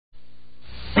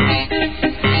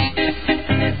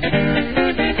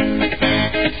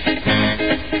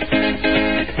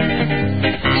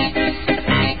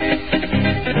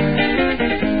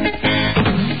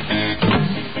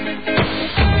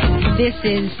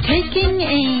Taking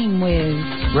Aim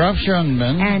with Ralph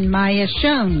Schoenman and Maya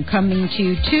Schoen, coming to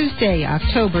you Tuesday,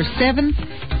 October 7th,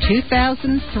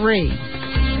 2003.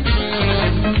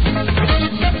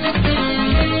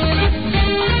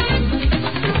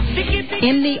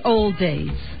 In the old days,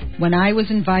 when I was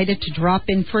invited to drop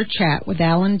in for a chat with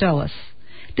Alan Dulles,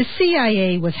 the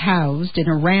CIA was housed in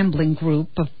a rambling group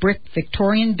of brick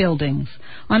Victorian buildings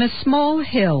on a small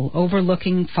hill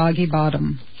overlooking Foggy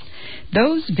Bottom.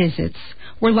 Those visits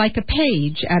were like a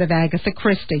page out of Agatha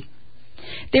Christie.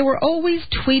 There were always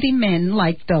tweedy men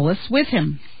like Dulles with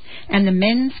him, and the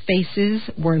men's faces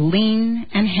were lean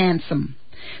and handsome,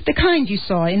 the kind you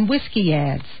saw in whiskey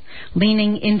ads,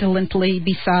 leaning indolently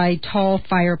beside tall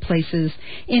fireplaces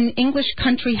in English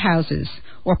country houses,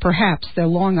 or perhaps their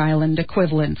Long Island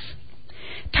equivalents.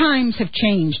 Times have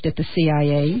changed at the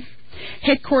CIA.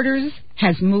 Headquarters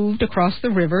has moved across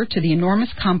the river to the enormous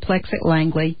complex at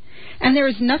Langley, and there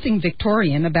is nothing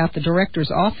Victorian about the director's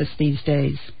office these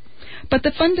days. But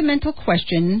the fundamental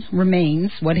question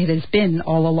remains what it has been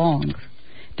all along.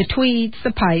 The tweeds,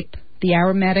 the pipe, the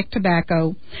aromatic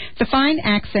tobacco, the fine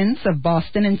accents of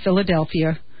Boston and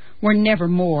Philadelphia were never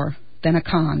more than a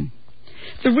con.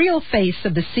 The real face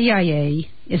of the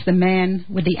CIA is the man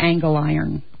with the angle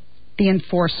iron, the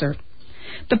enforcer.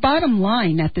 The bottom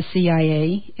line at the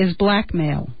CIA is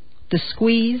blackmail, the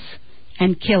squeeze,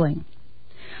 and killing.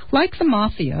 Like the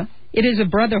mafia, it is a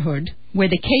brotherhood where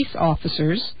the case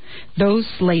officers, those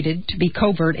slated to be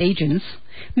covert agents,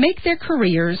 make their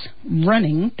careers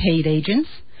running paid agents,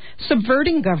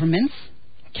 subverting governments,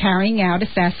 carrying out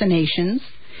assassinations,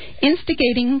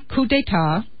 instigating coup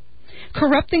d'etat,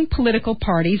 corrupting political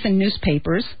parties and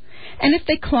newspapers, and if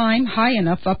they climb high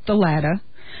enough up the ladder,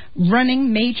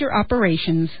 running major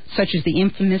operations such as the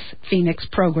infamous Phoenix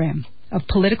program of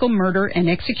political murder and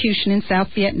execution in South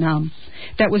Vietnam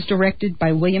that was directed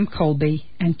by William Colby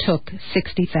and took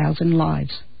 60,000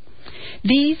 lives.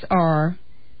 These are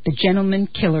the gentlemen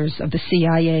killers of the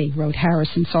CIA, wrote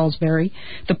Harrison Salisbury,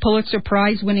 the Pulitzer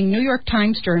Prize-winning New York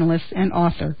Times journalist and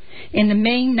author, in the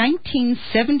May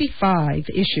 1975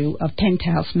 issue of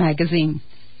Penthouse magazine.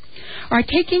 Our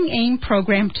Taking Aim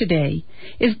program today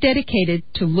is dedicated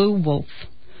to Lew Wolf,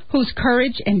 whose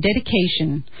courage and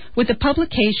dedication with the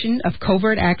publication of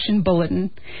Covert Action Bulletin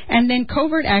and then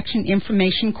Covert Action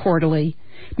Information Quarterly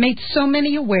made so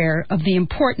many aware of the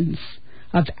importance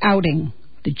of outing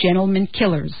the gentlemen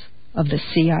killers of the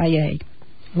CIA.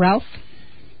 Ralph?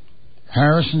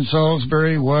 Harrison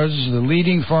Salisbury was the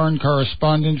leading foreign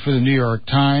correspondent for the New York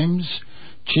Times,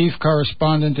 chief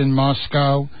correspondent in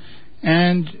Moscow,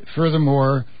 and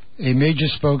furthermore, a major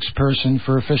spokesperson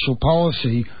for official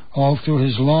policy all through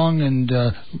his long and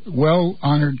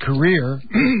well-honored career,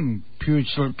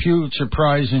 Pulitzer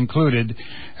Prize included,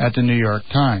 at the New York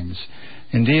Times.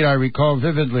 Indeed, I recall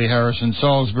vividly Harrison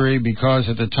Salisbury because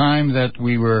at the time that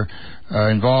we were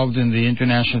involved in the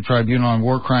International Tribunal on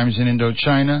War Crimes in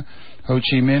Indochina, Ho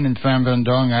Chi Minh and Pham Van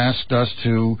Dong asked us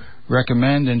to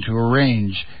recommend and to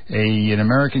arrange an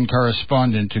American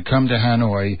correspondent to come to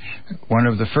Hanoi, one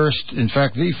of the first, in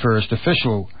fact, the first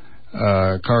official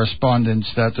correspondence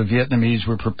that the Vietnamese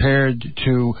were prepared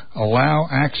to allow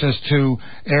access to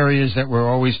areas that were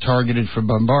always targeted for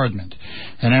bombardment.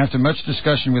 And after much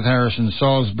discussion with Harrison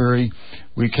Salisbury,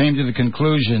 we came to the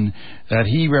conclusion that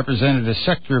he represented a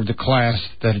sector of the class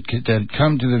that had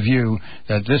come to the view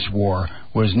that this war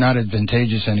was not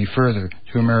advantageous any further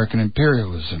to American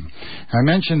imperialism. I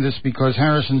mention this because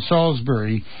Harrison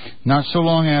Salisbury, not so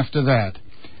long after that,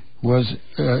 was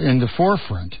in the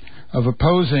forefront of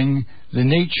opposing the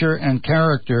nature and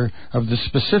character of the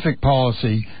specific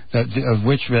policy of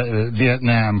which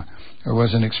Vietnam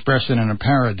was an expression and a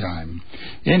paradigm.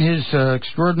 In his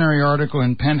extraordinary article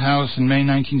in Penthouse in May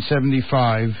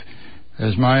 1975,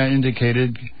 as Maya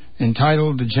indicated,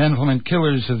 entitled The Gentlemen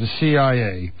Killers of the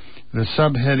CIA, the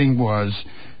subheading was,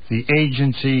 "The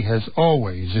agency has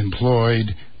always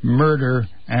employed murder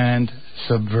and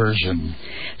subversion."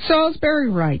 Salisbury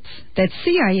writes that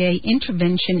CIA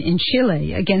intervention in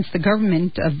Chile against the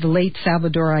government of the late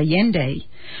Salvador Allende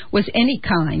was any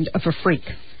kind of a freak.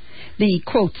 The,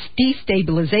 quote,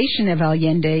 destabilization of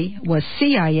Allende was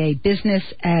CIA business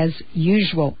as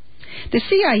usual. The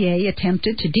CIA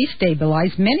attempted to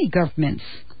destabilize many governments.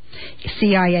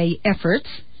 CIA efforts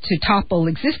to topple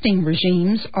existing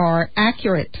regimes are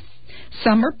accurate.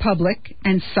 Some are public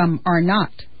and some are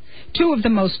not. Two of the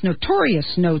most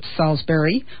notorious, notes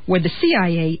Salisbury, were the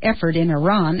CIA effort in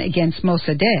Iran against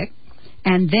Mossadegh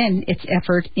and then its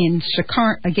effort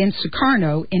against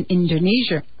Sukarno in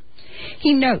Indonesia.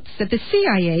 He notes that the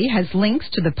CIA has links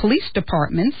to the police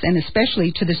departments and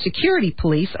especially to the security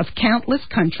police of countless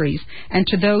countries and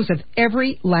to those of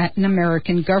every Latin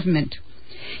American government.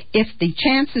 If the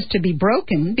chance is to be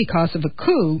broken because of a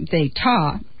coup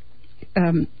d'etat,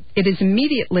 it is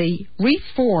immediately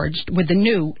reforged with the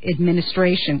new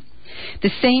administration.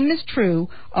 The same is true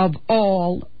of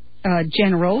all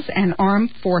generals and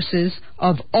armed forces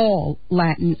of all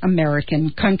Latin American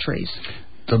countries.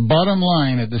 The bottom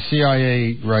line at the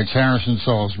CIA, writes Harrison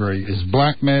Salisbury, is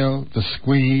blackmail, the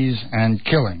squeeze, and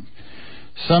killing.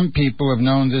 Some people have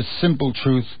known this simple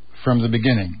truth from the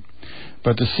beginning.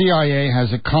 But the CIA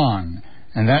has a con,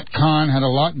 and that con had a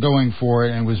lot going for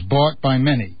it and was bought by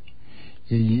many.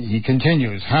 He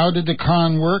continues, how did the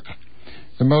con work?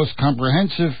 The most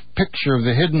comprehensive picture of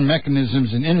the hidden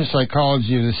mechanisms and inner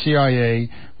psychology of the CIA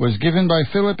was given by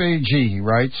Philip A.G., he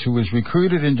writes, who was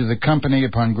recruited into the company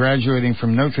upon graduating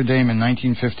from Notre Dame in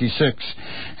 1956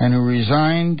 and who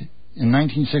resigned in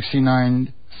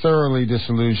 1969 thoroughly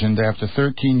disillusioned after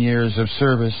 13 years of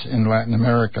service in Latin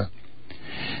America.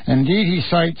 Indeed, he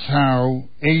cites how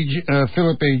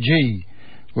Philip A.G.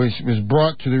 was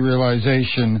brought to the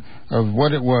realization of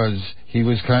what it was he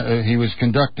was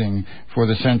conducting for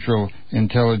the Central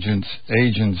Intelligence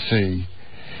Agency,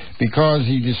 because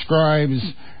he describes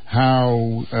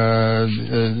how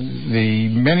the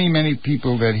many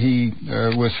people that he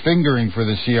was fingering for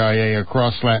the CIA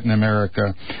across Latin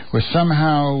America were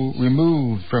somehow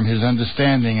removed from his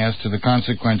understanding as to the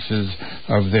consequences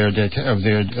of their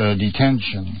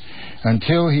detention,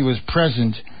 until he was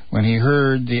present when he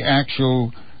heard the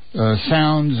actual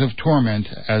sounds of torment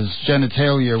as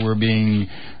genitalia were being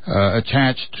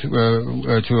attached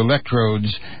to electrodes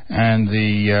and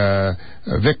the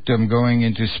victim going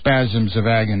into spasms of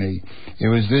agony. It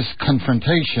was this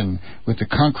confrontation with the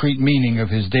concrete meaning of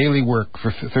his daily work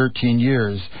for 13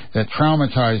 years that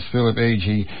traumatized Philip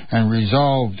A.G. and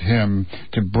resolved him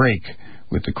to break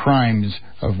with the crimes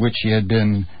of which he had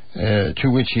been to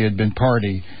which he had been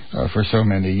party for so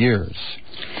many years.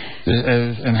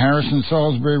 And Harrison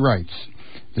Salisbury writes,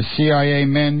 the CIA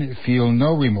men feel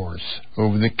no remorse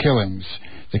over the killings,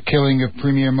 the killing of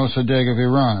Premier Mossadegh of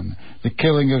Iran, the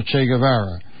killing of Che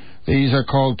Guevara. These are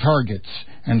called targets,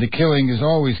 and the killing is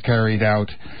always carried out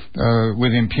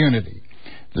with impunity.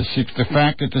 The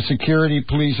fact that the security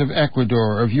police of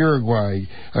Ecuador, of Uruguay,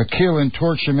 kill and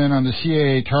torture men on the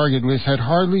CIA target list had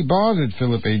hardly bothered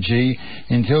Philip A.G.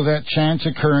 until that chance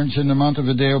occurrence in the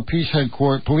Montevideo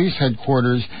police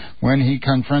headquarters when he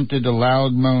confronted the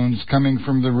loud moans coming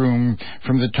from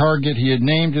the target he had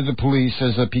named to the police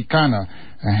as a picana,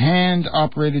 a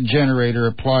hand-operated generator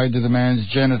applied to the man's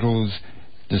genitals,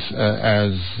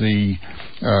 as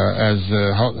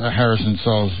Harrison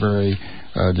Salisbury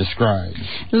describes.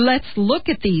 Let's look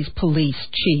at these police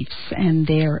chiefs and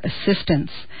their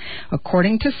assistants.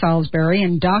 According to Salisbury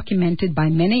and documented by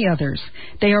many others,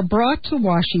 they are brought to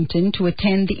Washington to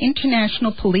attend the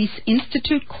International Police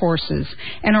Institute courses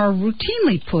and are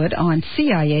routinely put on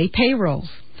CIA payrolls.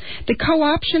 The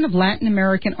co-option of Latin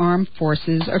American armed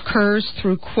forces occurs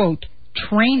through, quote,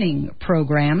 training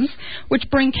programs which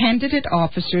bring candidate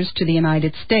officers to the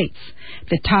United States.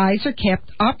 The ties are kept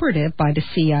operative by the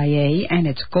CIA and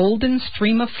its golden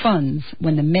stream of funds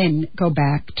when the men go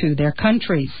back to their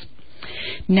countries.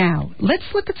 Now, let's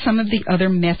look at some of the other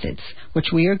methods which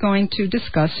we are going to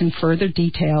discuss in further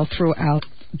detail throughout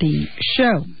the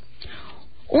show.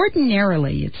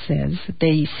 Ordinarily, it says,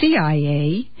 the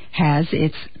CIA has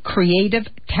its creative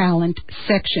talent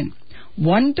section,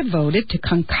 one devoted to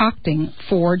concocting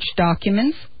forged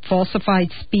documents, falsified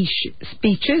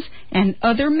speeches, and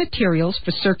other materials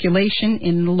for circulation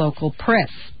in the local press.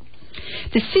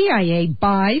 The CIA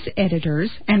buys editors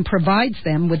and provides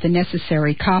them with the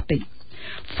necessary copy.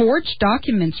 Forged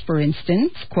documents, for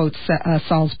instance, quotes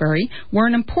Salisbury, were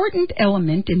an important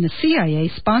element in the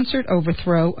CIA-sponsored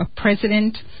overthrow of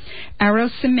President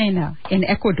Arosemena in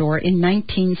Ecuador in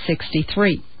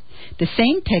 1963. The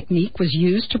same technique was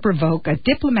used to provoke a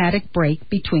diplomatic break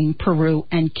between Peru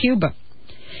and Cuba.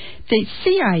 The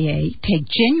CIA take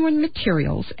genuine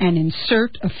materials and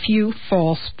insert a few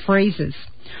false phrases.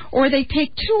 Or they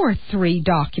take 2 or 3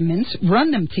 documents,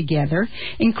 run them together,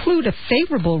 include a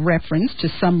favorable reference to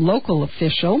some local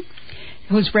official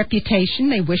whose reputation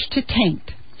they wish to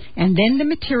taint, and then the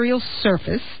materials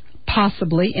surface,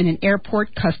 possibly in an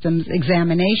airport customs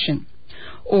examination.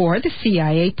 Or the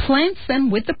CIA plants them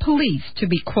with the police to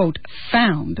be, quote,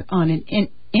 found on an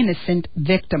innocent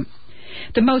victim.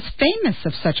 The most famous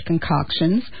of such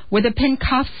concoctions were the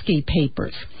Penkovsky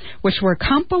Papers, which were a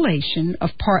compilation of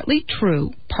partly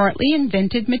true, partly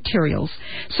invented materials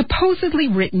supposedly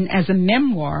written as a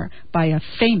memoir by a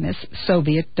famous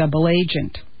Soviet double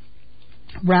agent.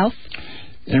 Ralph?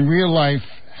 In real life,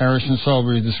 Harrison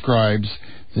Salisbury describes,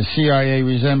 the CIA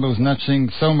resembles nothing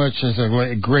so much as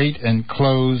a great and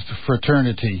closed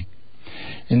fraternity.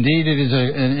 Indeed, it is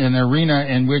an arena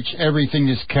in which everything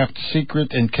is kept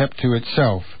secret and kept to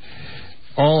itself.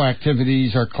 All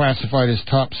activities are classified as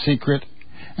top secret,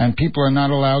 and people are not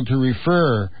allowed to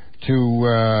refer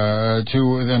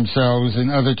to themselves in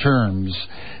other terms.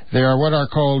 They are what are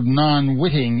called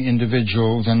non-witting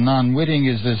individuals, and non-witting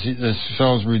is, as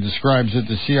Salisbury describes it,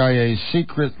 the CIA's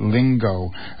secret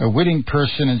lingo. A witting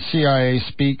person in CIA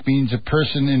speak means a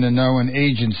person in the know, an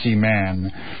agency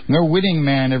man. No witting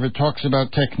man ever talks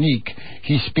about technique.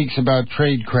 He speaks about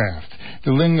tradecraft.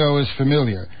 The lingo is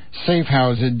familiar. Safe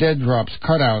houses, dead drops,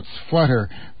 cutouts, flutter,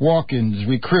 walk-ins,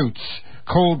 recruits,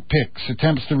 cold picks,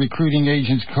 attempts to recruiting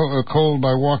agents cold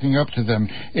by walking up to them,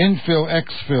 infill,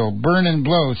 exfill, burn and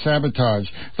blow, sabotage,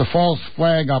 the false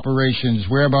flag operations,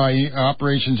 whereby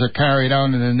operations are carried out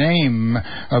in the name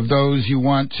of those you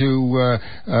want to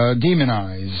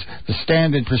demonize, the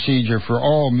standard procedure for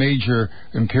all major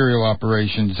imperial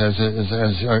operations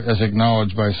as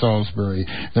acknowledged by Salisbury.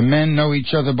 The men know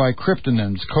each other by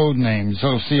cryptonyms, code names.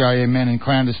 All CIA men in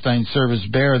clandestine service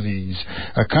bear these.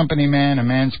 A company man, a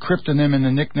man's cryptonym and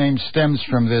the nickname stems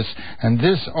from this, and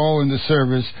this all in the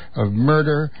service of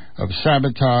murder, of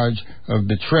sabotage, of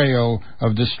betrayal,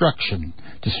 of destruction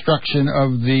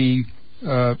of the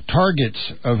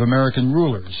targets of American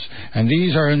rulers. And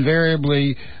these are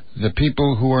invariably the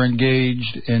people who are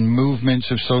engaged in movements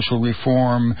of social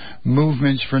reform,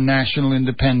 movements for national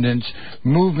independence,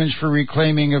 movements for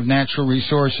reclaiming of natural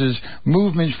resources,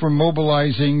 movements for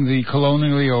mobilizing the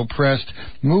colonially oppressed,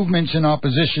 movements in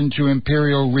opposition to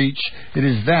imperial reach. It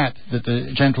is that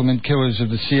the gentlemen killers of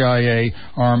the CIA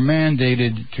are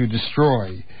mandated to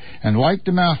destroy. And like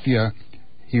the mafia,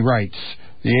 he writes,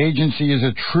 the agency is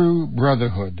a true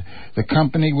brotherhood. The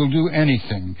company will do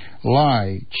anything,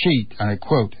 lie, cheat, and I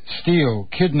quote, steal,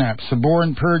 kidnap,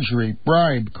 suborn perjury,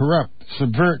 bribe, corrupt,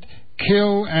 subvert,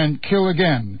 kill, and kill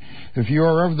again. If you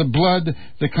are of the blood,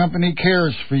 the company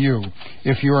cares for you.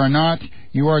 If you are not,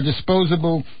 you are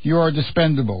disposable, you are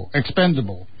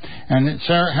expendable. And it's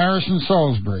Harrison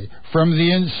Salisbury, from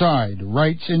the inside,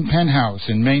 writes in Penthouse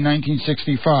in May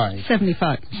 1965.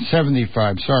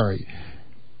 75, sorry.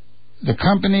 The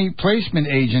company placement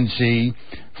agency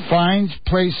finds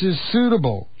places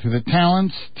suitable to the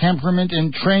talents, temperament,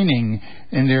 and training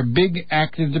in their big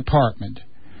active department.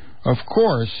 Of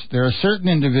course, there are certain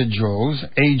individuals,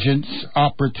 agents,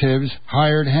 operatives,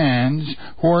 hired hands,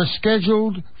 who are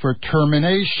scheduled for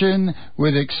termination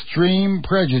with extreme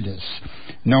prejudice.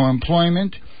 No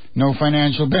employment, no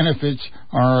financial benefits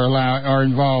are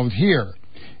involved here.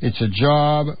 It's a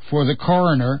job for the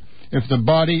coroner if the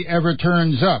body ever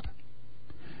turns up.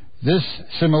 This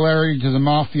similarity to the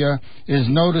mafia is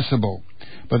noticeable,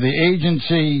 but the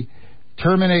agency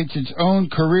terminates its own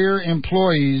career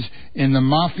employees in the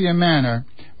mafia manner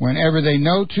whenever they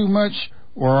know too much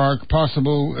or are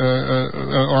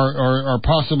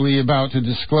possibly about to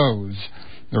disclose.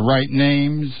 The right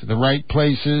names, the right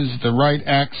places, the right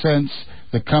accents,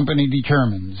 the company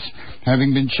determines.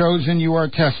 Having been chosen, you are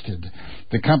tested.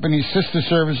 The company's sister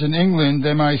service in England,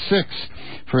 MI6,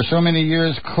 for so many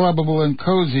years clubbable and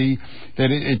cozy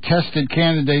that it tested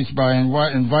candidates by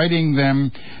inviting them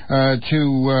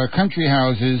to country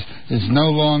houses, is no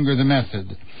longer the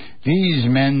method. These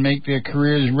men make their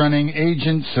careers running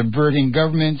agents, subverting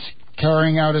governments,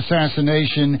 carrying out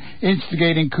assassination,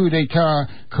 instigating coup d'etat,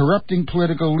 corrupting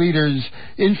political leaders,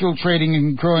 infiltrating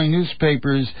and growing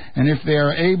newspapers, and if they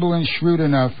are able and shrewd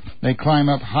enough, they climb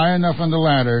up high enough on the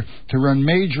ladder to run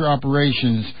major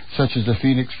operations such as the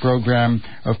Phoenix program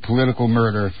of political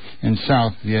murder in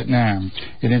South Vietnam.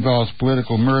 It involves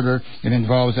political murder. It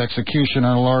involves execution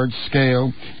on a large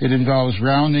scale. It involves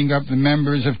rounding up the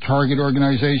members of target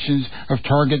organizations, of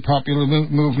target popular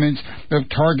movements, of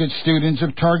target students,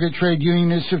 of target trade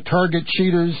unionists, of target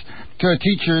cheaters,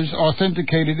 teachers,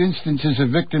 authenticated instances of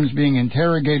victims being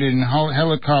interrogated in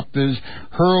helicopters,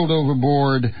 hurled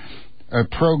overboard, a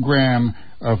program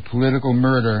of political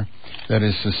murder that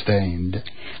is sustained.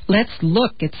 Let's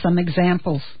look at some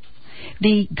examples.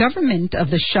 The government of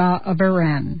the Shah of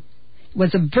Iran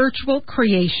was a virtual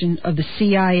creation of the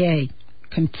CIA,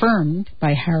 confirmed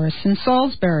by Harrison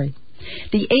Salisbury.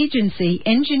 The agency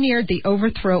engineered the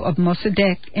overthrow of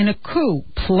Mossadegh in a coup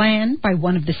planned by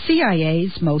one of the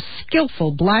CIA's most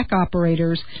skillful black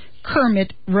operators,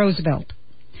 Kermit Roosevelt.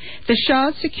 The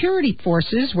Shah's security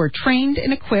forces were trained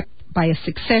and equipped by a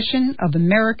succession of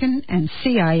American and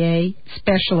CIA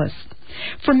specialists.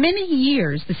 For many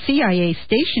years, the CIA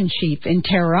station chief in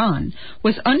Tehran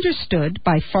was understood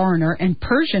by foreigner and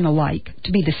Persian alike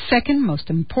to be the second most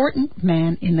important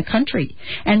man in the country,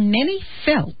 and many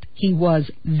felt he was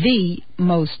the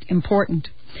most important.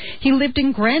 He lived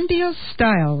in grandiose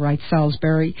style, writes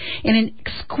Salisbury, in an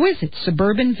exquisite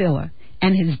suburban villa,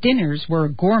 and his dinners were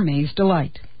a gourmet's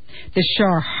delight. The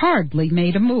Shah hardly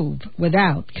made a move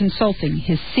without consulting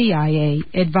his CIA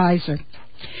advisor.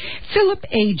 Philip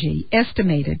Agee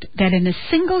estimated that in a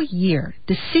single year,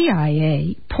 the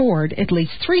CIA poured at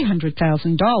least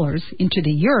 $300,000 into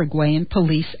the Uruguayan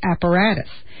police apparatus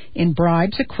in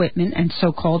bribes, equipment, and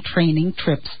so-called training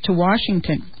trips to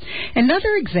Washington.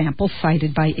 Another example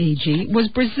cited by Agee was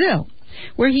Brazil,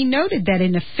 where he noted that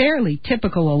in a fairly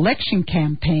typical election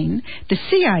campaign, the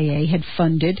CIA had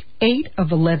funded 8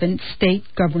 of 11 state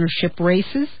governorship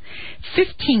races,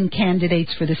 15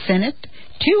 candidates for the Senate,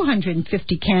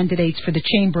 250 candidates for the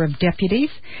Chamber of Deputies,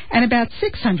 and about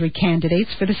 600 candidates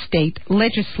for the state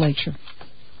legislature.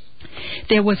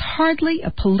 There was hardly a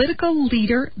political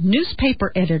leader,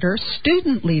 newspaper editor,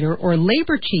 student leader, or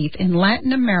labor chief in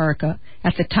Latin America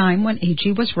at the time when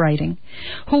Agee was writing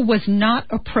who was not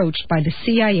approached by the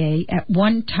CIA at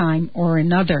one time or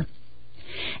another.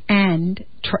 And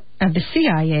the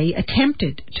CIA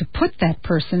attempted to put that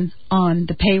person on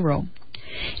the payroll.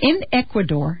 In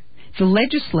Ecuador, the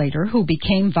legislator who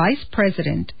became vice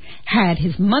president had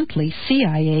his monthly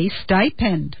CIA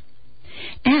stipend.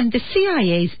 And the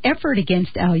CIA's effort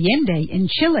against Allende in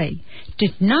Chile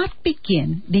did not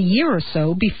begin the year or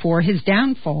so before his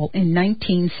downfall in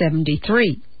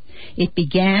 1973. It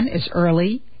began as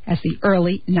early as the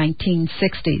early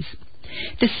 1960s.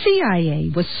 The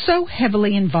CIA was so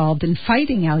heavily involved in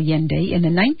fighting Allende in the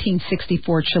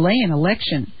 1964 Chilean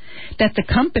election that the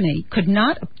company could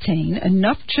not obtain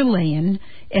enough Chilean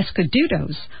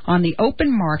escudos on the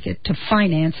open market to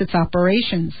finance its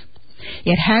operations.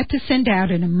 It had to send out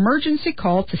an emergency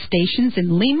call to stations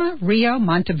in Lima, Rio,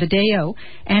 Montevideo,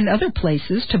 and other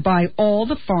places to buy all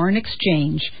the foreign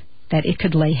exchange that it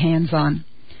could lay hands on.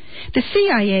 The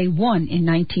CIA won in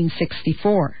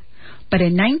 1964, but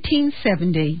in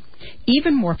 1970,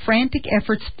 even more frantic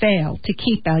efforts failed to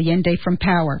keep Allende from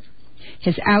power.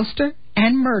 His ouster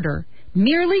and murder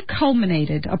merely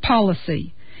culminated a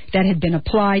policy that had been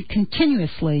applied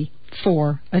continuously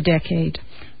for a decade.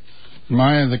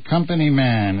 Maya, the company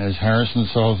man, as Harrison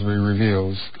Salisbury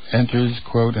reveals, enters,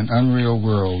 quote, an unreal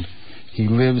world. He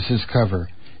lives his cover.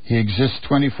 He exists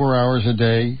 24 hours a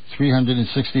day,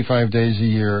 365 days a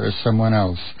year as someone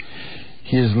else.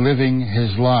 He is living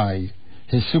his lie.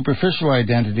 His superficial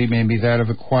identity may be that of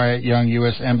a quiet young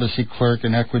U.S. Embassy clerk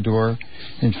in Ecuador.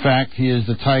 In fact, he is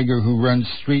the tiger who runs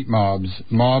street mobs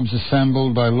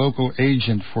assembled by local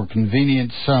agent for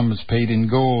convenient sums paid in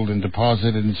gold and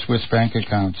deposited in Swiss bank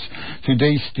accounts, to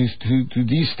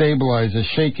destabilize a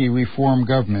shaky reform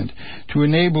government, to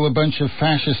enable a bunch of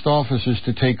fascist officers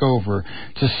to take over,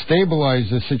 to stabilize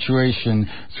the situation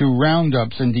through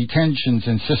roundups and detentions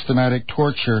and systematic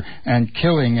torture and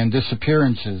killing and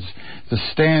disappearances. The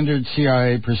standard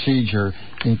CIA procedure,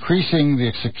 increasing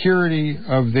the security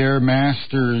of their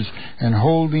masters and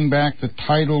holding back the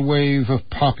tidal wave of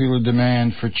popular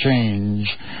demand for change.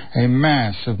 A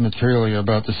mass of material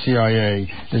about the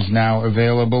CIA is now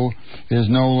available. There's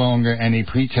no longer any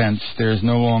pretense. There's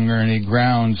no longer any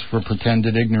grounds for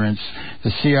pretended ignorance.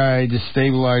 The CIA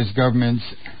destabilized governments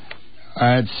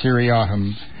ad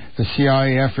seriatim. The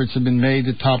CIA efforts have been made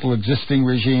to topple existing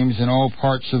regimes in all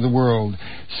parts of the world.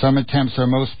 Some attempts are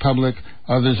most public,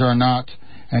 others are not.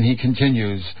 And he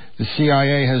continues, the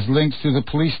CIA has links to the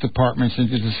police departments and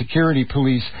to the security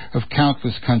police of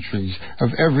countless countries, of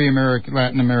every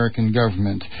Latin American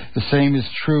government. The same is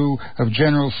true of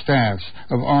general staffs,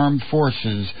 of armed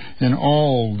forces in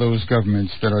all those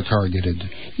governments that are targeted.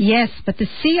 Yes, but the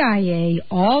CIA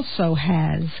also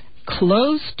has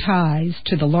close ties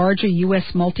to the larger U.S.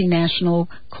 multinational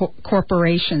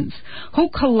corporations who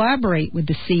collaborate with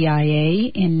the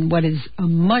CIA in what is a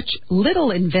much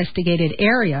little investigated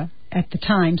area at the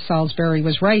time Salisbury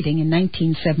was writing in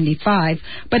 1975,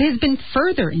 but has been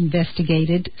further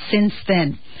investigated since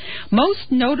then. Most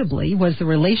notably was the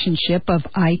relationship of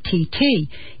ITT,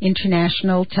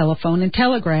 International Telephone and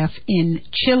Telegraph, in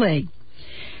Chile.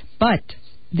 But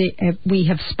we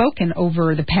have spoken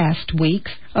over the past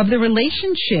weeks of the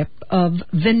relationship of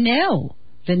Vanel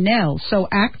Vanel, so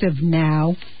active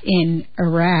now in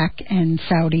Iraq and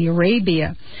Saudi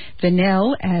Arabia.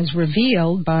 Vanel, as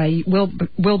revealed by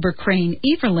Wilbur Crane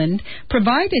Everland,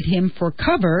 provided him for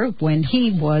cover when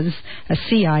he was a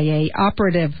CIA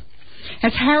operative.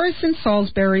 As Harrison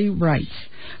Salisbury writes,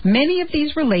 many of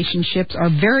these relationships are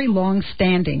very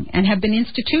long-standing and have been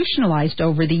institutionalized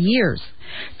over the years.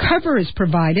 Cover is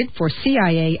provided for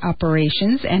CIA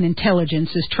operations and intelligence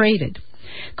is traded.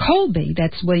 Colby,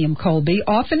 that's William Colby,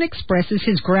 often expresses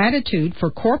his gratitude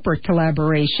for corporate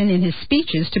collaboration in his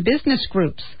speeches to business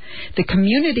groups. The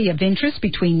community of interest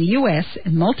between the U.S.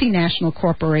 and multinational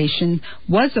corporations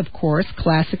was, of course,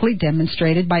 classically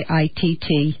demonstrated by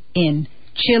ITT in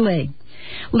Chile.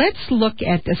 Let's look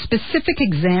at a specific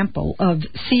example of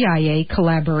CIA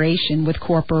collaboration with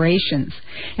corporations.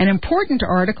 An important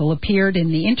article appeared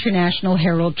in the International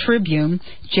Herald Tribune,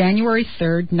 January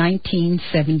 3,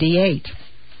 1978,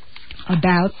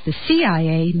 about the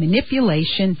CIA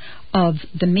manipulation of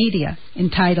the media,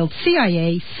 entitled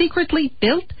CIA Secretly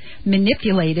Built,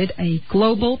 Manipulated a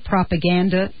Global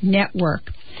Propaganda Network.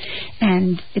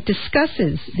 And it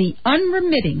discusses the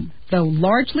unremitting, though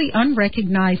largely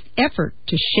unrecognized, effort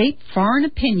to shape foreign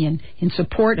opinion in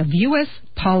support of U.S.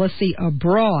 policy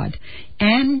abroad,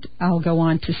 and, I'll go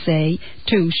on to say,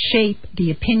 to shape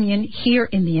the opinion here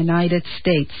in the United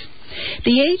States.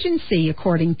 The agency,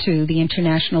 according to the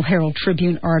International Herald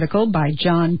Tribune article by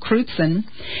John Crutzen,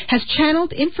 has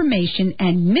channeled information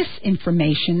and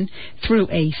misinformation through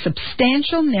a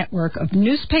substantial network of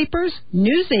newspapers,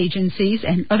 news agencies,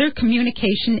 and other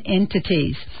communication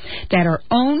entities that are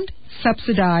owned,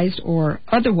 subsidized, or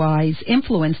otherwise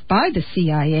influenced by the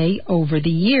CIA over the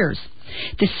years.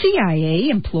 The CIA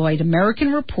employed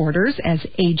American reporters as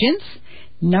agents,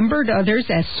 numbered others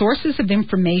as sources of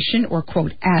information or,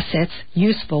 quote, assets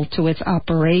useful to its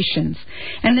operations.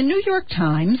 And the New York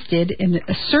Times did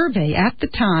a survey at the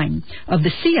time of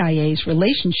the CIA's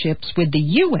relationships with the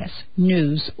U.S.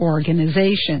 news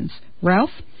organizations. Ralph?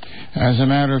 As a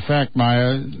matter of fact,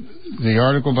 Maya, the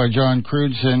article by John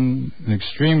Crutzen, an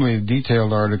extremely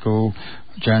detailed article,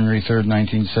 January 3rd,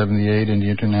 1978, in the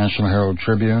International Herald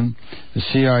Tribune, the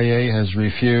CIA has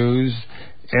refused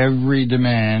every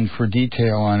demand for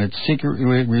detail on its secret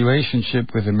relationship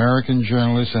with American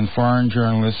journalists and foreign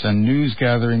journalists and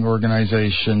news-gathering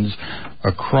organizations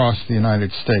across the United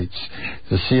States.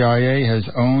 The CIA has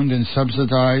owned and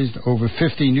subsidized over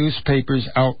 50 newspapers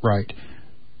outright,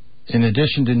 in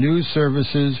addition to news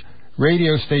services,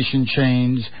 radio station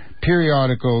chains,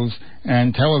 periodicals,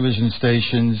 and television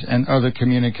stations and other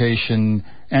communication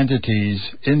entities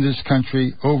in this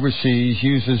country, overseas,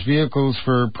 uses vehicles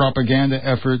for propaganda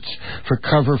efforts, for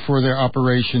cover for their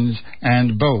operations,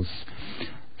 and both.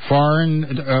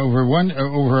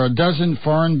 Over a dozen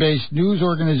foreign-based news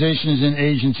organizations and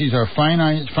agencies are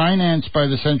financed by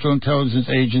the Central Intelligence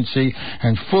Agency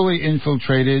and fully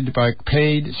infiltrated by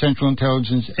paid Central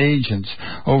Intelligence agents.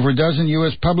 Over a dozen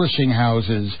U.S. publishing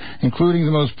houses, including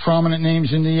the most prominent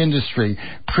names in the industry,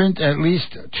 print at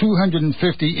least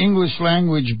 250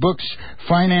 English-language books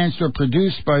financed or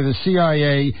produced by the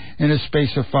CIA in a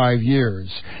space of 5 years.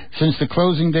 Since the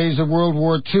closing days of World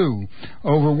War II,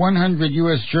 over 100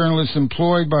 U.S. journalists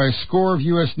employed by a score of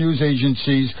U.S. news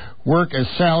agencies work as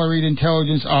salaried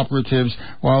intelligence operatives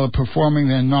while performing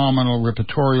their nominal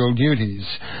reportorial duties.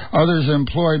 Others are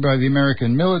employed by the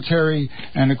American military,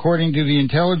 and according to the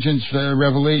intelligence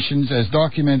revelations as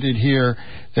documented here,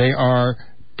 they are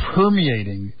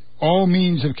permeating all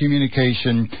means of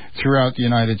communication throughout the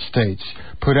United States,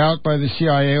 put out by the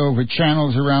CIA over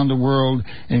channels around the world,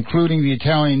 including the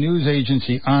Italian news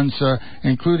agency ANSA,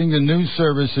 including the news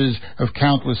services of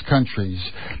countless countries.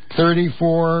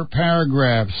 34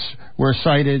 paragraphs were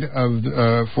cited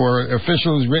for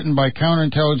officials written by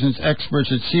counterintelligence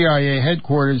experts at CIA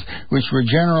headquarters, which were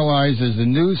generalized as the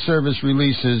news service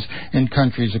releases in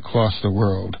countries across the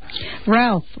world.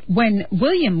 Ralph, when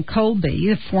William Colby,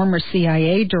 the former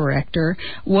CIA director,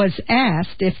 was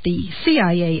asked if the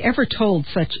CIA ever told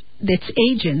its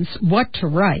agents what to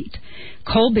write,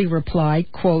 Colby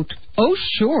replied, quote, "Oh,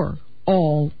 sure,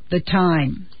 all the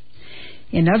time."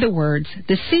 In other words,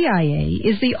 the CIA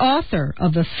is the author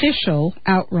of official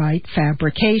outright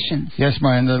fabrications. Yes,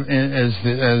 Maya, as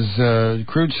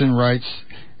Crutzen writes,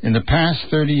 in the past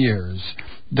 30 years,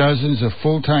 dozens of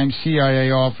full-time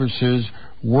CIA officers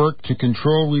work to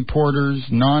control reporters,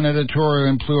 non-editorial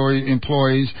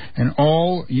employees, and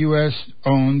all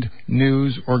U.S.-owned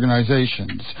news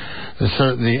organizations.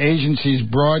 The agency's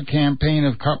broad campaign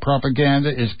of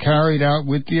propaganda is carried out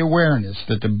with the awareness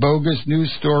that the bogus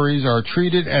news stories are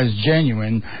treated as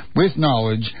genuine with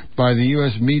knowledge by the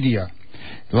U.S. media.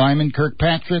 Lyman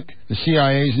Kirkpatrick, the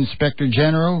CIA's Inspector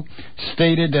General,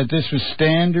 stated that this was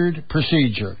standard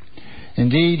procedure.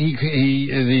 Indeed,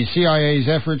 the CIA's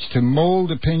efforts to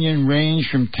mold opinion range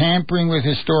from tampering with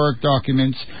historic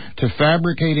documents to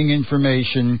fabricating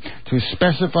information to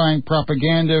specifying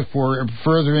propaganda for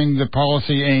furthering the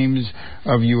policy aims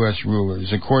of U.S. rulers.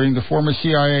 According to former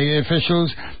CIA officials,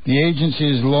 the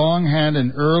agency has long had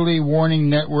an early warning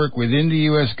network within the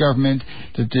U.S. government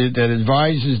that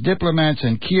advises diplomats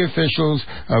and key officials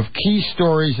of key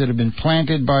stories that have been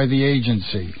planted by the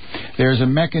agency. There's a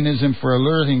mechanism for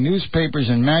alerting newspapers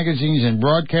and magazines and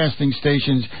broadcasting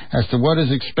stations as to what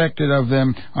is expected of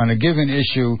them on a given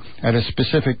issue at a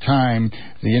specific time,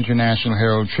 the International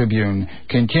Herald Tribune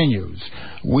continues.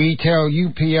 We tell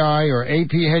UPI or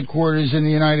AP headquarters in the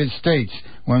United States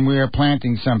when we are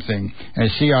planting something.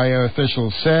 As CIA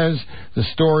official says, the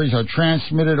stories are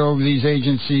transmitted over these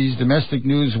agencies' domestic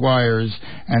news wires,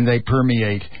 and they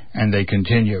permeate and they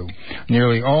continue.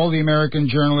 Nearly all the American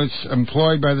journalists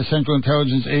employed by the Central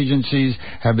Intelligence Agencies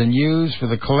have been used for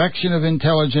the collection of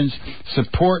intelligence,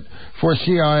 support for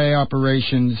CIA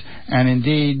operations, and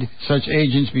indeed such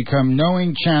agents become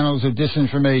knowing channels of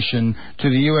disinformation to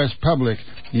the U.S. public,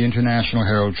 the International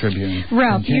Herald Tribune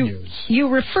Ralph, continues. You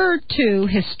referred to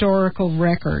historical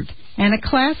record, and a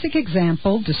classic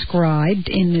example described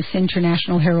in this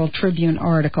International Herald Tribune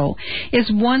article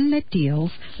is one that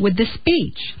deals with the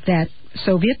speech that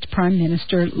Soviet Prime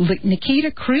Minister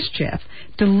Nikita Khrushchev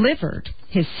delivered,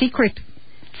 his secret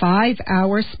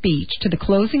 5-hour speech to the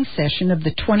closing session of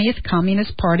the 20th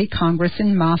Communist Party Congress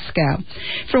in Moscow,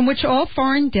 from which all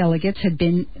foreign delegates had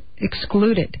been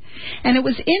excluded. And it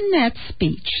was in that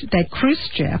speech that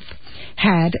Khrushchev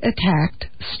had attacked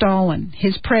Stalin,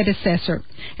 his predecessor,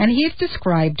 and he had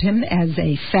described him as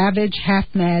a savage,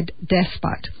 half-mad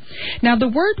despot. Now, the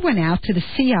word went out to the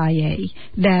CIA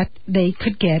that they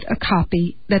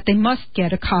must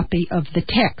get a copy of the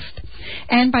text.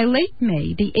 And by late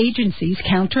May, the agency's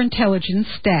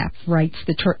counterintelligence staff, writes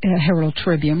the Herald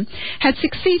Tribune, had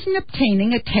succeeded in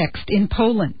obtaining a text in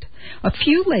Poland. A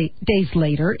few days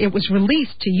later, it was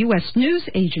released to U.S. news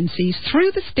agencies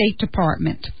through the State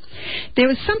Department. There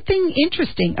was something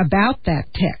interesting about that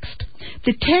text.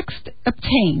 The text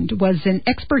obtained was an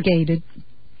expurgated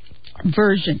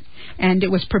version, and it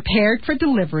was prepared for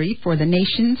delivery for the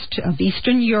nations of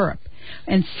Eastern Europe.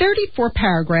 And 34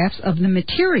 paragraphs of the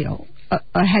material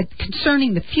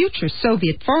concerning the future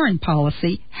Soviet foreign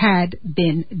policy had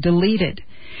been deleted.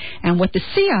 And what the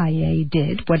CIA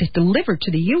did, what it delivered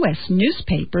to the U.S.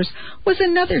 newspapers, was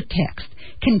another text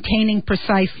containing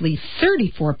precisely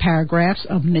 34 paragraphs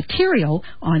of material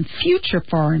on future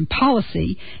foreign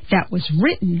policy that was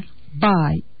written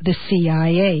by the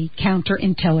CIA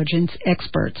counterintelligence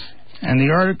experts. And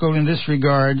the article in this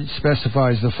regard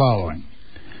specifies the following.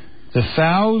 The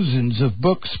thousands of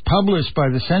books published by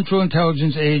the Central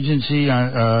Intelligence Agency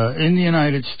in the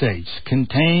United States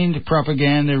contained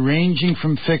propaganda ranging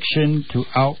from fiction to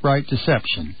outright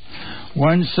deception.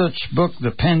 One such book,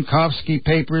 the Penkovsky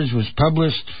Papers, was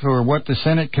published for what the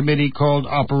Senate committee called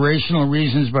operational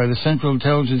reasons by the Central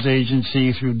Intelligence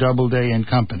Agency through Doubleday and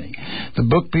Company. The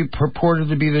book purported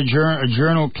to be a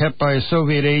journal kept by a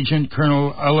Soviet agent,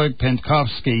 Colonel Oleg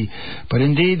Penkovsky, but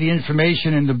indeed the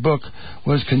information in the book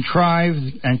was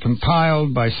contrived and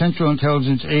compiled by Central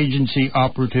Intelligence Agency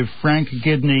operative Frank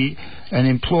Gibney, an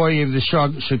employee of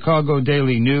the Chicago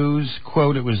Daily News.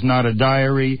 Quote, "It was not a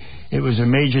diary, it was a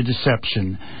major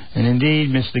deception." And indeed,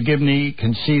 Mr. Gibney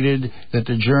conceded that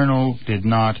the journal did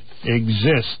not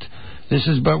exist. This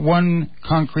is but one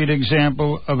concrete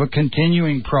example of a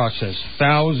continuing process.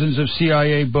 Thousands of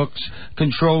CIA books,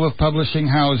 control of publishing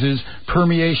houses,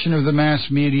 permeation of the mass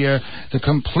media, the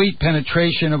complete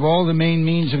penetration of all the main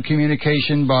means of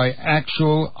communication by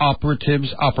actual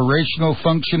operatives, operational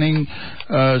functioning,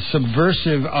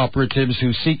 subversive operatives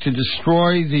who seek to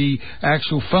destroy the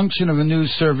actual function of a news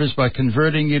service by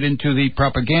converting it into the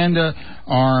propaganda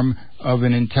arm of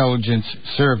an intelligence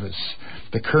service.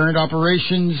 The current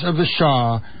operations of the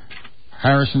Shah,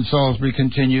 Harrison Salisbury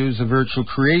continues, the virtual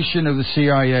creation of the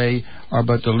CIA are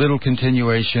but the little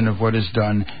continuation of what is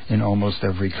done in almost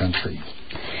every country.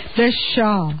 The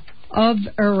Shah of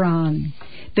Iran.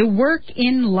 The work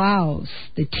in Laos,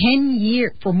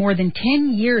 for more than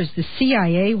 10 years, the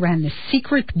CIA ran the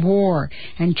secret war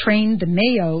and trained the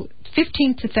Mayo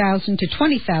 15,000 to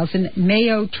 20,000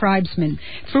 Mayo tribesmen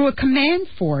through a command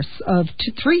force of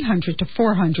 300 to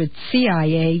 400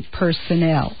 CIA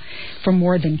personnel. For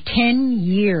more than 10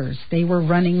 years, they were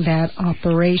running that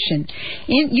operation.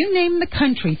 You name the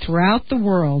country throughout the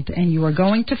world, and you are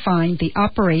going to find the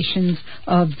operations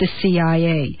of the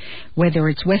CIA, whether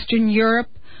it's Western Europe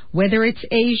whether it's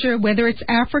Asia, whether it's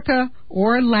Africa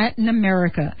or Latin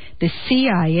America, the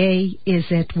CIA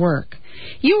is at work.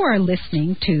 You are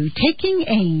listening to Taking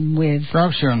Aim with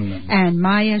Ralph Schoenman and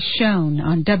Maya Schoen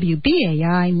on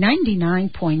WBAI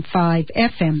 99.5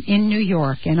 FM in New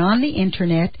York and on the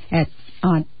internet at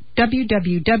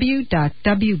www.wbai.org.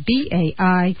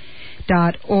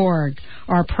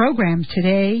 Our program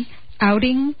today,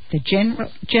 Outing the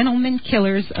Gentlemen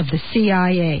Killers of the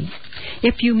CIA.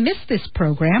 If you missed this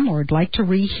program or would like to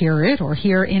rehear it or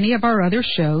hear any of our other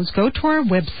shows, go to our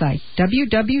website,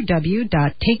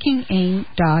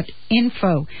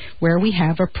 www.takingaim.info, where we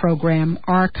have a program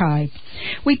archive.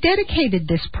 We dedicated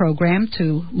this program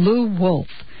to Lou Wolf,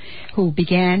 who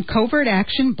began Covert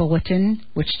Action Bulletin,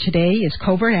 which today is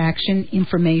Covert Action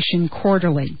Information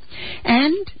Quarterly.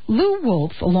 And Lou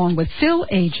Wolf, along with Phil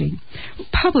Agee,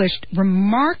 published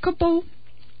remarkable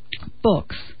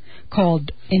books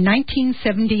called, in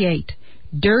 1978,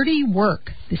 Dirty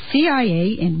Work, the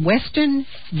CIA in Western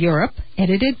Europe,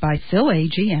 edited by Phil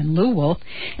Agee and Lou Wolf,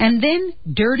 and then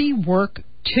Dirty Work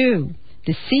 2,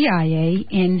 the CIA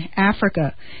in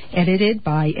Africa, edited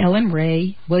by Ellen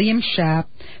Ray, William Schaap,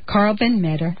 Carl Ben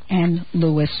Metter, and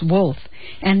Louis Wolff.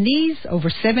 And these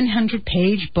over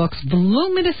 700-page books,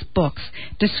 voluminous books,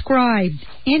 described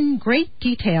in great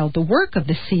detail the work of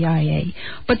the CIA,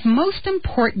 but most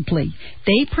importantly,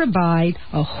 they provide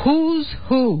a who's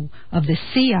who of the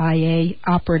CIA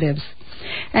operatives.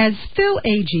 As Phil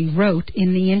Agee wrote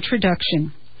in the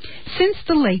introduction, since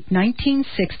the late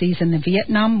 1960s and the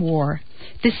Vietnam War,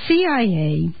 the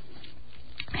CIA,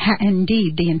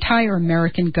 indeed the entire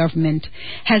American government,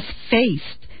 has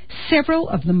faced several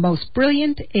of the most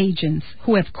brilliant agents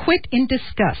who have quit in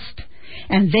disgust,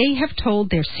 and they have told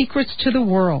their secrets to the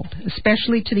world,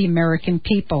 especially to the American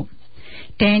people.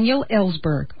 Daniel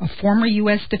Ellsberg, a former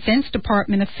U.S. Defense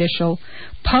Department official,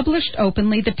 published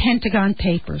openly the Pentagon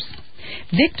Papers.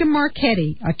 Victor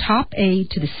Marchetti, a top aide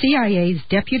to the CIA's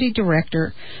deputy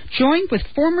director, joined with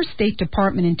former State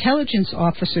Department intelligence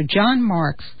officer John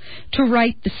Marks to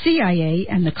write The CIA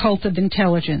and the Cult of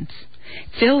Intelligence.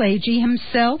 Phil Agee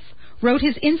himself wrote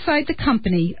his Inside the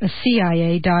Company, a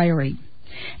CIA diary.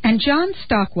 And John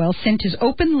Stockwell sent his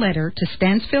open letter to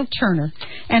Stansfield Turner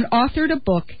and authored a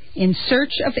book, In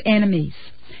Search of Enemies.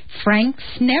 Frank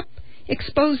Snepp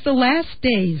exposed the last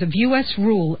days of U.S.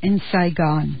 rule in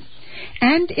Saigon.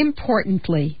 And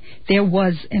importantly, there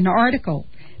was an article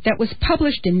that was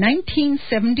published in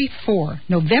 1974,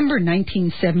 November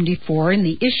 1974, in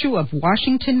the issue of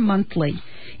Washington Monthly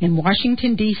in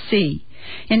Washington, D.C.,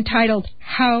 entitled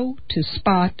How to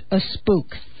Spot a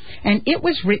Spook. And it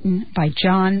was written by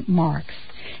John Marks.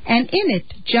 And in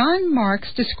it, John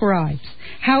Marks describes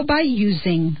how by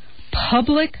using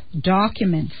public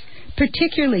documents,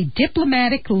 particularly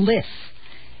diplomatic lists,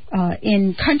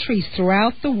 in countries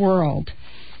throughout the world,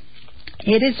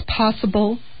 it is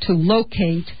possible to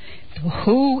locate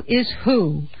who is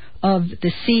who of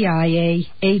the CIA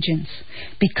agents,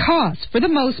 because, for the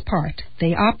most part,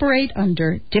 they operate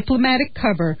under diplomatic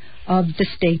cover of the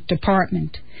State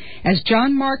Department. As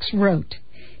John Marks wrote,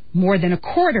 more than a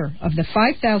quarter of the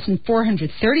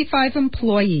 5,435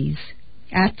 employees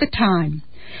at the time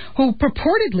who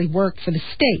purportedly work for the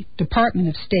Department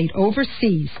of State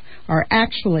overseas are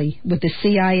actually with the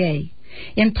CIA.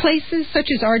 In places such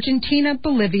as Argentina,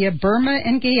 Bolivia, Burma,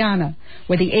 and Guyana,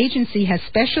 where the agency has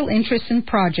special interests and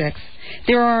projects,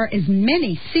 there are as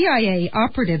many CIA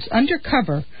operatives under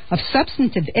cover of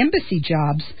substantive embassy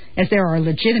jobs as there are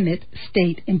legitimate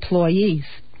state employees.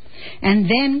 And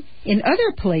then, in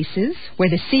other places where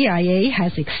the CIA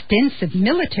has extensive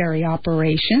military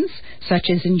operations, such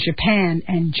as in Japan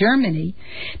and Germany,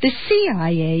 the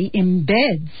CIA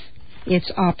embeds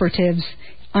its operatives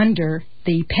under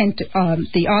the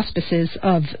auspices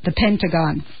of the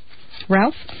Pentagon.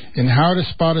 Ralph? In How to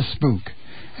Spot a Spook,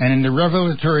 and in the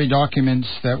revelatory documents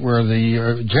that were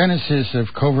the genesis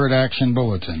of Covert Action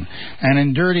Bulletin, and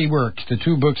in Dirty Works, the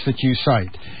two books that you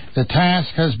cite, the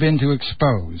task has been to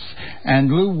expose. And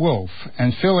Lou Wolf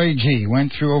and Phil Agee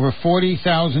went through over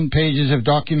 40,000 pages of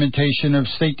documentation of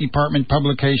State Department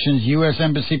publications, U.S.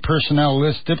 Embassy personnel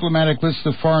lists, diplomatic lists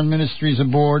of foreign ministries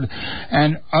aboard,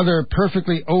 and other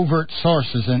perfectly overt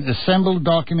sources, and assembled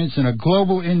documents in a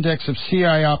global index of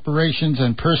CIA operations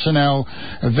and personnel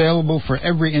available for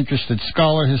every interested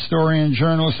scholar, historian,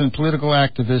 journalist, and political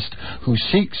activist who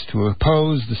seeks to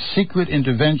oppose the secret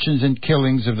interventions and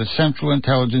killings of the Central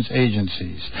Intelligence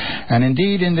agencies. And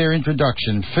indeed, in their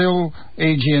introduction, Phil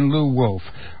Agee and Lou Wolf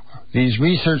These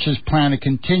researchers plan a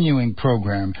continuing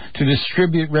program to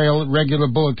distribute regular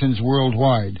bulletins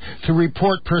worldwide, to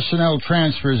report personnel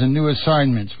transfers and new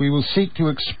assignments. We will seek to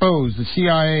expose the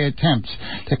CIA attempts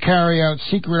to carry out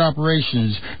secret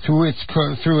operations through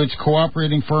its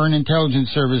cooperating foreign intelligence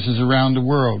services around the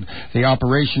world, the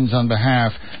operations on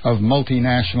behalf of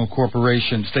multinational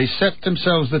corporations. They set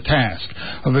themselves the task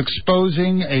of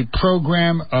exposing a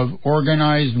program of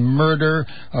organized murder,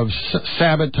 of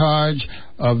sabotage,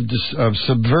 of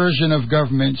subversion of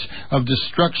governments, of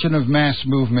destruction of mass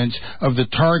movements, of the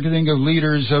targeting of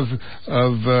leaders of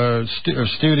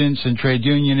students and trade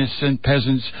unionists and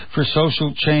peasants, for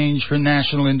social change, for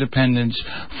national independence,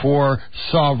 for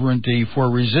sovereignty, for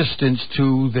resistance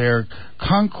to their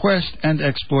conquest and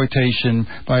exploitation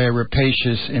by a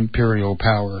rapacious imperial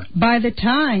power. By the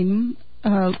time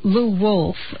Lew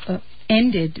Wolff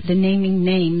ended the naming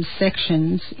names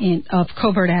sections of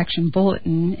Covert Action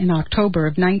Bulletin in October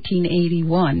of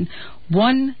 1981,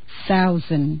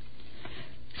 1,000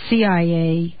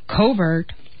 CIA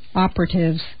covert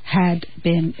operatives had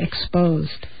been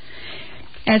exposed.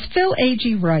 As Phil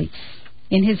Agee writes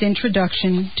in his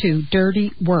introduction to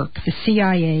Dirty Work, the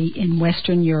CIA in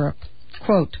Western Europe,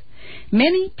 quote,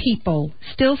 "Many people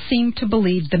still seem to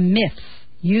believe the myths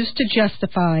used to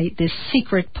justify this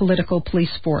secret political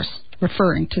police force,"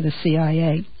 referring to the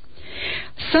CIA.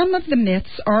 Some of the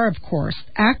myths are, of course,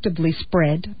 actively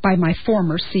spread by my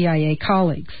former CIA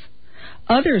colleagues.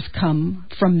 Others come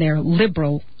from their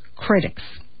liberal critics.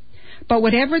 But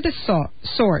whatever the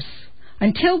source,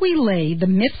 until we lay the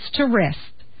myths to rest,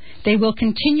 they will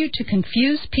continue to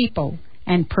confuse people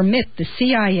and permit the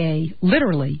CIA,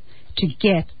 literally, to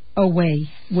get away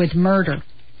with murder.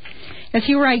 As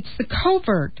he writes, the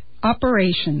covert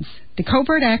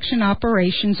action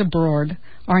operations abroad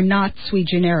are not sui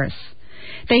generis.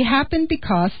 They happen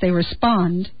because they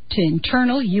respond to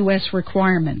internal U.S.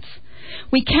 requirements.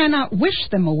 We cannot wish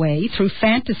them away through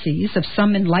fantasies of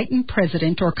some enlightened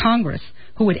president or Congress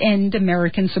who would end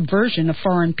American subversion of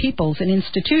foreign peoples and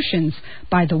institutions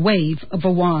by the wave of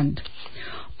a wand.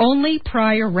 Only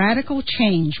prior radical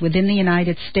change within the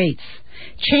United States,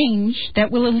 change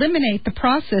that will eliminate the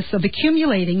process of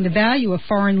accumulating the value of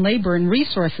foreign labor and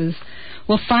resources,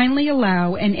 will finally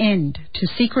allow an end to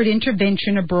secret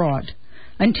intervention abroad.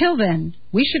 Until then,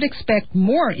 we should expect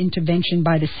more intervention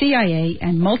by the CIA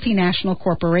and multinational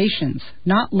corporations,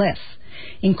 not less.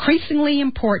 Increasingly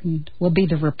important will be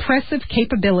the repressive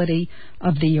capability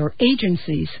of your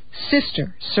agency's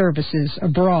sister services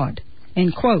abroad.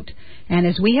 End quote. And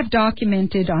as we have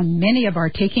documented on many of our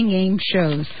Taking Aim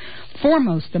shows,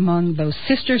 foremost among those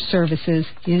sister services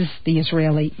is the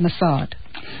Israeli Mossad.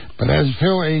 But as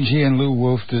Phil Agee and Lew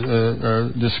Wolff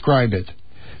describe it,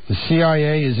 the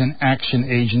CIA is an action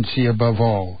agency above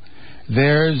all.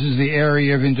 Theirs is the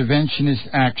area of interventionist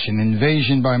action,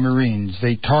 invasion by Marines.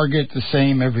 They target the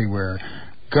same everywhere.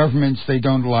 Governments they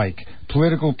don't like,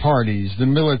 political parties, the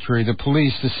military, the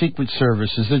police, the secret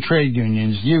services, the trade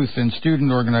unions, youth and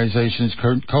student organizations,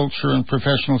 culture and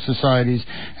professional societies,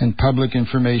 and public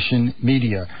information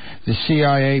media. The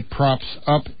CIA props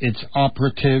up its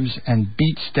operatives and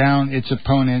beats down its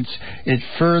opponents. It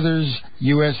furthers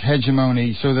U.S.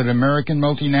 hegemony so that American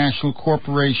multinational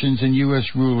corporations and U.S.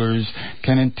 rulers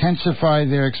can intensify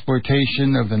their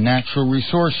exploitation of the natural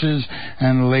resources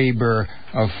and labor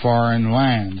of foreign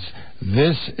lands.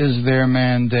 This is their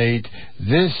mandate.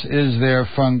 This is their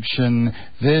function.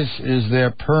 This is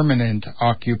their permanent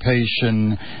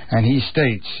occupation. And he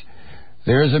states,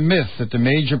 there is a myth that the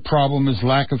major problem is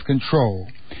lack of control,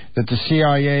 that the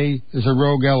CIA is a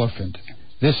rogue elephant.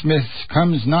 This myth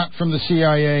comes not from the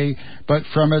CIA, but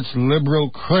from its liberal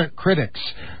critics.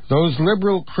 Those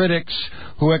liberal critics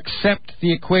who accept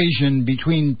the equation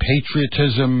between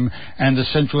patriotism and the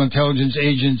Central Intelligence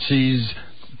Agency's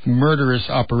murderous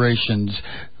operations,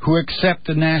 who accept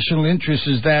the national interest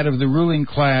as that of the ruling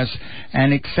class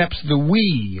and accepts the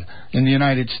we in the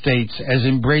United States as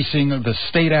embracing the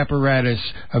state apparatus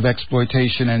of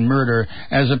exploitation and murder,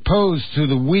 as opposed to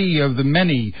the we of the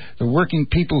many, the working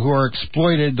people who are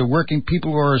exploited, the working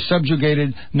people who are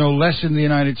subjugated no less in the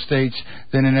United States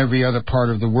than in every other part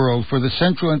of the world. For the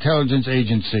Central Intelligence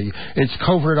Agency, its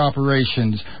covert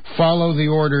operations follow the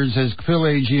orders, as Phil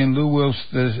Agee and Lew Wolff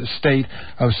state,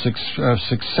 of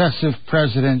successive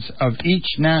presidents of each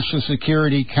National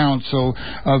Security Council,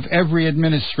 of every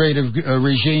administrative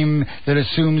regime that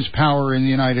assumes power in the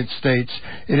United States.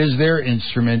 It is their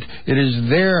instrument. It is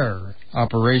their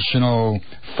operational,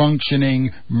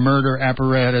 functioning murder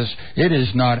apparatus. It is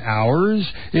not ours.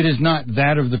 It is not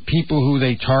that of the people who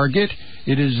they target.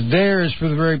 It is theirs for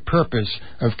the very purpose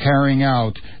of carrying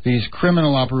out these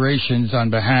criminal operations on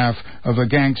behalf of a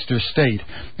gangster state.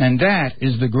 And that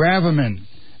is the gravamen.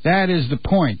 That is the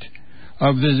point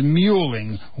of this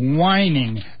mewling,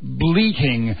 whining,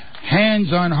 bleating,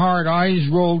 hands on heart, eyes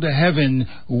rolled to heaven,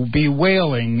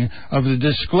 bewailing of the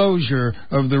disclosure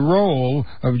of the role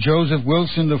of Joseph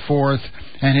Wilson IV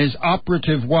and his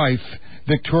operative wife,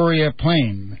 Victoria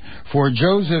Plain. For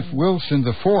Joseph Wilson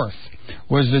IV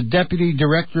was the deputy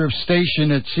director of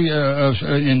station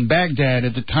in Baghdad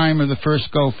at the time of the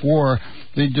First Gulf War,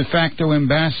 the de facto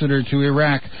ambassador to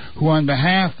Iraq, who on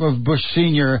behalf of Bush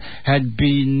Sr. had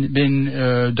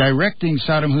been directing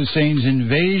Saddam Hussein's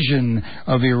invasion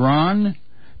of Iran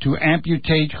to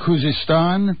amputate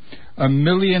Khuzestan. 1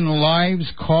 million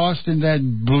lives cost in that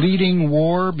bleeding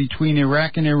war between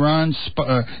Iraq and Iran,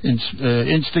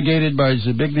 instigated by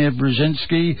Zbigniew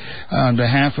Brzezinski on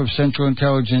behalf of Central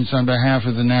Intelligence, on behalf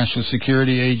of the National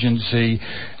Security Agency,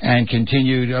 and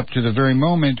continued up to the very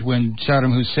moment when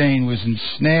Saddam Hussein was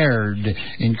ensnared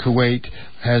in Kuwait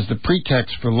as the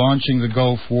pretext for launching the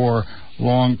Gulf War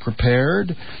long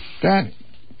prepared. That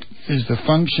is the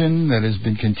function that has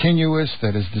been continuous,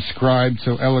 that is described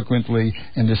so eloquently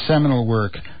in the seminal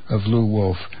work of Lew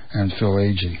Wolf and Phil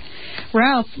Agee.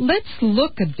 Ralph, let's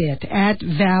look a bit at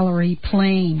Valerie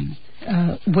Plain,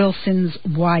 Wilson's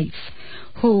wife,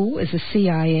 who is a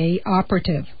CIA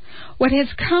operative. What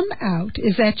has come out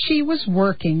is that she was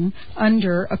working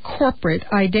under a corporate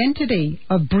identity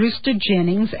of Brewster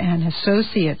Jennings and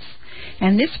Associates.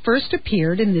 And this first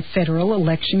appeared in the Federal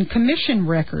Election Commission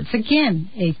records,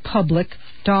 again, a public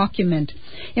document,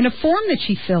 in a form that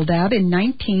she filled out in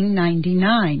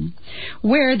 1999,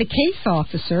 where the case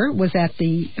officer who was at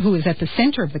the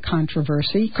center of the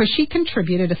controversy, because she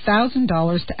contributed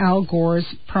 $1,000 to Al Gore's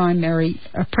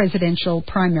presidential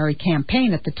primary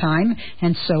campaign at the time,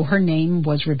 and so her name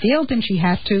was revealed, and she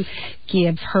had to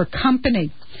give her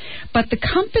company. But the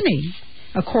company,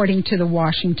 according to the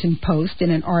Washington Post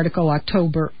in an article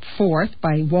October 4th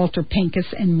by Walter Pincus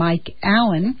and Mike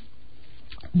Allen,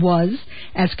 was,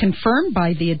 as confirmed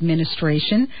by the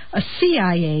administration, a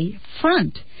CIA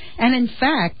front. And in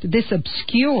fact, this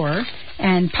obscure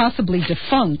and possibly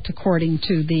defunct, according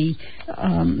to the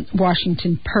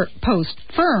Washington Post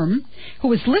firm, who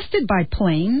was listed by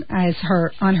Plain as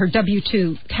on her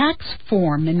W-2 tax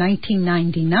form in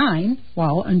 1999,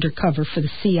 while undercover for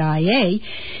the CIA,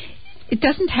 it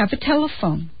doesn't have a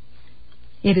telephone.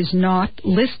 It is not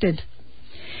listed.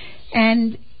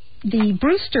 And the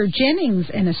Brewster Jennings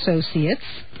and Associates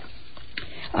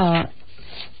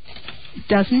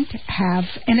doesn't have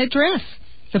an address.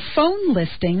 The phone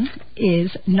listing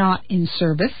is not in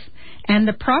service, and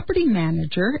the property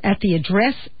manager at the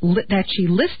address that she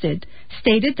listed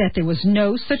stated that there was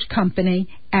no such company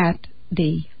at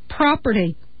the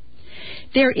property.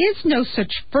 There is no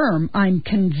such firm, I'm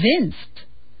convinced,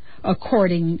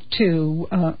 according to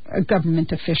a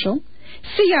government official.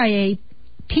 CIA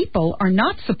people are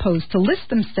not supposed to list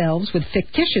themselves with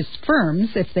fictitious firms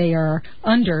if they are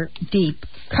under deep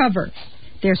cover.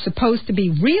 They're supposed to be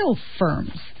real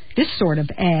firms. This sort of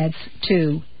adds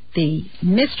to the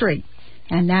mystery.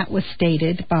 And that was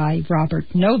stated by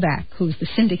Robert Novak, who's the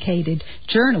syndicated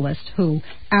journalist who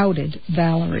outed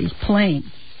Valerie Plain.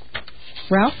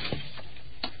 Ralph?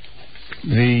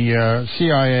 The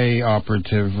CIA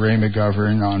operative Ray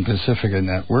McGovern on Pacifica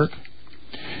Network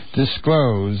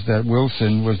disclosed that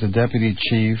Wilson was the deputy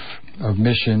chief of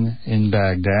mission in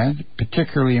Baghdad,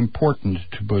 particularly important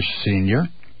to Bush Sr.,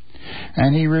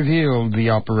 and he revealed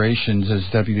the operations as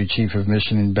deputy chief of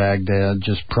mission in Baghdad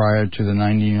just prior to the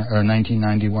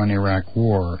 1991 Iraq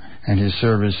War and his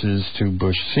services to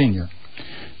Bush Sr.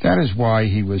 That is why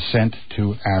he was sent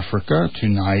to Africa, to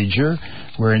Niger,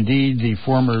 where indeed the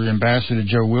former ambassador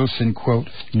Joe Wilson, quote,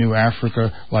 knew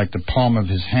Africa like the palm of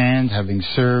his hand, having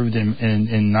served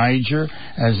in Niger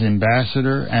as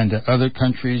ambassador and to other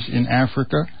countries in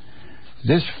Africa.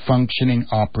 This functioning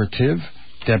operative,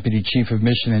 deputy chief of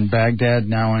mission in Baghdad,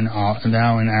 now in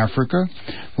Africa,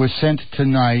 was sent to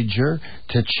Niger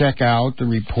to check out the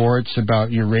reports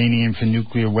about uranium for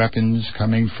nuclear weapons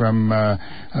coming from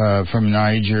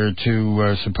Niger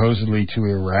to supposedly to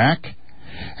Iraq.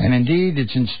 And indeed,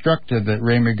 it's instructive that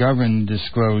Ray McGovern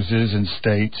discloses and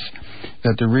states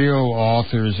that the real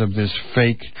authors of this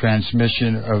fake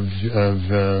transmission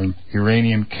of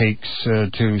uranium cakes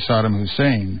to Saddam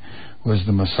Hussein was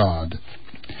the Mossad.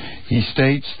 He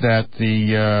states that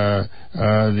the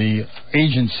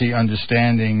agency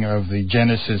understanding of the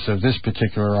genesis of this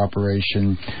particular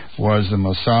operation was the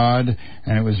Mossad,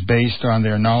 and it was based on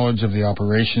their knowledge of the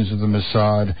operations of the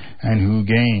Mossad and who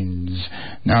gains.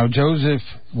 Now, Joseph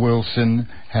Wilson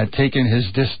had taken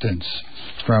his distance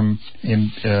from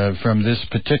this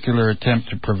particular attempt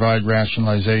to provide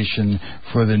rationalization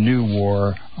for the new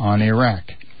war on Iraq.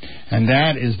 And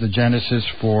that is the genesis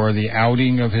for the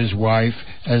outing of his wife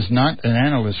as not an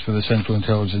analyst for the Central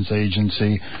Intelligence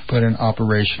Agency, but an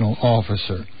operational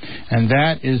officer. And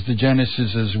that is the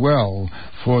genesis as well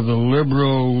for the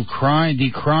liberal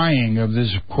decrying of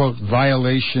this, quote,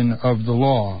 violation of the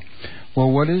law.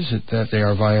 Well, what is it that they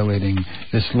are violating,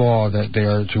 this law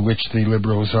to which the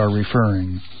liberals are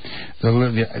referring?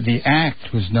 The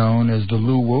act was known as the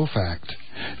Lew Wolf Act.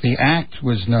 The act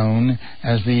was known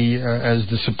as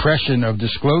the Suppression of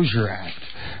Disclosure Act.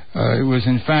 It was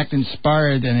in fact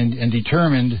inspired and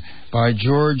determined by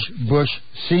George Bush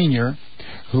Sr.,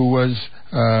 who was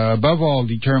above all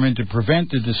determined to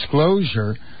prevent the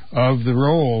disclosure of the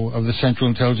role of the Central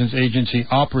Intelligence Agency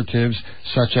operatives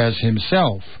such as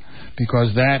himself,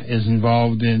 because that is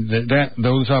involved in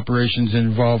those operations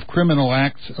involve criminal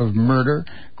acts of murder,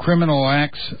 criminal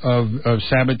acts of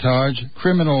sabotage,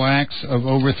 criminal acts of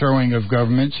overthrowing of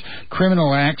governments,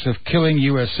 criminal acts of killing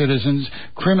U.S. citizens,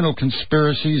 criminal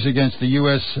conspiracies against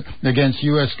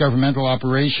U.S. governmental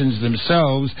operations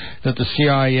themselves that the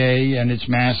CIA and its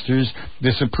masters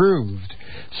disapproved.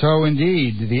 So,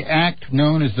 indeed, the act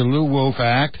known as the Lew Wolf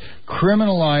Act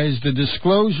criminalized the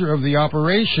disclosure of the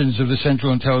operations of the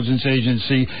Central Intelligence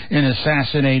Agency in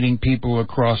assassinating people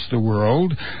across the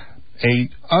world, a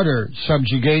utter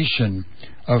subjugation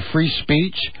of free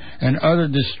speech, and utter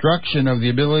destruction of the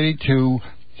ability to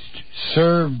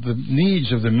serve the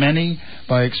needs of the many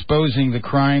by exposing the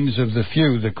crimes of the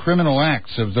few, the criminal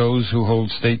acts of those who hold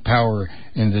state power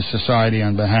in this society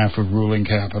on behalf of ruling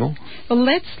capital. Well,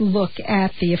 let's look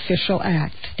at the official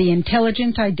act, the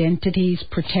Intelligent Identities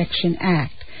Protection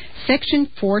Act.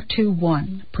 Section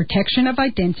 421, Protection of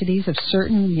Identities of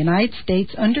Certain United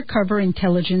States Undercover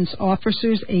Intelligence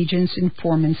Officers, Agents,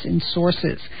 Informants, and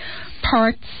Sources.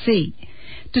 Part C.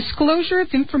 Disclosure of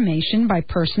information by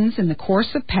persons in the course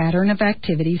of pattern of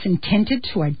activities intended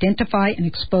to identify and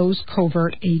expose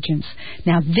covert agents.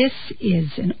 Now, this is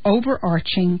an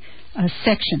overarching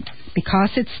section because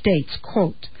it states,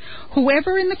 quote,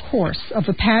 whoever in the course of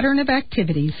a pattern of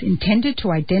activities intended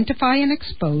to identify and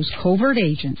expose covert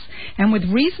agents and with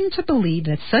reason to believe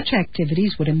that such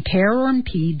activities would impair or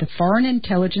impede the foreign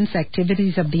intelligence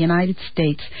activities of the United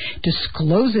States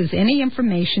discloses any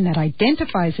information that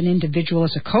identifies an individual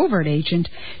as a covert agent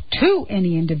to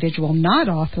any individual not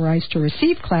authorized to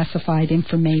receive classified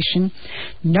information,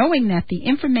 knowing that the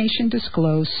information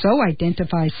disclosed so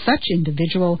identifies such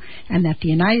individual and that the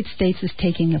United States is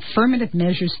taking affirmative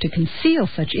measures to conceal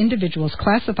such individuals'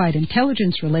 classified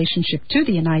intelligence relationship to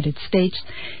the United States,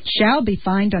 shall be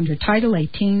fined under Title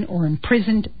 18 or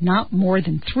imprisoned not more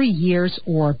than 3 years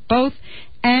or both,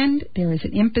 and there is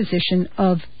an imposition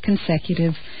of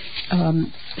consecutive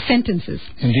sentences.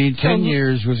 Indeed, 10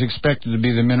 years was expected to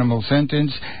be the minimal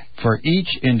sentence for each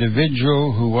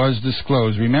individual who was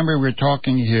disclosed. Remember, we're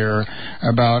talking here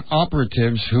about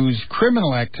operatives whose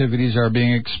criminal activities are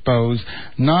being exposed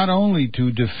not only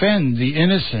to defend the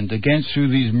innocent against who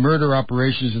these murder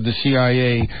operations of the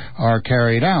CIA are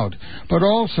carried out, but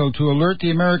also to alert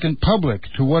the American public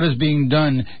to what is being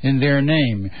done in their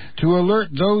name, to alert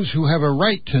those who have a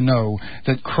right to know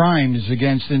that crimes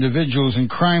against individuals and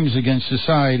crimes against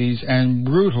societies and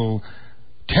brutal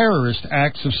terrorist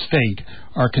acts of state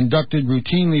are conducted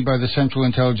routinely by the Central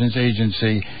Intelligence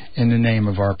Agency in the name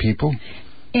of our people.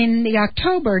 In the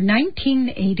October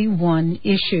 1981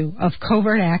 issue of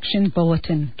Covert Action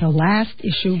Bulletin, the last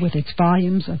issue with its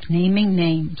volumes of naming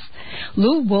names,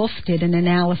 Lew Wolf did an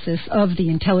analysis of the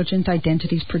Intelligent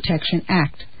Identities Protection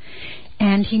Act,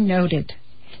 and he noted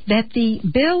that the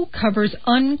bill covers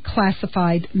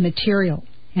unclassified material,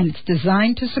 and it's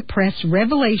designed to suppress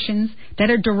revelations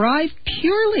that are derived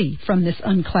purely from this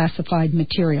unclassified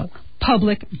material,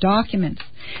 public documents,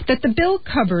 that the bill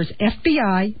covers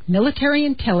FBI, military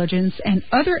intelligence, and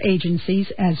other agencies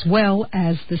as well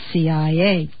as the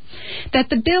CIA, that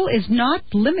the bill is not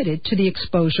limited to the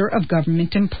exposure of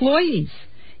government employees.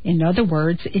 In other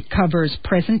words, it covers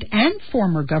present and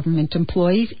former government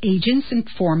employees, agents,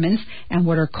 informants, and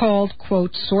what are called,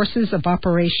 quote, sources of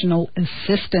operational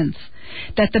assistance.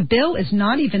 That the bill is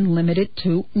not even limited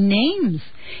to names.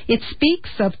 It speaks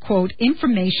of, quote,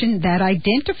 information that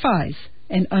identifies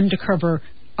an undercover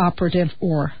operative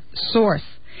or source.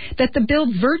 that the bill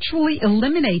virtually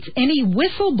eliminates any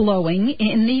whistleblowing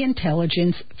in the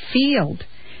intelligence field,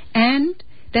 and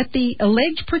that the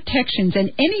alleged protections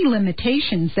and any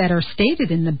limitations that are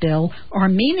stated in the bill are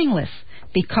meaningless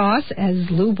because, as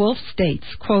Lew Wolff states,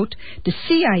 quote, the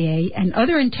CIA and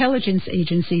other intelligence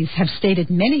agencies have stated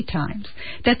many times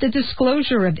that the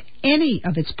disclosure of any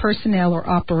of its personnel or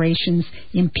operations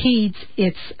impedes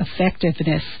its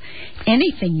effectiveness.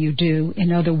 Anything you do,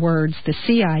 in other words, the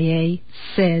CIA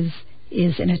says,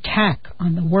 is an attack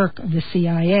on the work of the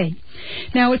CIA.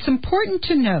 Now, it's important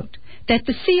to note that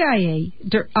the CIA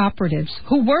operatives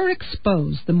who were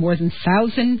exposed, the more than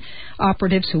 1,000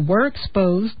 operatives who were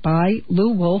exposed by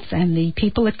Lew Wolff and the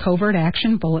people at Covert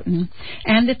Action Bulletin,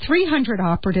 and the 300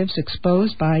 operatives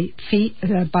exposed by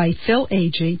Phil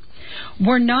Agee,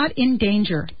 were not in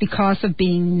danger because of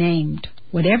being named.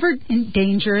 Whatever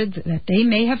danger that they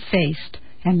may have faced,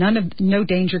 and no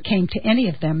danger came to any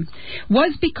of them,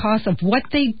 was because of what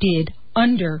they did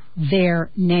under their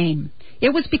name.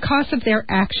 It was because of their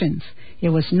actions. It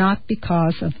was not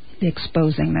because of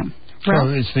exposing them. So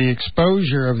it's the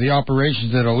exposure of the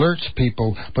operations that alerts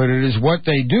people, but it is what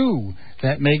they do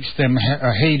that makes them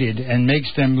hated and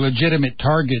makes them legitimate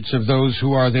targets of those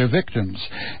who are their victims.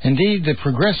 Indeed, the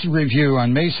Progressive Review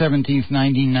on May 17,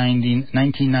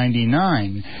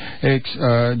 1999,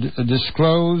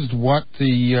 disclosed what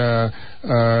the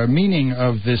meaning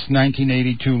of this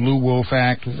 1982 Lew Wolff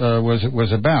Act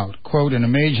was about. Quote, in a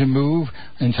major move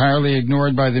entirely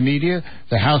ignored by the media,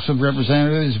 the House of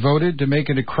Representatives voted to make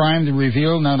it a crime to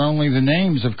reveal not only the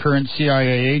names of current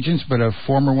CIA agents, but of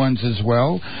former ones as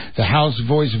well. The House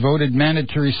voted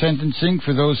mandatory sentencing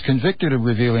for those convicted of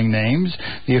revealing names.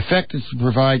 The effect is to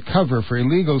provide cover for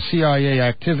illegal CIA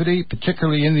activity,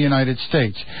 particularly in the United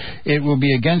States. It will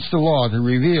be against the law to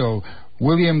reveal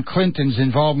William Clinton's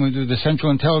involvement with the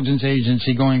Central Intelligence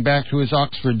Agency going back to his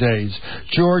Oxford days,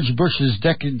 George Bush's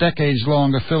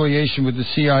decades-long affiliation with the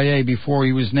CIA before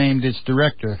he was named its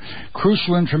director,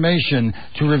 crucial information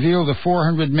to reveal the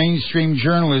 400 mainstream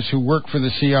journalists who work for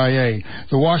the CIA,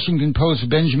 the Washington Post's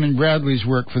Benjamin Bradley's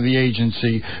work for the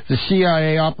agency, the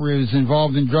CIA operatives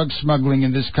involved in drug smuggling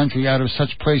in this country out of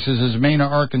such places as Mena,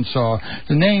 Arkansas,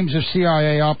 the names of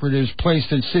CIA operatives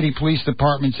placed in city police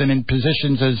departments and in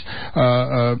positions as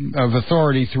of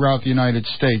authority throughout the United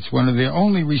States. One of the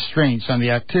only restraints on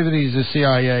the activities of the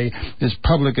CIA is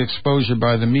public exposure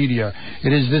by the media.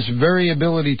 It is this very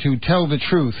ability to tell the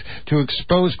truth, to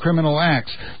expose criminal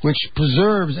acts, which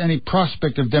preserves any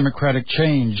prospect of democratic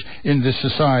change in this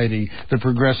society, the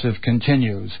Progressive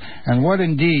continues. And what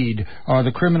indeed are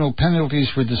the criminal penalties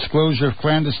for disclosure of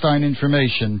clandestine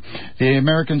information? The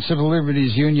American Civil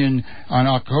Liberties Union on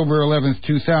October 11,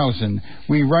 2000,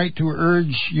 we write to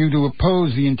urge you to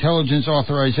oppose the Intelligence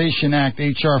Authorization Act,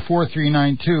 H.R.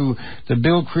 4392. The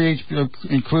bill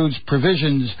includes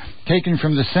provisions taken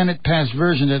from the Senate-passed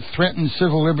version that threaten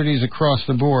civil liberties across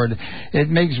the board. It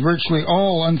makes virtually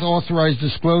all unauthorized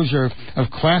disclosure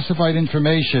of classified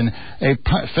information a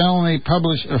felony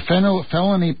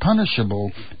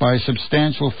punishable by a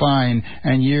substantial fine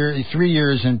and 3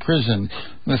 years in prison.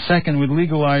 The second would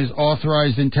legalize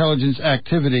authorized intelligence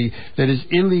activity that is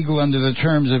illegal under the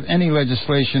terms of any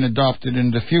legislation adopted in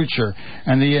the future.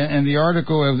 And the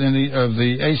article of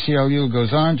the ACLU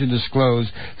goes on to disclose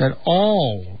that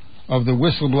all of the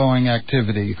whistleblowing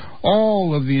activity,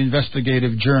 all of the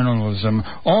investigative journalism,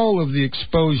 all of the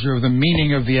exposure of the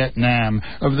meaning of Vietnam,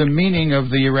 of the meaning of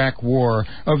the Iraq War,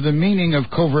 of the meaning of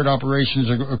covert operations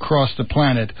across the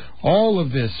planet, all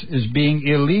of this is being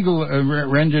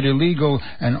rendered illegal,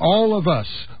 and all of us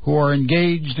who are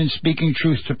engaged in speaking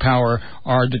truth to power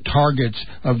are the targets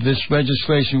of this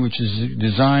legislation, which is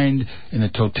designed in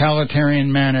a totalitarian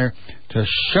manner to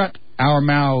shut our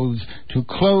mouths, to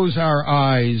close our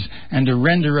eyes, and to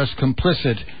render us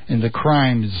complicit in the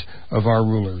crimes of our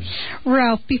rulers.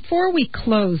 Ralph, before we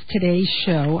close today's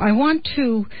show, I want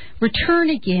to return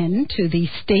again to the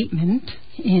statement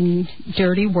in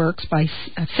Dirty Works by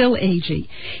Phil Agee.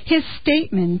 His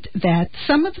statement that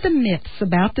some of the myths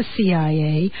about the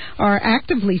CIA are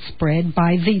actively spread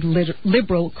by the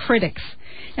liberal critics.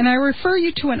 And I refer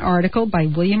you to an article by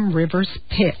William Rivers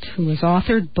Pitt, who has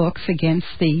authored books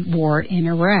against the war in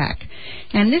Iraq.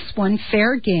 And this one,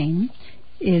 Fair Game,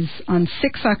 is on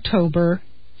 6 October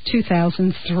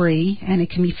 2003, and it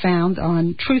can be found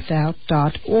on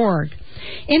truthout.org.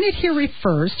 In it, he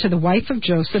refers to the wife of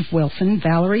Joseph Wilson,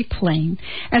 Valerie Plame,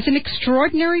 as an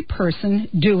extraordinary person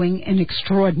doing an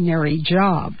extraordinary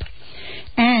job.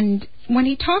 And when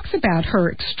he talks about her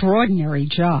extraordinary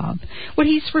job, what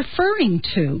he's referring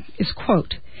to is,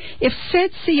 quote, if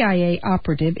said CIA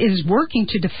operative is working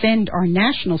to defend our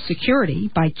national security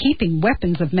by keeping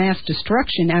weapons of mass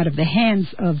destruction out of the hands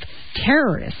of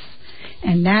terrorists,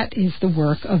 and that is the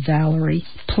work of Valerie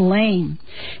Plame.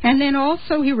 And then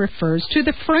also he refers to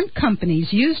the front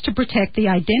companies used to protect the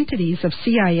identities of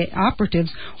CIA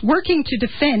operatives working to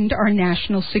defend our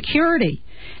national security,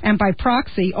 and by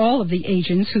proxy all of the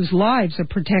agents whose lives are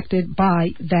protected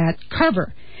by that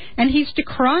cover. And he's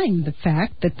decrying the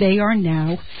fact that they are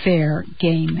now fair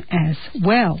game as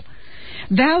well.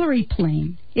 Valerie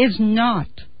Plame is not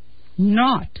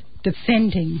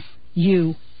defending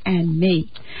you and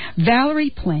me.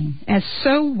 Valerie Plame, as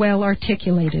so well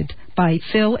articulated by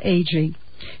Phil Agee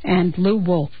and Lou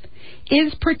Wolfe,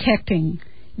 is protecting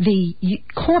the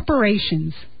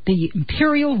corporations, the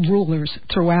imperial rulers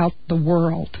throughout the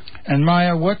world. And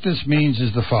Maya, what this means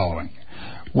is the following.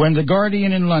 When The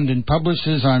Guardian in London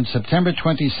publishes on September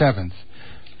 27th,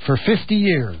 for 50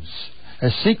 years, a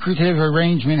secretive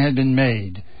arrangement had been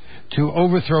made to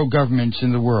overthrow governments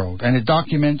in the world, and it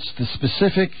documents the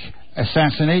specific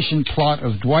assassination plot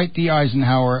of Dwight D.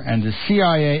 Eisenhower and the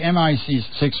CIA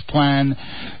MI6 plan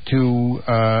to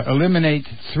eliminate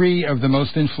 3 of the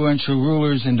most influential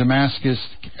rulers in Damascus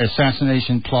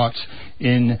assassination plots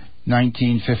in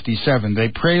 1957. They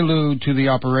prelude to the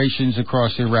operations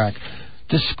across Iraq.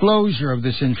 Disclosure of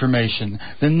this information,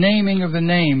 the naming of the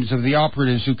names of the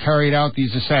operatives who carried out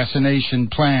these assassination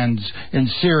plans in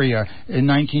Syria in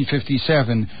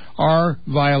 1957 are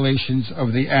violations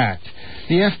of the Act.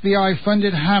 The FBI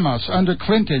funded Hamas under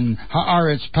Clinton,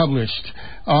 Haaretz published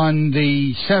on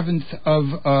the 7th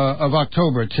of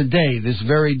October, today, this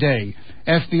very day.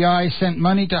 FBI sent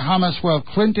money to Hamas while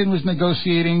Clinton was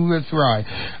negotiating with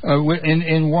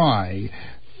in Y.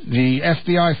 The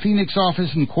FBI Phoenix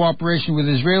office, in cooperation with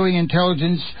Israeli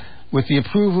intelligence, with the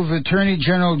approval of Attorney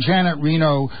General Janet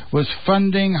Reno, was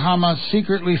funding Hamas,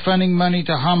 secretly funding money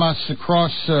to Hamas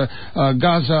across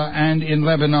Gaza and in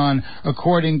Lebanon,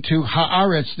 according to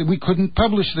Haaretz. We couldn't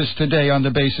publish this today on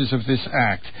the basis of this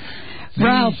act.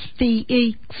 Ralph, the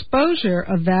exposure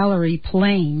of Valerie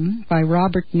Plame by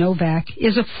Robert Novak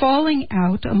is a falling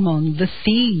out among the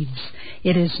thieves.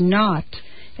 It is not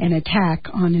an attack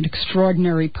on an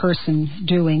extraordinary person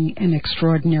doing an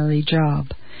extraordinary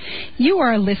job. You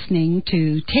are listening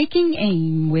to Taking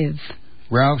Aim with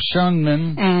Ralph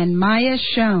Schoenman and Maya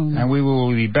Schoen. And we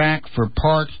will be back for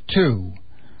part 2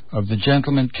 of The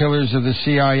Gentlemen Killers of the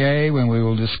CIA, when we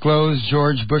will disclose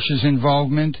George Bush's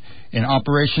involvement in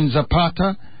Operation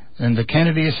Zapata and the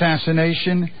Kennedy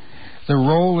assassination, the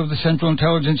role of the Central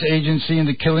Intelligence Agency in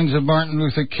the killings of Martin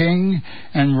Luther King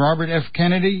and Robert F.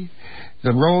 Kennedy,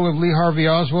 the role of Lee Harvey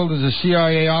Oswald as a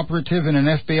CIA operative and an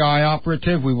FBI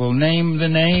operative. We will name the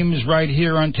names right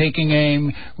here on Taking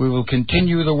Aim. We will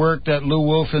continue the work that Lou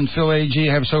Wolfe and Phil Agee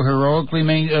have so heroically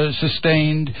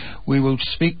sustained. We will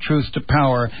speak truth to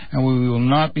power, and we will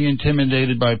not be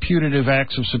intimidated by putative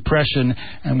acts of suppression,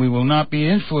 and we will not be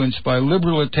influenced by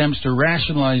liberal attempts to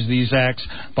rationalize these acts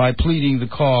by pleading the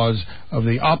cause of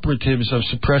the operatives of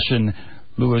suppression,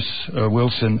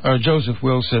 Joseph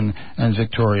Wilson and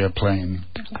Victoria Plame.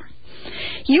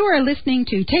 You are listening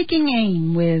to Taking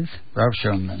Aim with Ralph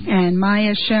Schoenman and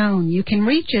Maya Schoen. You can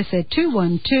reach us at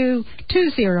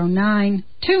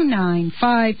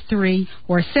 212-209-2953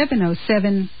 or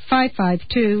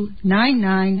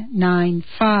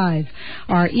 707-552-9995.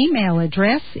 Our email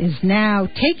address is now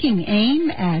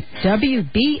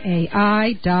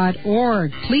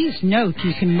takingaim@wbai.org. Please note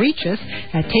you can reach us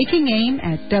at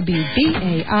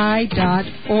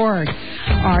takingaim@wbai.org.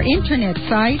 Our internet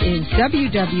site is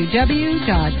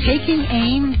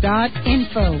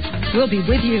www.takingaim.info. We'll be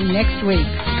with you next week.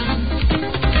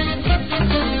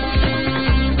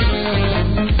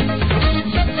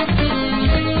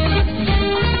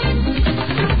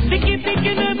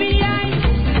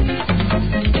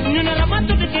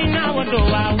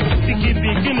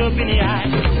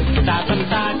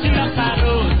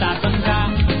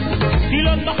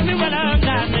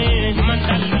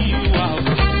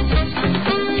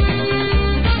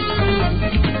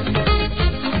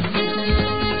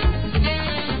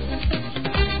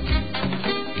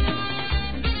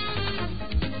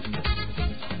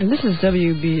 And this is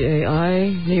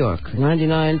WBAI, New York,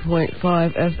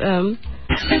 99.5 FM.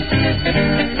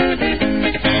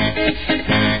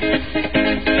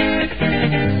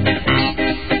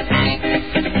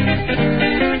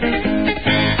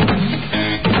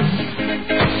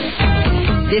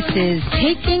 This is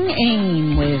Taking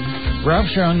Aim with Ralph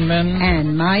Schoenman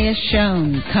and Maya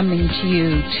Schoen, coming to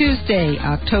you Tuesday,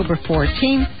 October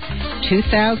 14th.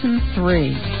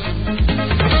 2003.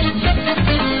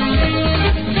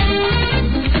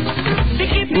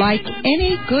 Like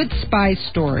any good spy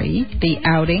story, the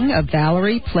outing of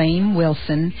Valerie Plame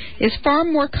Wilson is far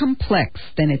more complex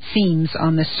than it seems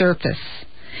on the surface.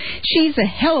 She's a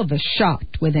hell of a shot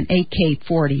with an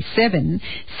AK-47,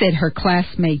 said her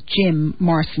classmate Jim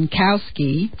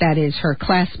Marcinkowski, that is, her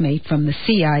classmate from the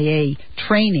CIA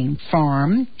training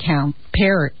farm, Camp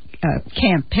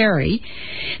Perry.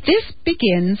 This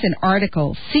begins an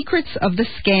article, Secrets of the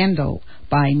Scandal,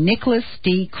 by Nicholas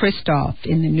D. Kristof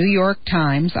in the New York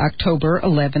Times, October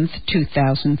 11,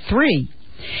 2003.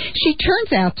 She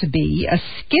turns out to be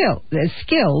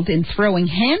skilled in throwing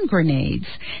hand grenades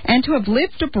and to have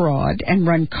lived abroad and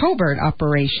run covert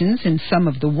operations in some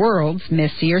of the world's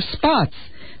messier spots,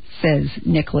 says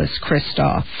Nicholas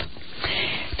Kristof.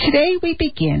 Today we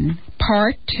begin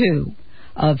Part 2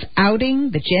 of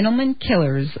Outing the Gentlemen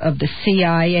Killers of the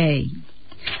CIA.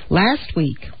 Last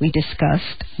week we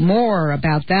discussed more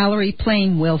about Valerie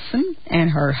Plame Wilson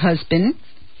and her husband,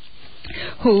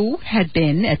 who had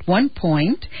been at one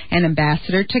point an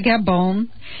ambassador to Gabon,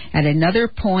 at another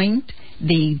point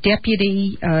the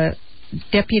deputy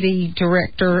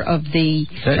director of the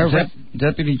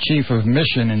deputy chief of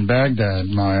mission in Baghdad,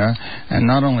 Maya, and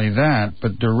not only that,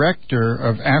 but director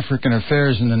of African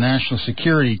Affairs in the National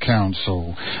Security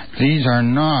Council. These are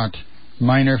not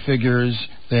minor figures.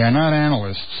 They are not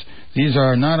analysts. These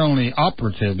are not only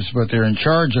operatives, but they're in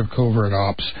charge of covert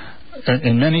ops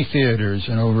in many theaters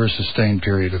and over a sustained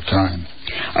period of time.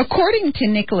 According to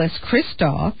Nicholas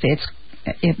Kristof,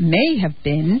 it may have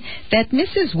been that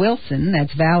Mrs. Wilson,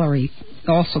 that's Valerie,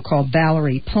 also called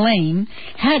Valerie Plame,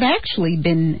 had actually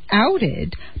been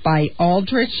outed by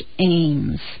Aldrich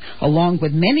Ames, along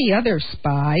with many other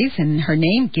spies, and her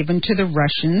name given to the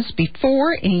Russians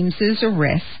before Ames's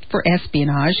arrest for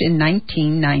espionage in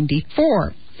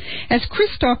 1994. As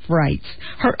Kristof writes,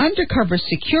 her undercover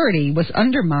security was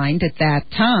undermined at that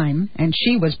time, and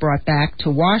she was brought back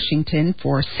to Washington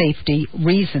for safety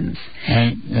reasons.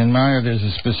 And Maya, there's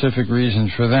a specific reason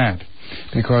for that,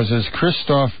 because as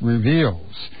Kristof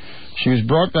reveals, she was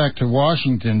brought back to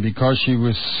Washington because she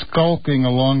was skulking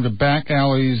along the back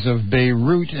alleys of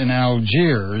Beirut and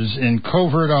Algiers in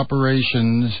covert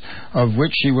operations of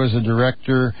which she was a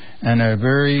director and a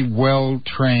very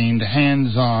well-trained,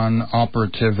 hands-on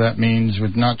operative. That means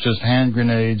with not just hand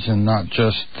grenades and not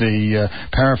just the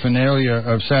paraphernalia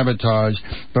of sabotage,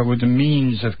 but with the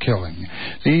means of killing.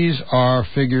 These are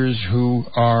figures who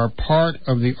are part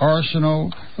of the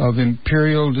arsenal of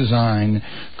imperial design,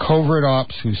 covert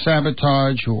ops who sabotage,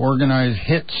 who organize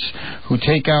hits, who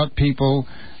take out people.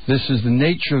 This is the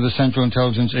nature of the Central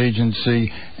Intelligence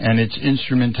Agency, and its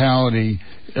instrumentality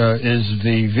is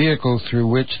the vehicle through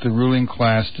which the ruling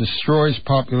class destroys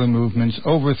popular movements,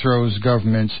 overthrows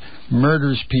governments,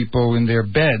 murders people in their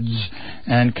beds,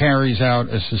 and carries out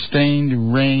a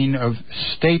sustained reign of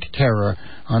state terror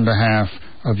on behalf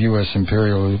of U.S.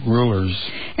 imperial rulers.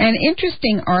 An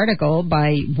interesting article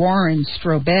by Warren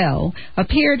Strobel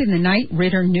appeared in the Knight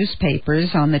Ridder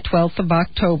newspapers on the 12th of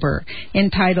October,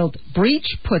 entitled Breach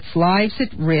Puts Lives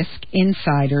at Risk,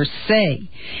 Insiders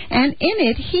Say. And in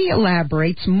it, he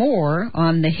elaborates more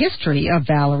on the history of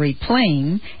Valerie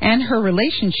Plame and her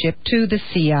relationship to the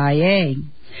CIA.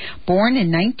 Born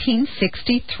in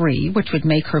 1963, which would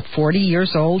make her 40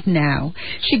 years old now,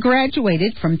 she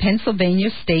graduated from Pennsylvania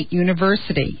State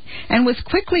University and was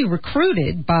quickly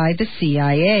recruited by the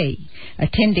CIA,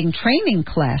 attending training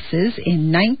classes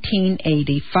in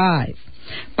 1985.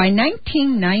 By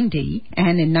 1990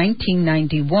 and in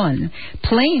 1991,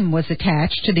 Plame was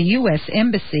attached to the U.S.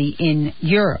 Embassy in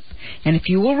Europe. And if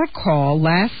you will recall,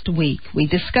 last week we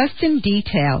discussed in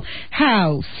detail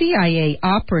how CIA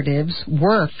operatives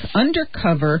work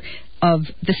undercover of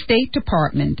the State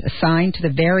Department assigned to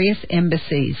the various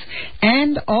embassies,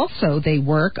 and also they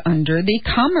work under the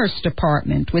Commerce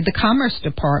Department, with the Commerce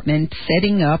Department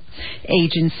setting up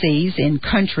agencies in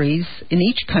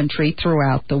each country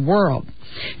throughout the world.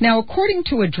 Now, according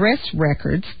to address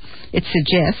records, it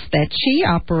suggests that she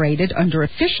operated under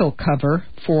official cover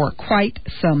for quite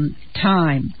some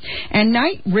time. And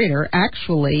Knight Ridder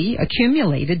actually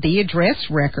accumulated the address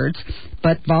records,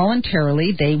 but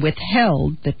voluntarily they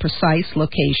withheld the precise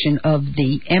location of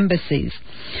the embassies.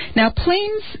 Now,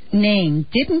 Plame's name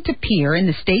didn't appear in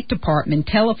the State Department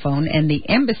telephone and the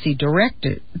embassy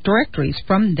directories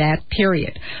from that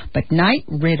period, but Knight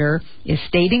Ridder is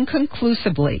stating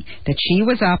conclusively that she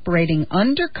was operating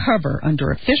undercover,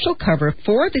 under official cover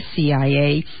for the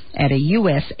CIA at a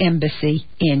U.S. embassy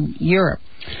in Europe.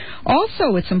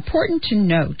 Also, it's important to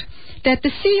note that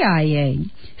the CIA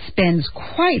spends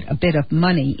quite a bit of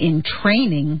money in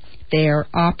training their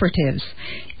operatives.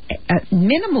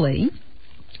 Minimally,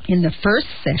 in the first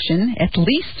session, at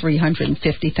least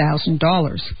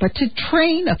 $350,000. But to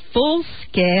train a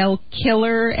full-scale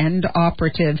killer and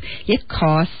operative, it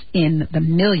costs in the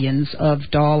millions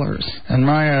of dollars. And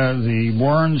Maya, the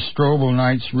Warren Strobel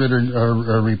Knights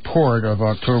Ritter report of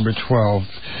October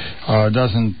 12th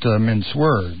doesn't mince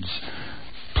words.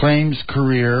 Plaim's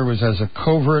career was as a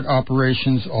covert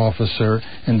operations officer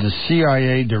in the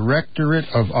CIA Directorate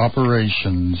of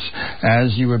Operations.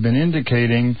 As you have been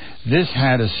indicating, this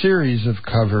had a series of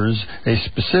covers, a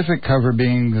specific cover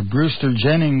being the Brewster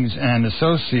Jennings and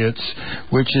Associates,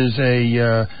 which is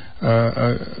an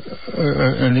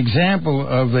example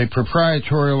of a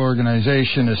proprietorial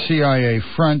organization, a CIA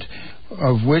front,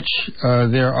 of which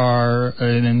there are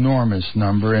an enormous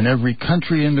number. In every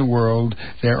country in the world,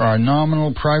 there are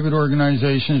nominal private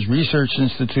organizations, research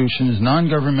institutions,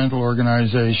 non-governmental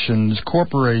organizations,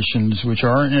 corporations, which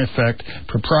are in effect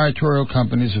proprietorial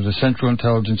companies of the Central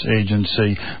Intelligence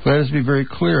Agency. Let us be very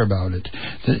clear about it.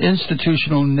 The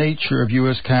institutional nature of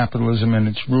U.S. capitalism and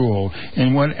its rule,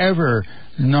 in whatever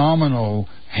nominal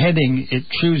heading it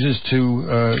chooses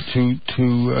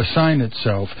to assign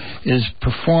itself, is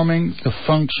performing the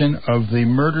function of the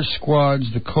murder squads,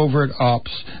 the covert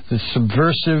ops, the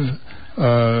subversive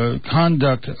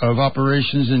conduct of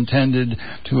operations intended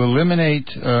to eliminate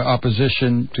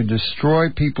opposition, to destroy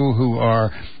people who are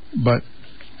but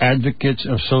advocates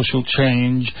of social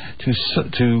change, to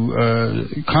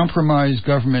compromise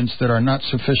governments that are not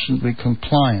sufficiently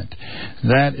compliant.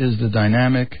 That is the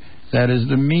dynamic. That is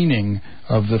the meaning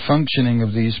of the functioning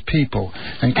of these people.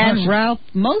 And Ralph,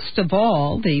 most of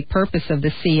all, the purpose of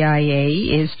the CIA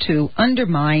is to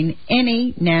undermine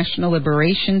any national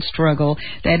liberation struggle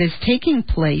that is taking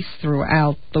place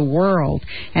throughout the world.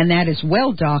 And that is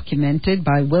well documented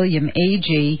by William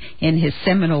Agee in his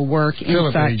seminal work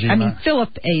Philip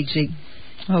Agee.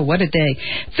 Oh, what a day.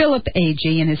 Philip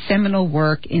Agee in his seminal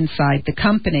work Inside the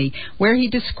Company, where he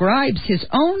describes his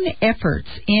own efforts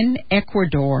in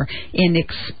Ecuador in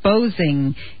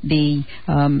exposing the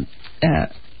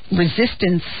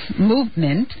resistance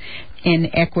movement in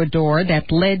Ecuador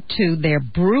that led to their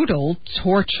brutal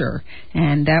torture.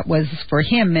 And that was for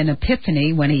him an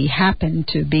epiphany when he happened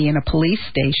to be in a police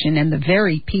station, and the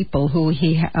very people who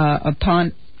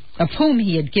of whom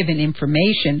he had given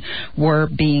information were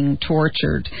being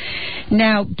tortured.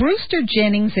 Now, Brewster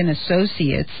Jennings and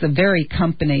Associates, the very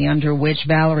company under which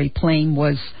Valerie Plame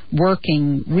was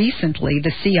working recently,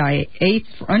 the CIA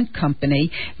front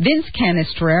company, Vince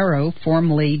Canestraro,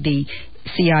 formerly the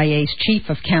CIA's chief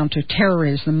of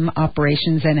counterterrorism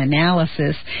operations and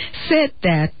analysis, said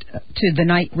that to the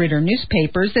Knight Ridder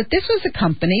newspapers that this was a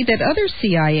company that other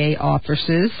CIA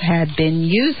officers had been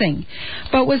using.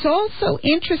 But what's also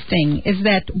interesting is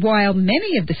that while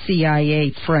many of the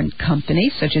CIA front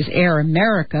companies, such as Air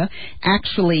America,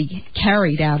 actually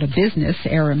carried out a business,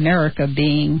 Air America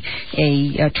being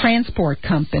a transport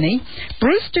company,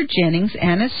 Brewster Jennings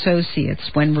and Associates,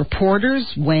 when reporters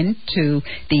went to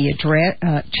the address,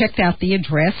 checked out the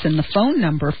address and the phone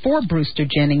number for Brewster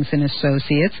Jennings and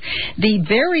Associates, the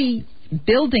very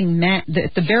building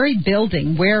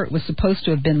where it was supposed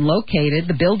to have been located,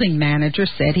 the building manager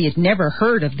said he had never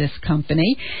heard of this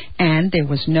company, and there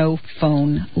was no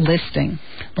phone listing.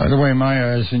 By the way,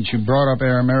 Maya, since you brought up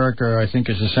Air America, I think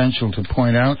it's essential to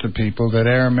point out to people that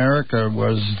Air America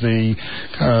was the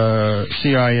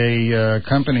CIA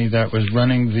company that was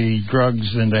running the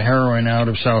drugs and the heroin out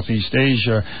of Southeast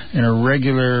Asia in a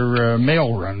regular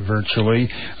mail run, virtually,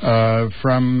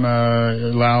 from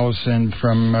Laos and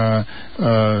from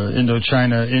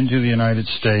Indochina into the United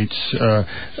States.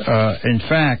 In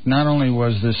fact, not only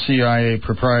was the CIA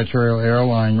proprietary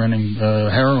airline running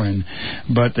heroin,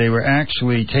 but they were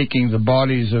actually taking the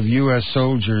bodies of U.S.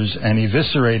 soldiers and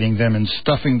eviscerating them and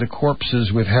stuffing the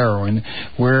corpses with heroin,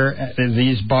 where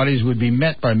these bodies would be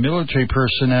met by military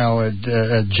personnel at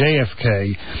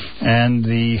JFK and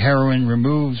the heroin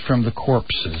removed from the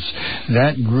corpses.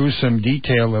 That gruesome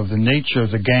detail of the nature of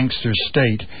the gangster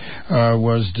state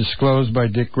was disclosed by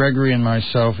Dick Gregory and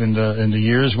myself in the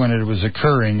years when it was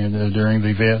occurring during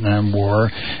the Vietnam War,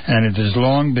 and it has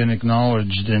long been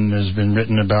acknowledged and has been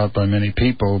written about by many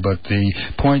people, but the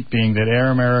point being that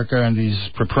Air America and these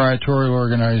proprietary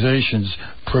organizations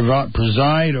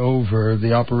preside over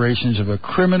the operations of a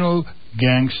criminal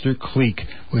gangster clique,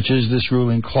 which is this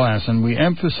ruling class. And we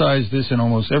emphasize this in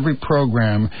almost every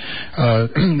program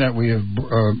that we have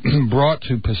brought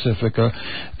to Pacifica,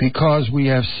 because we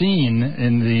have seen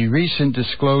in the recent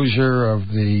disclosure of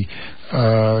the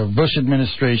Bush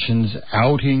administration's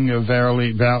outing of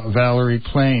Valerie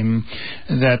Plame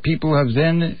that people have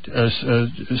then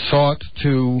sought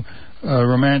to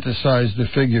romanticize the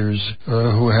figures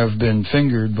who have been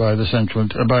fingered by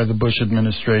the Bush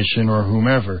administration or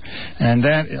whomever, and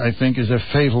that, I think, is a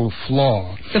fatal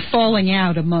flaw. The falling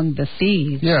out among the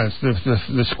thieves. Yes,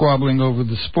 the squabbling over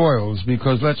the spoils.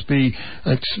 Because let's be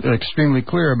extremely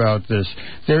clear about this.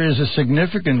 There is a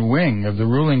significant wing of the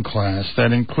ruling class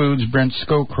that includes Brent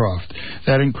Scowcroft,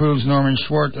 that includes Norman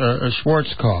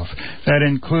Schwarzkopf, that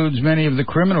includes many of the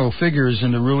criminal figures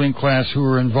in the ruling class who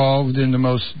were involved in the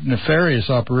most nefarious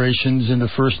operations in the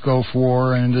first Gulf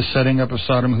War and in the setting up of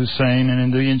Saddam Hussein and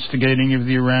in the instigating of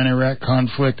the Iran-Iraq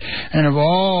conflict and of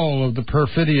all of the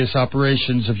perfidious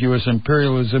operations of U.S.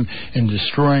 imperialism in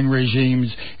destroying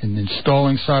regimes, in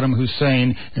installing Saddam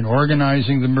Hussein, in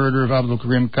organizing the murder of Abdul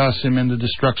Karim Qasim and the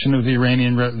destruction of the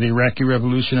Iraqi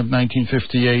Revolution of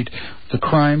 1958. The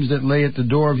crimes that lay at the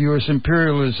door of U.S.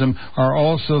 imperialism are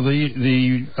also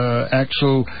the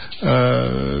actual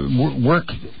work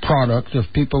product of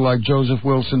people like Joseph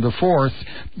Wilson IV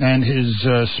and his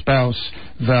spouse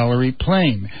Valerie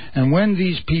Plame. And when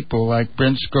these people like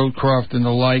Brent Scowcroft and the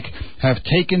like have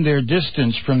taken their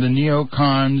distance from the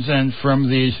neocons and from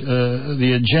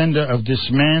the agenda of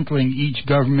dismantling each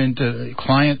government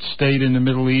client state in the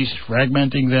Middle East,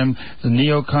 fragmenting them, the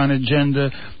neocon agenda,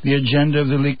 the agenda of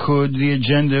the Likud, the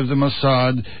agenda of the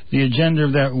Mossad, the agenda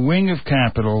of that wing of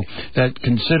capital that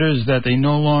considers that they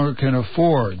no longer can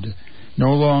afford,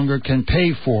 no longer can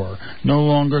pay for, no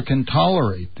longer can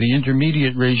tolerate the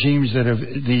intermediate regimes that have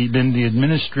been the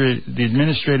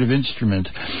administrative instrument.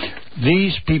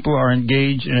 These people are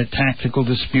engaged in a tactical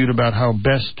dispute about how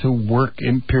best to work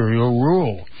imperial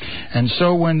rule. And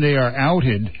so when they are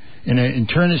outed in an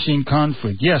internecine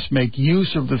conflict, yes, make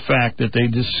use of the fact that they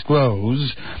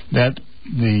disclose that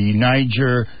the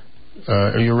Niger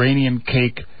uranium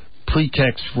cake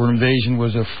pretext for invasion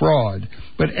was a fraud.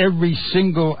 But every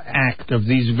single act of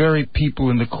these very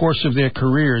people in the course of their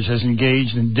careers has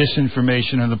engaged in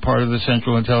disinformation on the part of the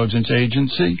Central Intelligence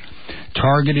Agency,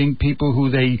 targeting people who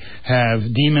they have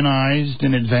demonized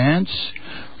in advance.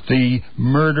 The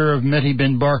murder of Mehdi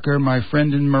Ben Barka, my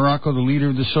friend in Morocco, the leader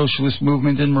of the socialist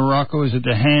movement in Morocco, is at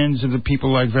the hands of the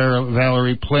people like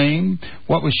Valerie Plame.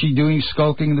 What was she doing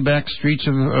skulking in the back streets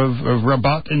of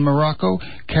Rabat in Morocco?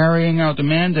 Carrying out the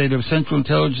mandate of Central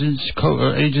Intelligence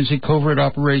Agency covert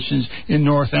operations in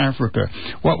North Africa.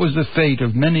 What was the fate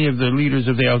of many of the leaders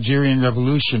of the Algerian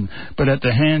Revolution, but at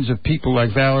the hands of people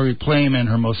like Valerie Plame and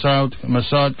her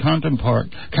Mossad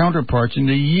counterparts in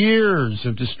the years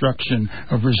of destruction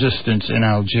of resistance in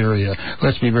Algeria?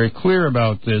 Let's be very clear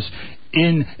about this.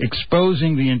 In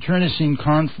exposing the internecine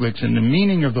conflicts and the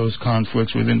meaning of those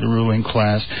conflicts within the ruling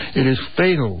class, it is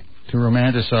fatal to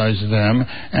romanticize them,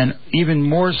 and even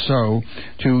more so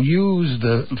to use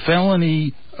the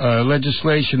felony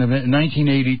legislation of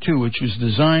 1982, which was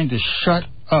designed to shut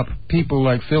up people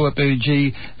like Philip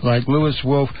A.G., like Lewis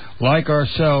Wolf, like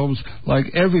ourselves,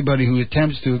 like everybody who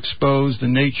attempts to expose the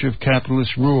nature of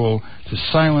capitalist rule, to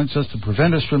silence us, to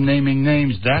prevent us from naming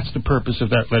names. That's the purpose of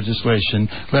that legislation.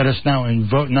 Let us now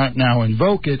not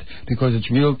invoke it, because its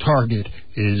real target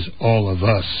is all of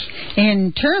us.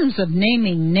 In terms of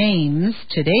naming names,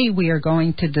 today we are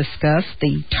going to discuss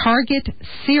the target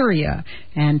Syria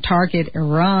and target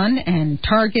Iran and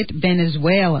target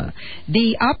Venezuela.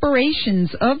 The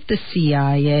operations of the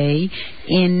CIA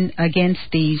against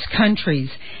these countries.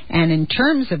 And in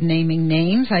terms of naming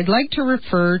names, I'd like to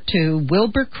refer to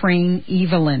Wilbur Crane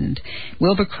Eveland.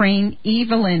 Wilbur Crane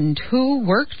Eveland, who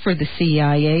worked for the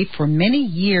CIA for many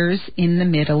years in the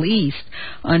Middle East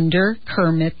under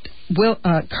Kermit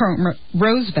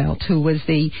Roosevelt, who was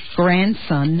the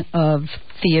grandson of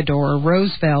Theodore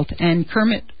Roosevelt, and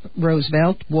Kermit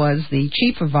Roosevelt was the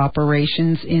chief of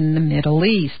operations in the Middle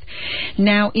East.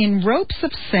 Now, in Ropes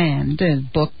of Sand, a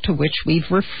book to which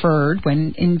we've referred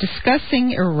when in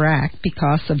discussing Iraq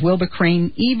because of Wilbur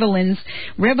Crane Eveland's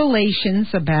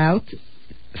revelations about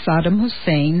Saddam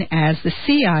Hussein as the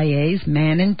CIA's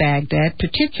man in Baghdad,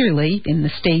 particularly in the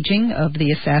staging of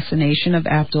the assassination of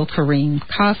Abdul Karim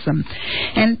Qasim.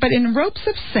 But in Ropes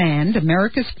of Sand,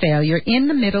 America's Failure in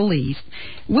the Middle East,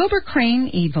 Wilbur Crane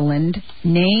Eveland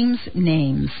names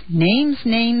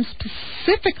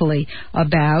specifically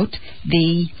about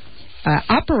the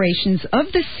operations of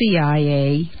the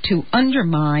CIA to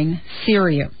undermine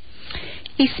Syria.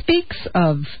 He speaks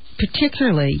of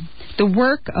particularly the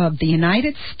work of the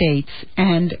United States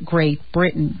and Great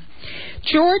Britain.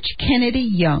 George Kennedy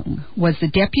Young was the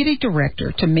deputy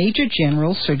director to Major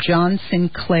General Sir John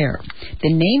Sinclair,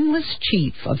 the nameless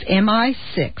chief of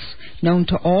MI6, known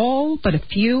to all but a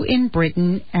few in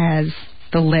Britain as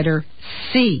the letter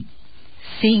C.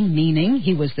 C meaning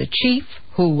he was the chief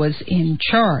who was in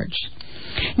charge.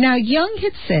 Now, Young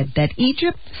had said that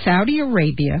Egypt, Saudi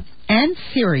Arabia, and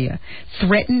Syria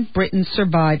threatened Britain's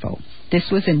survival. This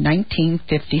was in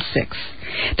 1956.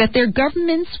 That their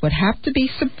governments would have to be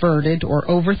subverted or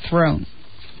overthrown.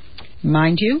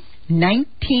 Mind you,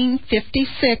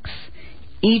 1956,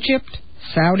 Egypt,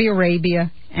 Saudi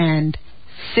Arabia, and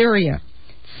Syria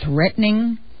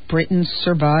threatening Britain's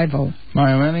survival.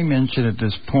 Maya, let me mention at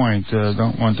this point,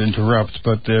 don't want to interrupt,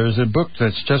 but there's a book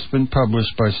that's just been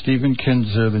published by Stephen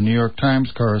Kinzer, the New York Times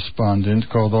correspondent,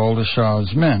 called All the Shah's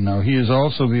Men. Now, he is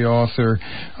also the author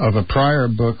of a prior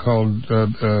book called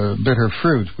Bitter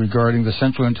Fruit, regarding the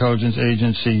Central Intelligence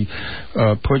Agency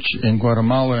putsch in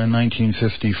Guatemala in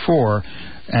 1954.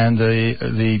 And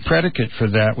the predicate for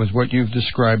that was what you've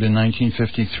described in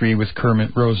 1953 with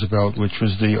Kermit Roosevelt, which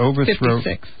was the overthrow...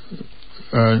 56.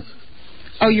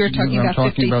 You're talking about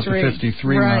 53. I'm talking about the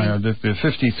 53, right. Maya. The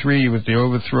 53 with the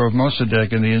overthrow of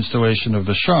Mossadegh and the installation of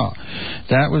the Shah.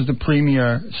 That was the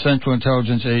premier Central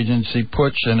Intelligence Agency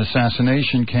putsch and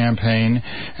assassination campaign.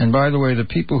 And by the way, the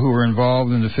people who were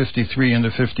involved in the 53 and the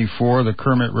 54, the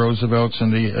Kermit Roosevelts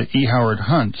and the E. Howard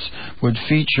Hunts, would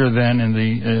feature then in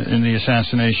the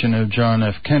assassination of John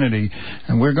F. Kennedy.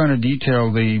 And we're going to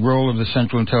detail the role of the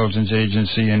Central Intelligence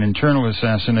Agency in internal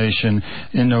assassination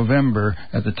in November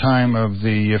at the time of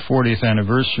the 40th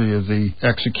anniversary of the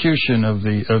execution of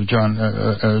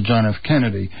John F.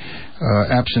 Kennedy.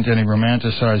 Absent any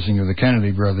romanticizing of the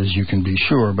Kennedy brothers, you can be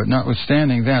sure. But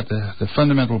notwithstanding that, the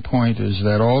fundamental point is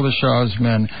that All the Shah's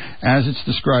Men, as it's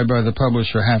described by the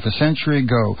publisher half a century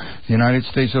ago, the United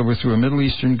States overthrew a Middle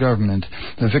Eastern government.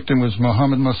 The victim was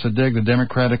Mohammad Mossadegh, the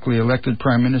democratically elected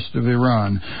Prime Minister of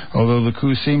Iran. Although the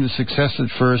coup seemed a success at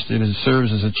first, it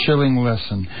serves as a chilling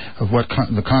lesson of what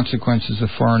the consequences of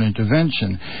foreign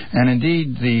intervention. And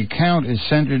indeed, the account is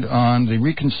centered on the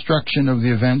reconstruction of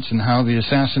the events and how the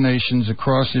assassination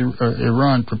across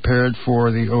Iran prepared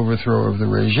for the overthrow of the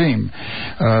regime.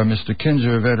 Mr.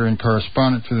 Kinzer, a veteran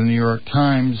correspondent for the New York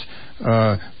Times,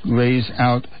 lays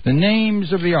out the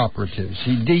names of the operatives.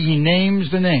 He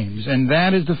names the names, and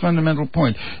that is the fundamental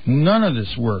point. None of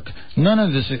this work, none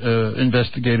of this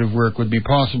investigative work would be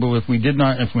possible if we do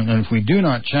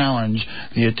not challenge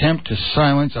the attempt to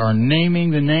silence our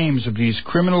naming the names of these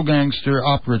criminal gangster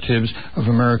operatives of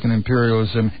American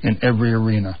imperialism in every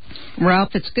arena. Ralph,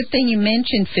 it's a good thing you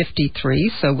mentioned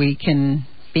 53, so we can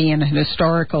be in a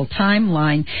historical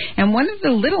timeline. And one of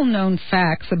the little-known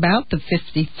facts about the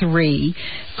 53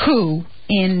 coup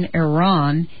in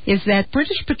Iran is that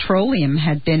British Petroleum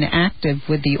had been active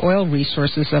with the oil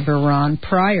resources of Iran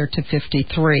prior to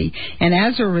 53, and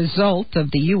as a result of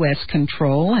the U.S.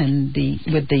 control and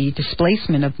with the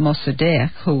displacement of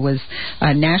Mossadegh, who was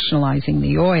nationalizing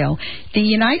the oil, the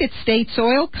United States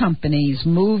oil companies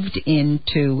moved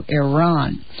into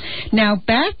Iran. Now,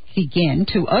 back again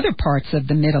to other parts of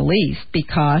the Middle East,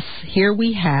 because here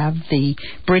we have the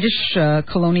British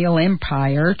colonial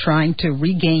empire trying to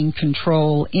regain control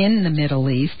in the Middle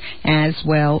East, as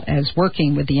well as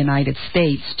working with the United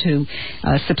States to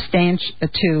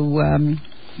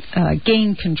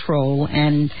gain control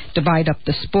and divide up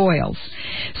the spoils.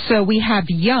 So we have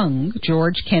Young,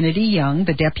 George Kennedy Young,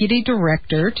 the deputy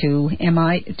director to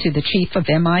the chief of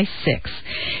MI6,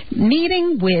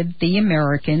 meeting with the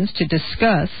Americans to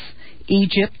discuss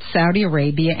Egypt, Saudi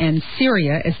Arabia, and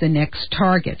Syria as the next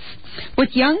targets.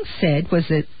 What Young said was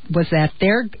that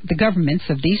the governments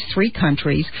of these three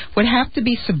countries would have to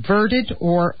be subverted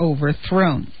or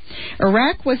overthrown.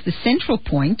 Iraq was the central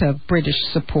point of British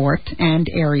support and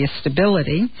area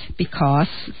stability because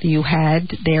you had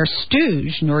their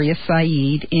stooge, Nuriya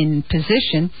Saeed, in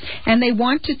position, and they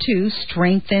wanted to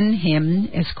strengthen him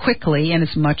as quickly and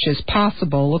as much as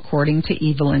possible, according to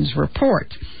Evelyn's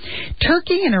report.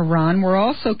 Turkey and Iran were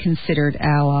also considered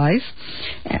allies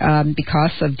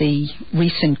because of the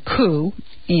recent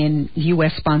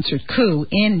U.S.-sponsored coup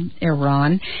in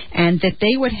Iran, and that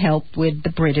they would help with the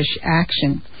British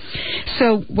action.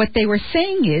 So what they were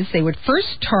saying is they would first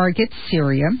target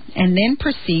Syria and then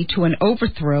proceed to an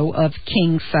overthrow of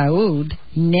King Saud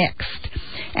next.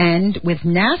 And with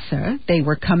Nasser, they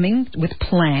were coming with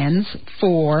plans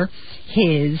for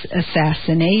his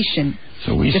assassination.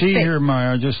 So we see here,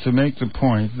 Maya, just to make the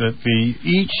point, that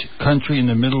each country in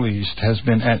the Middle East has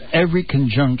been at every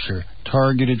conjuncture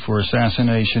targeted for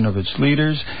assassination of its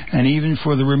leaders and even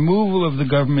for the removal of the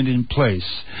government in place.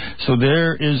 So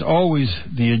there is always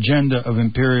the agenda of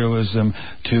imperialism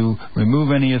to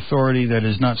remove any authority that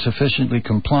is not sufficiently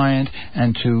compliant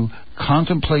and to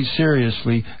contemplate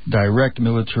seriously direct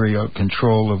military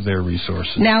control of their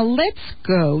resources. Now let's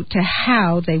go to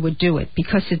how they would do it,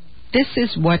 because this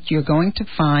is what you're going to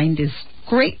find is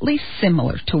greatly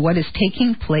similar to what is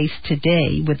taking place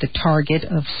today with the target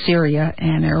of Syria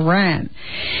and Iran.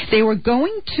 They were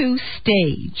going to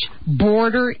stage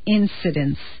border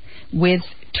incidents with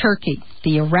Turkey.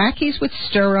 The Iraqis would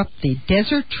stir up the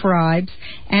desert tribes,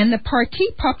 and the Parti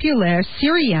Populaire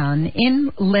Syrian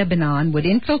in Lebanon would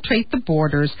infiltrate the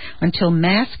borders until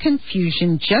mass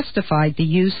confusion justified the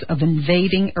use of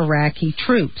invading Iraqi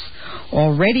troops.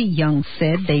 Already, Young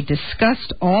said, they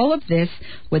discussed all of this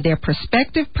with their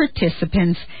prospective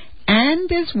participants,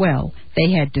 and as well,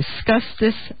 they had discussed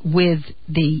this with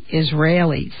the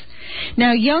Israelis.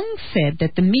 Now, Young said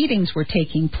that the meetings were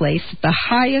taking place at the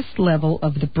highest level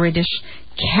of the British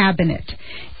cabinet.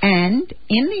 And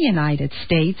in the United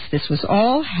States, this was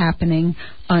all happening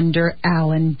under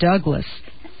Allen Dulles.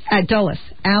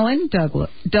 Allen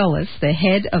Dulles, the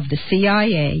head of the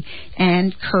CIA,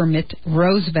 and Kermit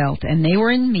Roosevelt. And they were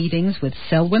in meetings with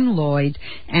Selwyn Lloyd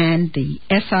and the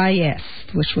SIS,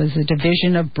 which was a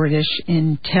division of British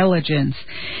intelligence.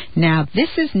 Now,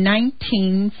 this is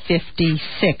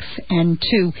 1956. And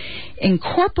to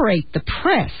incorporate the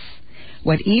press,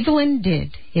 what Evelyn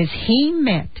did is he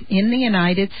met in the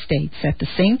United States at the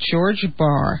St. George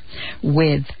Bar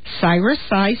with Cyrus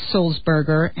I.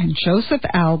 Sulzberger and Joseph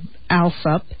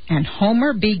Alsop and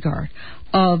Homer Bigart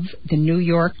of the New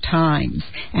York Times.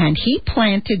 And he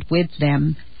planted with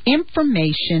them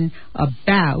information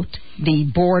about the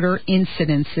border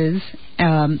incidences,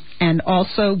 and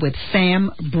also with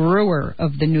Sam Brewer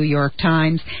of the New York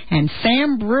Times. And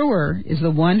Sam Brewer is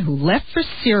the one who left for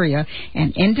Syria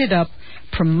and ended up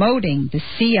promoting the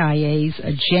CIA's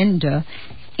agenda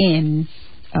in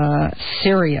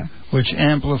Syria, which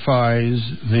amplifies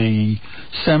the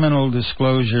seminal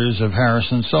disclosures of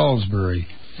Harrison Salisbury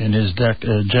in his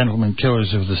Gentlemen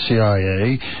Killers of the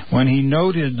CIA, when he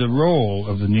noted the role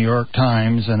of the New York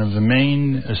Times and of the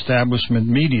main establishment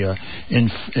media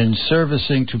in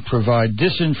servicing to provide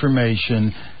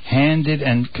disinformation handed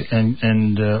and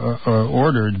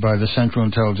ordered by the Central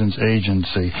Intelligence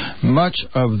Agency. Much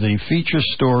of the feature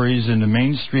stories in the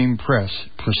mainstream press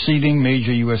preceding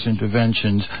major U.S.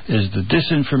 interventions is the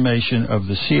disinformation of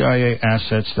the CIA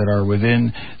assets that are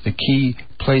within the key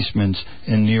placements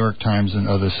in New York Times and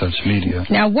other such media.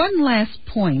 Now, one last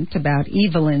point about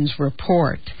Evelyn's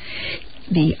report.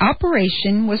 The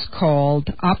operation was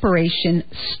called Operation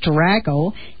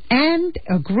Straggle, and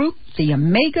a group, the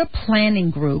Omega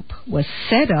Planning Group, was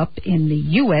set up in the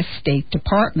U.S. State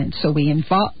Department. So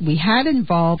we had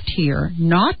involved here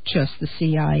not just the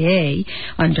CIA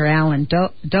under Allen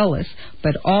Dulles,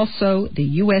 but also the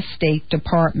U.S. State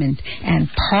Department. And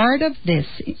part of this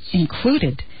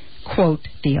included, quote,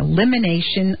 the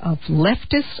elimination of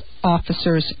leftist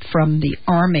officers from the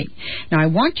Army. Now, I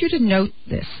want you to note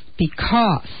this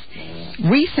because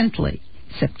recently,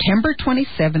 September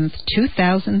 27th,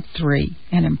 2003,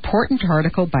 an important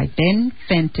article by Ben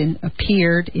Fenton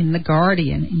appeared in The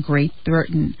Guardian in Great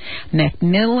Britain.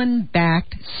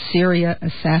 Macmillan-backed Syria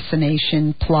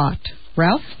assassination plot.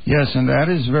 Ralph? Yes, and that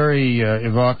is very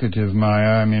evocative,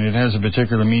 Maya. I mean, it has a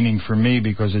particular meaning for me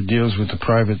because it deals with the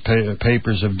private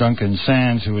papers of Duncan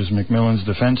Sands, who was Macmillan's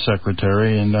defense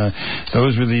secretary, and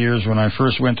those were the years when I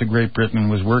first went to Great Britain and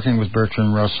was working with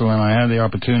Bertrand Russell, and I had the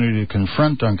opportunity to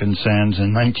confront Duncan Sands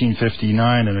in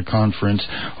 1959 at a conference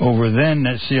over then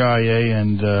CIA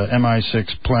and MI6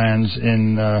 plans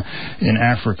in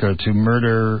Africa to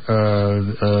murder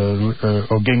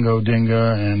Oginga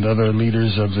Odinga and other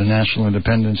leaders of the national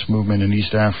independence movement in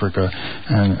East Africa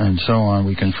and so on.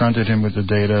 We confronted him with the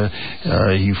data.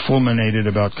 He fulminated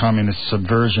about communist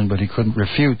subversion, but he couldn't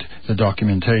refute the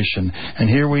documentation. And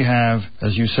here we have,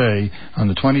 as you say, on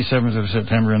the 27th of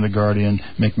September in The Guardian,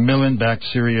 Macmillan-backed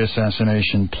Syria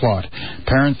assassination plot.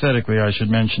 Parenthetically, I should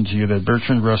mention to you that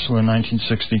Bertrand Russell in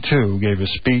 1962 gave a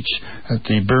speech at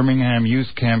the Birmingham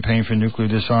Youth Campaign for Nuclear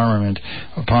Disarmament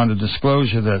upon the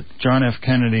disclosure that John F.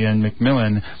 Kennedy and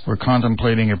Macmillan were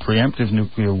contemplating a preemptive preemptive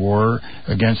nuclear war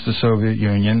against the Soviet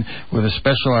Union, with a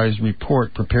specialized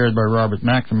report prepared by Robert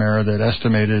McNamara that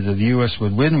estimated that the U.S.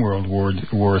 would win World War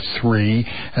III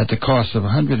at the cost of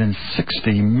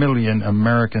 160 million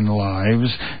American lives,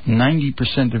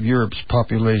 90% of Europe's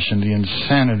population, the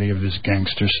insanity of this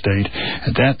gangster state.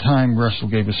 At that time, Russell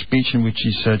gave a speech in which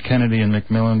he said Kennedy and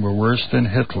Macmillan were worse than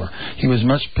Hitler. He was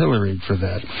much pilloried for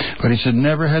that. But he said,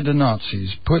 never had the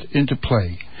Nazis put into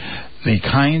play the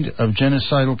kind of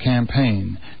genocidal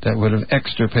campaign that would have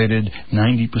extirpated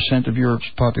 90% of Europe's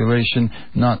population,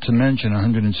 not to mention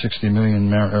 160 million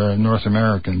North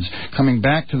Americans. Coming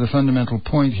back to the fundamental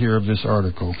point here of this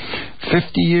article,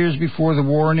 50 years before the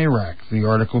war in Iraq, the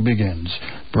article begins,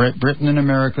 Britain and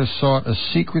America sought a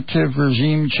secretive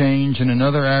regime change in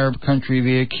another Arab country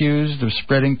they accused of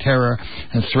spreading terror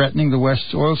and threatening the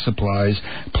West's oil supplies,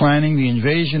 planning the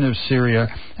invasion of Syria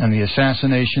and the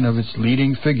assassination of its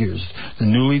leading figures. The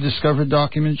newly discovered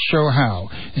documents show how.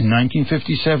 In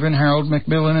 1957, Harold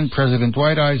Macmillan and President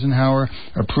Dwight Eisenhower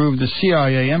approved the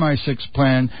CIA MI6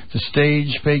 plan to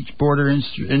stage fake border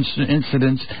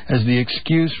incidents as the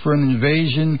excuse for an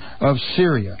invasion of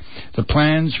Syria. The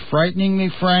plans, frighteningly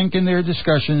frank in their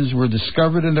discussions, were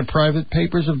discovered in the private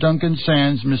papers of Duncan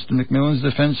Sands, Mr. Macmillan's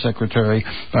defense secretary,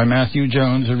 by Matthew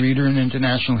Jones, a reader in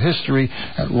international history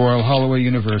at Royal Holloway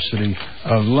University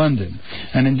of London.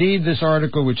 And indeed, this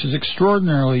article, which is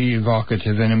extraordinarily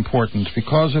evocative and important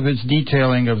because of its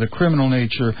detailing of the criminal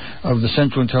nature of the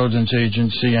Central Intelligence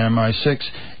Agency, MI6,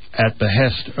 at the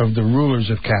behest of the rulers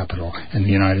of capital in the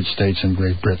United States and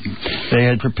Great Britain. They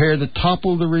had prepared to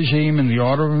topple the regime in the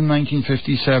autumn of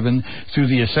 1957 through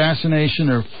the assassination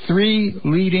of three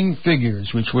leading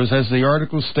figures, which was, as the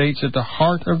article states, at the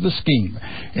heart of the scheme.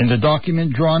 In the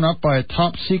document drawn up by a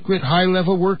top-secret,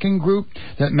 high-level working group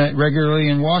that met regularly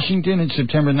in Washington in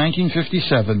September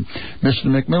 1957, Mr.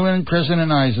 Macmillan and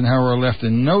President Eisenhower are left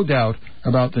in no doubt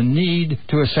about the need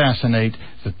to assassinate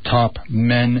the top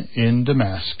men in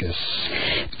Damascus.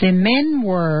 The men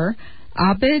were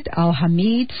Abd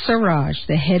al-Hamid Siraj,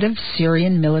 the head of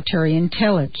Syrian military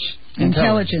intelligence,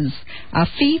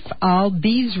 Afif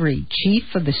al-Bizri, chief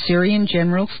of the Syrian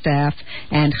General Staff,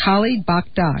 and Khalid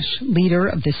Bakdash, leader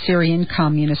of the Syrian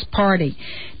Communist Party.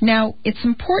 Now, it's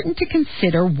important to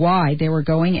consider why they were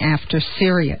going after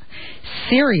Syria.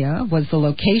 Syria was the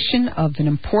location of an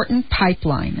important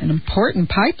pipeline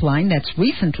that's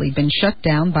recently been shut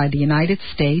down by the United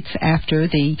States after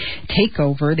the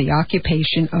takeover, the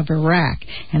occupation of Iraq.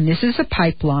 And this is a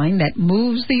pipeline that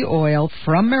moves the oil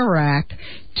from Iraq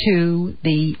to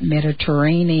the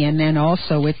Mediterranean, and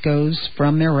also it goes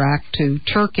from Iraq to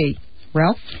Turkey.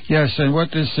 Ralph? Yes, and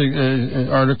what this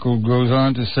article goes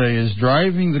on to say is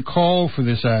driving the call for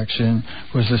this action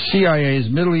was the CIA's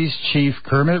Middle East chief,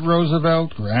 Kermit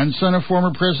Roosevelt, grandson of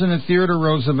former President Theodore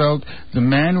Roosevelt, the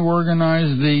man who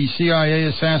organized the CIA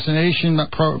assassination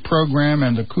program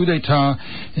and the coup d'etat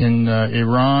in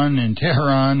Iran, in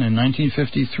Tehran in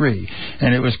 1953.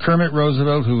 And it was Kermit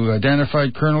Roosevelt who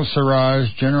identified Colonel Siraj,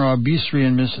 General Bisri,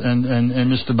 and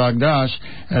Mr. Bagdash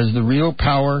as the real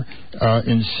power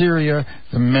in Syria,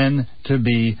 the men to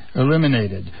be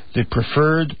eliminated. The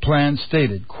preferred plan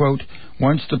stated, quote,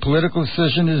 once the political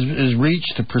decision is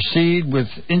reached to proceed with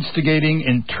instigating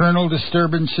internal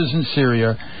disturbances in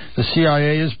Syria, the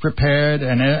CIA is prepared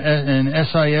and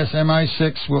SIS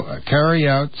MI6 will carry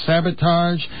out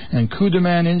sabotage and coup de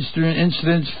main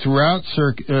incidents throughout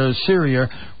Syria,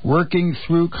 working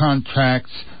through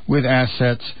contacts with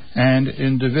assets and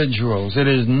individuals. It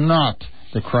is not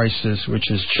the crisis which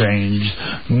has changed,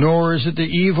 nor is it the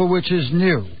evil which is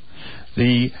new.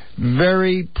 The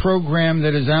very program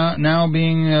that is now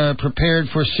being prepared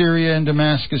for Syria and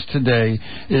Damascus today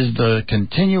is the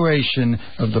continuation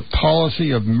of the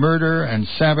policy of murder and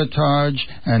sabotage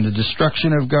and the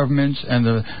destruction of governments and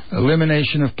the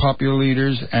elimination of popular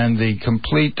leaders and the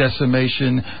complete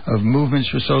decimation of movements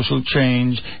for social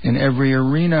change in every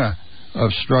arena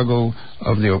of struggle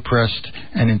of the oppressed,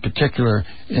 and in particular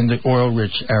in the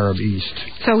oil-rich Arab East.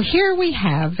 So here we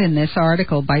have in this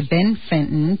article by Ben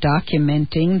Fenton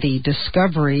documenting the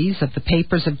discoveries of the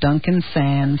papers of Duncan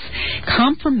Sands,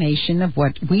 confirmation of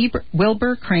what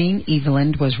Wilbur Crane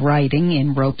Eveland was writing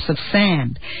in Ropes of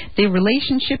Sand, the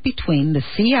relationship between the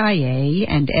CIA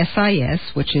and SIS,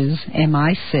 which is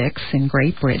MI6 in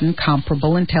Great Britain,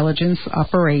 comparable intelligence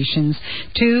operations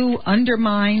to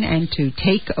undermine and to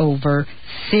take over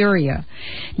Syria.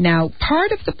 Now,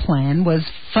 part of the plan was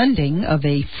funding of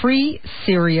a Free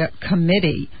Syria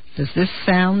Committee. Does this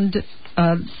sound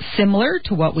similar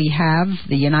to what we have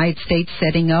the United States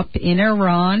setting up in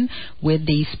Iran with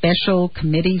the Special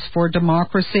Committees for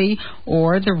Democracy,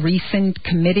 or the recent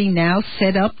committee now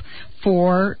set up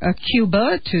for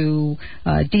Cuba to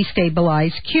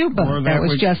destabilize Cuba that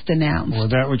was just announced. Or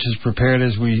that which is prepared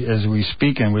as we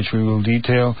speak, and which we will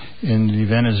detail in the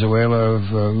Venezuela of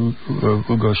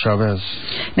Hugo Chavez.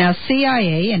 Now,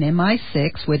 CIA and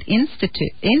MI6 would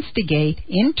instigate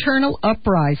internal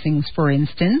uprisings, for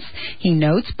instance, he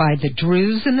notes, by the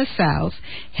Druze in the south,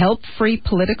 help free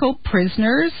political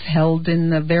prisoners held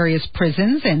in the various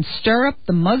prisons, and stir up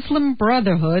the Muslim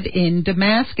Brotherhood in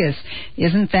Damascus.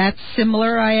 Isn't that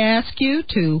similar, I ask you,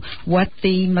 to what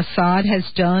the Mossad has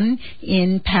done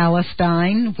in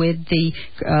Palestine with the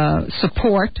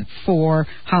support for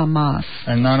Hamas?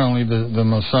 And not only the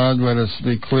Mossad, let us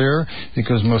be clear,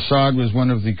 because Mossad was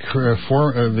one of the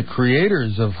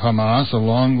creators of Hamas,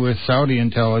 along with Saudi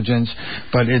intelligence,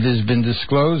 but it has been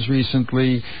disclosed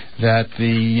recently that the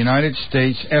United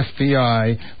States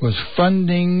FBI was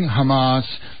funding Hamas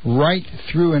right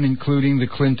through and including the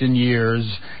Clinton years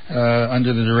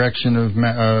under the direction of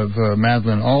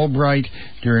Madeleine Albright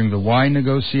during the Y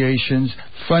negotiations,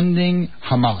 funding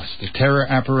Hamas, the terror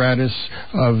apparatus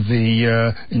of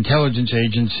the intelligence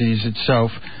agencies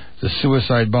itself, the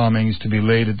suicide bombings to be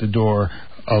laid at the door,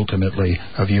 ultimately,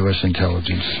 of U.S.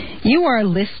 intelligence. You are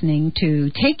listening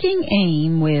to Taking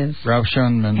Aim with Ralph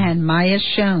Schoenman and Maya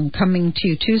Schoen, coming to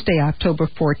you Tuesday, October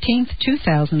 14th,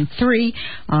 2003,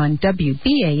 on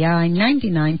WBAI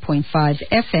 99.5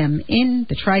 FM in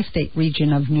the tri-state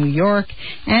region of New York,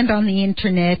 and on the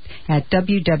internet at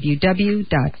www.wbai.org.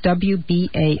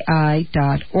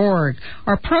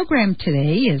 Our program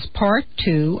today is part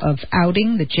 2 of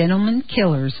Outing the Gentleman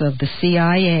Killers of the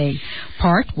CIA.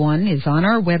 Part 1 is on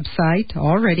our website,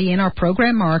 already in our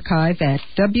program archive at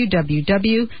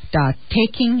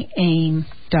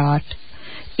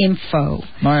www.takingaim.info.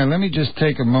 Maya, let me just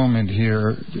take a moment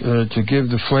here to give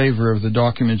the flavor of the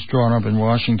documents drawn up in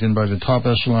Washington by the top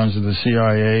echelons of the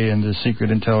CIA and the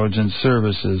Secret Intelligence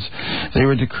Services. They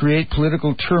were to create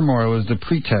political turmoil as the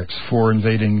pretext for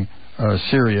invading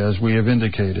Syria, as we have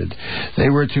indicated. They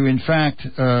were to, in fact,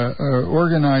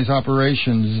 organize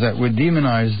operations that would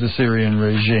demonize the Syrian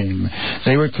regime.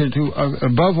 They were to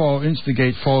above all,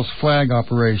 instigate false flag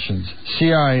operations.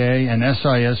 CIA and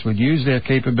SIS would use their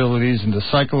capabilities in the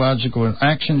psychological and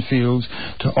action fields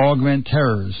to augment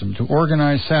terrorism, to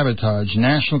organize sabotage,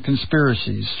 national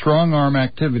conspiracies, strong-arm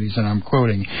activities, and I'm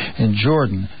quoting, in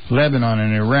Jordan, Lebanon,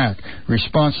 and Iraq,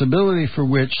 responsibility for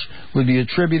which would be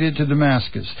attributed to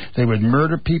Damascus. They would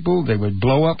murder people, they would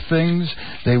blow up things,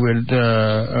 they would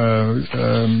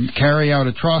carry out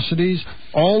atrocities,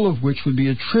 all of which would be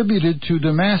attributed to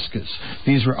Damascus.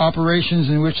 These were operations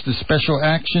in which the Special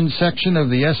Action Section of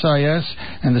the SIS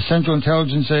and the Central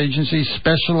Intelligence Agency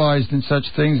specialized in such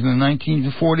things in the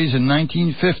 1940s and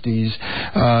 1950s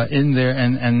in there,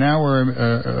 and now we're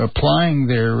applying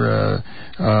their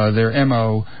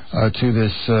MO to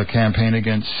this campaign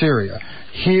against Syria.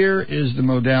 Here is the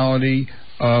modality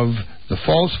of the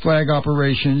false flag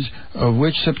operations, of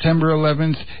which September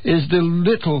 11th is the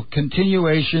little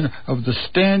continuation of the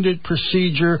standard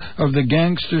procedure of the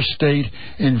gangster state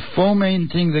in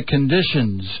fomenting the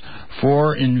conditions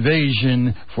for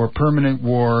invasion, for permanent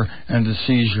war, and the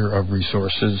seizure of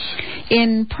resources.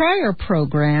 In prior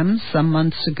programs, some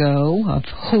months ago, of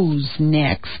Who's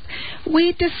Next,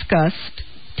 we discussed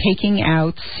taking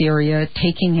out Syria,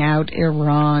 taking out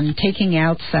Iran, taking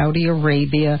out Saudi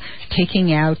Arabia,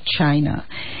 taking out China.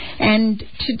 And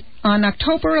on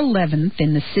October 11th,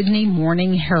 in the Sydney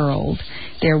Morning Herald,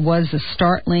 there was a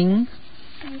startling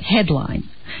headline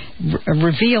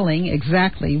revealing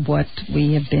exactly what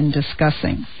we have been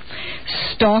discussing.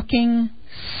 Stalking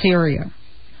Syria.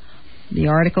 The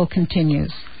article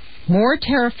continues. More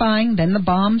terrifying than the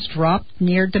bombs dropped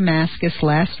near Damascus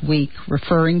last week,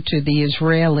 referring to the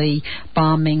Israeli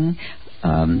bombing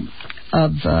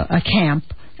of a camp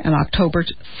on October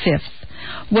 5th,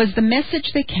 was the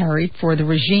message they carried for the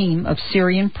regime of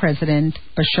Syrian President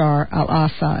Bashar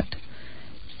al-Assad.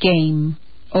 Game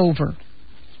over.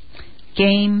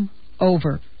 Game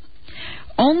over.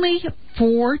 Only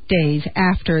 4 days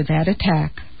after that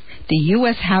attack, the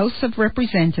U.S. House of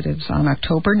Representatives on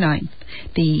October 9th,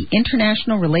 the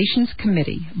International Relations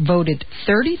Committee voted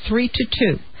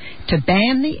 33-2 to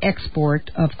ban the export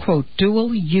of, quote,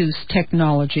 dual-use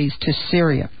technologies to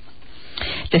Syria.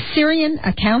 The Syrian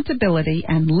Accountability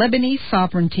and Lebanese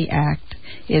Sovereignty Act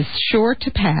is sure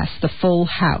to pass the full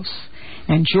House,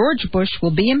 and George Bush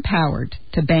will be empowered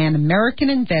to ban American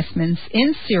investments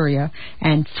in Syria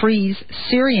and freeze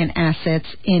Syrian assets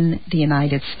in the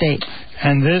United States.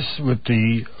 And this with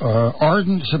the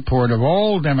ardent support of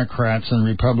all Democrats and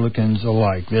Republicans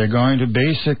alike. They're going to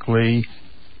basically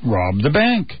rob the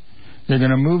bank. They're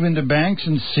going to move into banks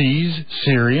and seize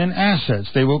Syrian assets.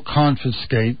 They will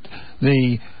confiscate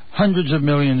the hundreds of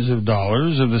millions of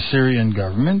dollars of the Syrian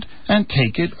government and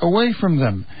take it away from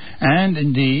them. And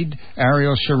indeed,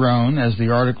 Ariel Sharon, as the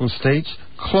article states,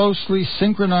 closely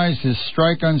synchronized his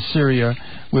strike on Syria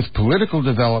with political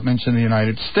developments in the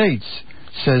United States,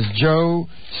 says Joe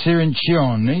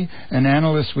Cirincione, an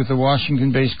analyst with the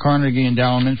Washington-based Carnegie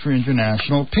Endowment for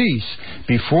International Peace.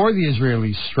 Before the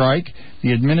Israeli strike,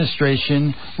 the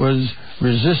administration was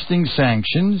resisting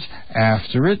sanctions.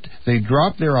 After it, they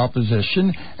dropped their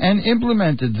opposition and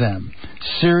implemented them.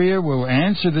 Syria will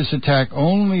answer this attack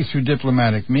only through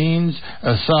diplomatic means.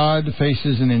 Assad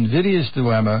faces an invidious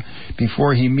dilemma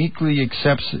before he meekly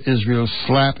accepts Israel's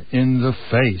slap in the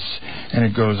face. And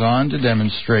it goes on to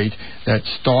demonstrate that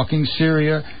stalking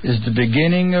Syria is the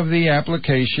beginning of the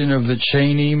application of the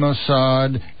Cheney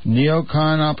Mossad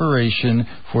neocon operation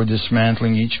for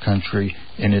dismantling each country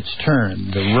in its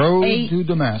turn. The road to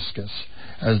Damascus,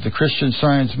 as the Christian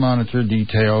Science Monitor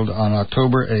detailed on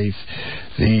October 8th,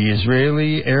 the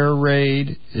Israeli air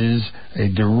raid is a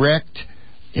direct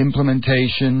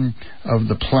implementation of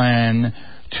the plan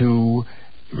to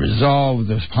resolve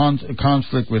this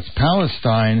conflict with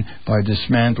Palestine by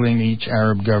dismantling each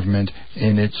Arab government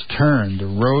in its turn. The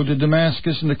road to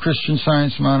Damascus in the Christian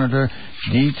Science Monitor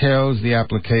details the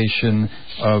application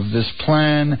of this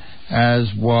plan, as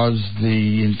was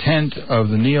the intent of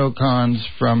the neocons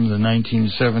from the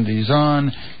 1970s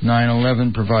on,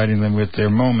 9/11 providing them with their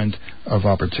moment of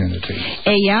opportunity.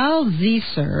 Eyal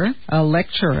Zisser,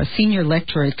 a senior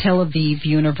lecturer at Tel Aviv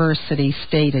University,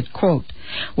 stated, quote,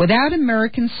 "Without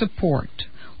American support,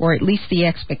 or at least the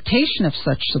expectation of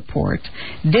such support,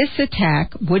 this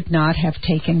attack would not have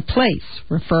taken place,"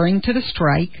 referring to the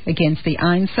strike against the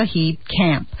Ain Sahib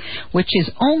camp, which is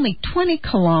only 20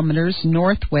 kilometers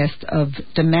northwest of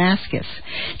Damascus.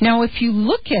 Now, if you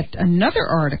look at another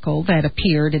article that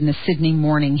appeared in the Sydney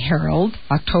Morning Herald,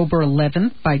 October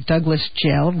 11th, by Douglas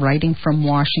Gell, writing from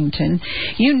Washington,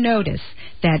 you notice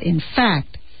that, in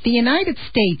fact, the United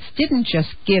States didn't just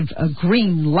give a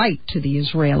green light to the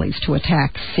Israelis to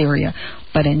attack Syria,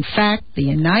 but in fact, the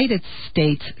United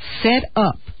States set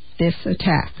up this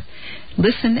attack.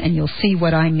 Listen and you'll see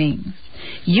what I mean.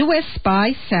 U.S.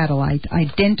 spy satellite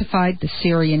identified the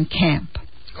Syrian camp.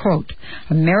 Quote,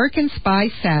 "American spy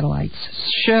satellites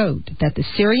showed that the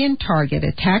Syrian target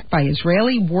attacked by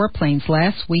Israeli warplanes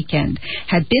last weekend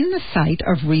had been the site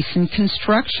of recent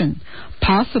construction,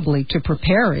 possibly to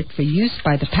prepare it for use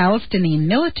by the Palestinian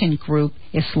militant group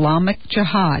Islamic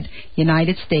Jihad,"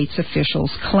 United States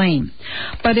officials claim.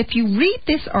 But if you read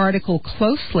this article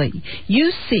closely,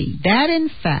 you see that, in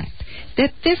fact,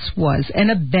 that this was an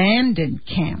abandoned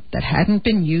camp that hadn't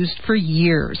been used for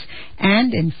years,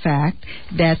 and in fact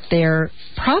that there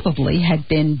probably had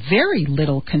been very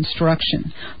little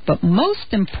construction. But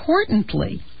most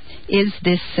importantly is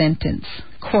this sentence,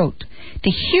 quote,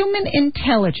 "The human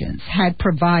intelligence had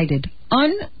provided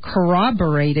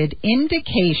uncorroborated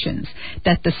indications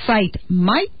that the site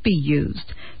might be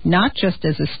used not just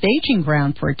as a staging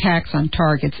ground for attacks on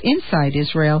targets inside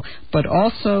Israel, but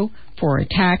also for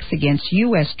attacks against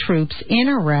U.S. troops in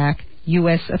Iraq,"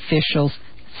 U.S. officials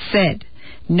said.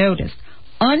 Notice,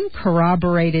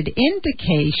 uncorroborated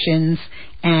indications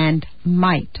and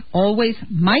might, always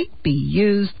might be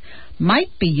used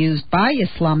by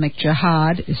Islamic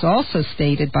Jihad, is also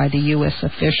stated by the U.S.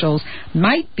 officials,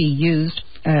 might be used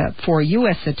for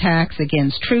U.S. attacks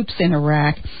against troops in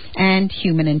Iraq, and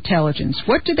human intelligence.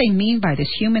 What do they mean by this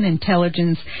human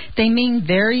intelligence? They mean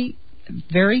very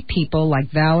people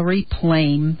like Valerie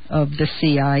Plame of the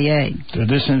CIA. The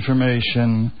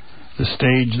disinformation, the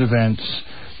staged events.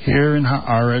 Here in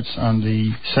Haaretz on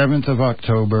the 7th of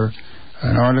October,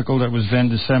 an article that was then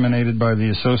disseminated by the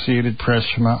Associated Press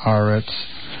from Haaretz,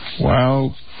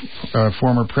 while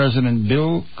former President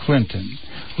Bill Clinton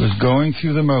was going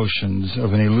through the motions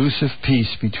of an elusive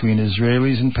peace between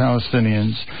Israelis and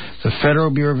Palestinians, the Federal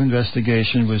Bureau of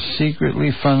Investigation was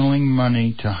secretly funneling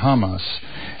money to Hamas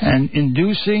and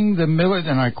inducing the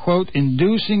and I quote,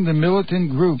 "inducing the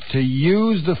militant group to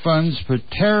use the funds for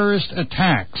terrorist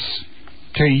attacks."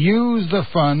 To use the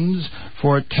funds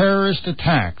for terrorist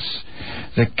attacks.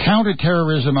 The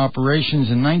counterterrorism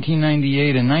operations in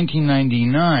 1998 and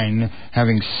 1999,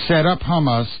 having set up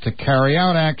Hamas to carry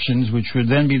out actions which would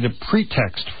then be the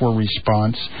pretext for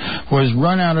response, was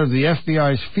run out of the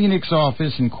FBI's Phoenix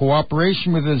office in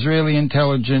cooperation with Israeli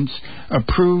intelligence,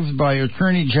 approved by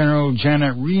Attorney General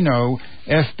Janet Reno,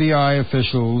 FBI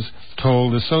officials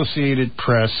told Associated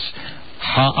Press,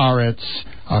 Haaretz,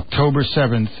 October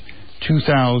 7th,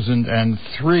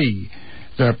 2003.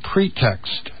 The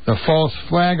pretext, the false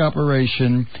flag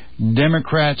operation,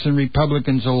 Democrats and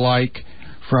Republicans alike,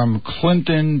 from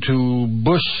Clinton to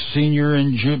Bush Sr.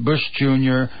 and Bush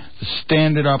Jr., the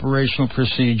standard operational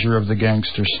procedure of the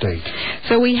gangster state.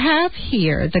 So we have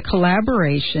here the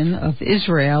collaboration of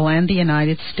Israel and the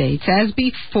United States. As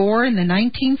before, in the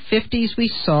 1950s,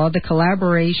 we saw the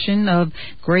collaboration of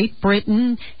Great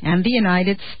Britain and the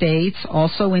United States,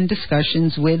 also in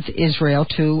discussions with Israel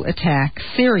to attack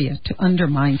Syria, to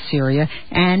undermine Syria,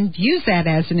 and use that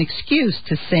as an excuse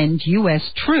to send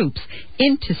U.S. troops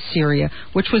into Syria,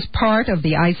 which was part of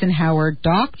the Eisenhower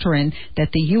doctrine that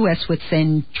the U.S. would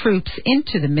send troops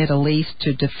into the Middle East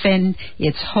to defend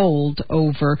its hold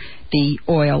over the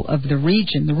oil of the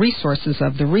region, the resources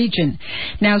of the region.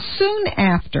 Now,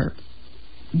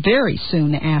 very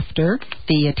soon after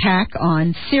the attack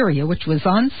on Syria, which was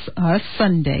on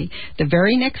Sunday, the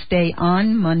very next day,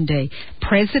 on Monday,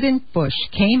 President Bush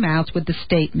came out with the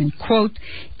statement, quote,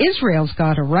 "Israel's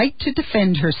got a right to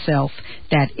defend herself,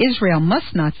 that Israel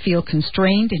must not feel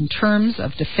constrained in terms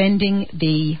of defending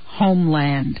the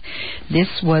homeland." This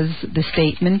was the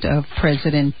statement of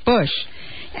President Bush.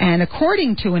 And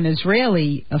according to an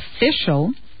Israeli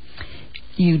official,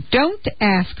 you don't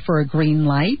ask for a green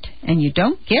light, and you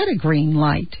don't get a green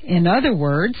light. In other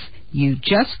words, you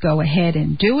just go ahead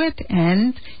and do it,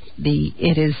 and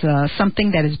it is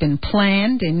something that has been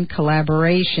planned in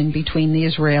collaboration between the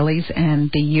Israelis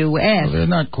and the U.S. Well, they're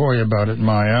not coy about it,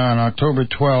 Maya. On October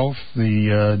 12th,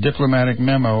 the diplomatic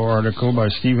memo article by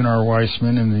Stephen R.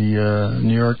 Weissman in the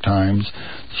New York Times,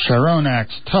 Sharon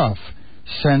acts tough,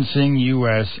 sensing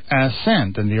U.S.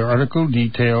 assent. And the article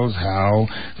details how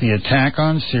the attack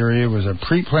on Syria was a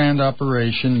pre-planned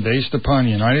operation based upon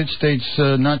the United States,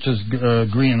 not just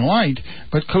green light,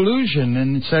 but collusion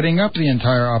in setting up the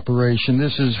entire operation.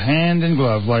 This is hand in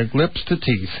glove, like lips to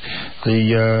teeth.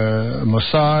 The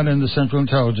Mossad and the Central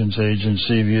Intelligence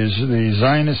Agency, the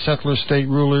Zionist settler state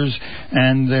rulers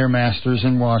and their masters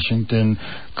in Washington,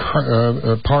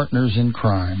 partners in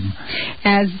crime.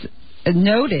 As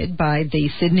noted by the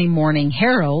Sydney Morning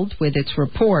Herald with its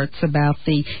reports about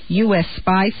the U.S.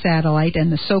 spy satellite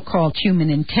and the so-called human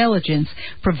intelligence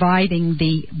providing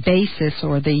the basis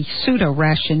or the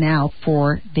pseudo-rationale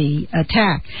for the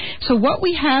attack. So what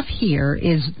we have here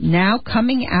is now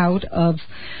coming out of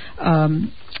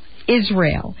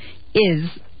Israel is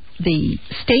the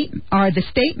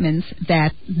statements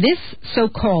that this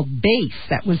so-called base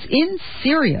that was in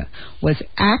Syria was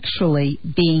actually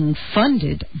being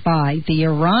funded by the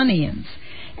Iranians.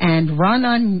 And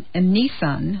Rana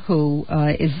Nissan, who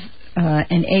is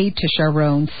an aide to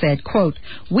Sharon, said, quote,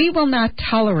 "We will not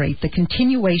tolerate the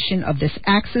continuation of this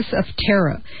axis of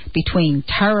terror between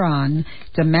Tehran,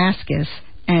 Damascus,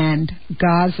 and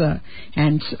Gaza."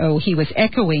 And so he was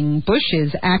echoing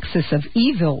Bush's axis of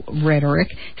evil rhetoric,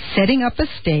 setting up a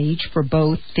stage for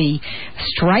both the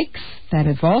strikes that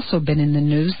have also been in the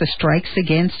news, the strikes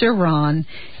against Iran,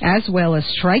 as well as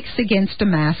strikes against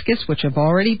Damascus, which have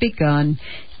already begun,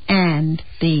 and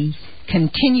the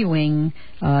continuing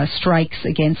strikes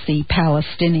against the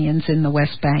Palestinians in the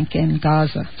West Bank and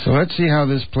Gaza. So let's see how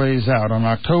this plays out. On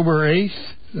October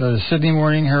 8th, the Sydney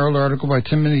Morning Herald article by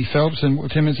Timothy Phelps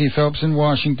in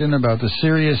Washington about the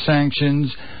Syria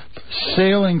sanctions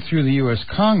sailing through the U.S.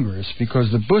 Congress because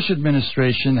the Bush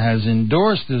administration has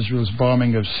endorsed Israel's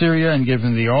bombing of Syria and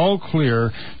given the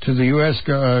all-clear to the U.S.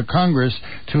 Congress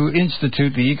to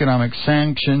institute the economic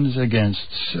sanctions against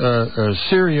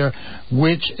Syria,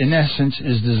 which in essence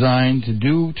is designed to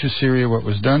do to Syria what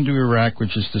was done to Iraq,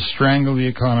 which is to strangle the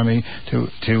economy,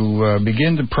 to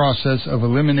begin the process of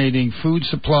eliminating food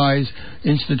supplies,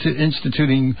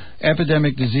 instituting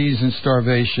epidemic disease and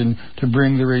starvation to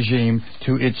bring the regime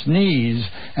to its knees.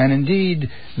 And indeed,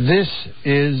 this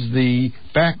is the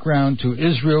background to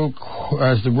Israel,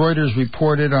 as the Reuters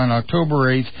reported on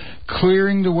October 8th,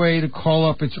 clearing the way to call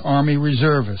up its army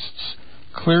reservists.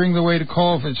 Clearing the way to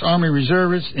call up its army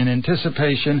reservists in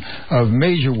anticipation of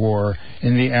major war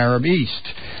in the Arab East.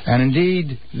 And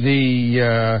indeed,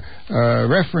 the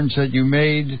reference that you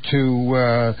made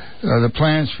to the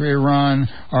plans for Iran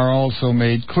are also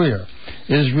made clear.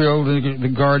 Israel,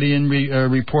 the Guardian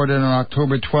reported on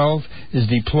October 12th, is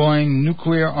deploying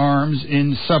nuclear arms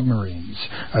in submarines.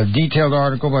 A detailed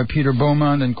article by Peter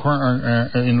Beaumont in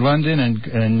London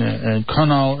and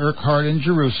Conal Urquhart in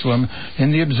Jerusalem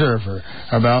in The Observer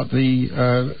about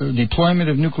the deployment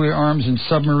of nuclear arms in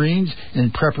submarines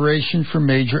in preparation for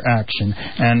major action.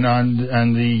 And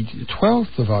on the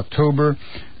 12th of October,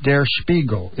 Der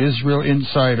Spiegel, Israel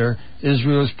Insider,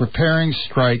 Israel is preparing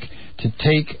strike to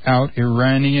take out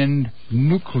Iranian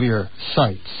nuclear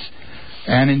sites.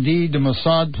 And indeed, the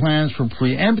Mossad plans for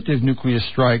preemptive nuclear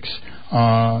strikes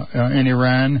in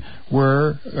Iran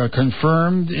were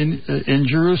confirmed in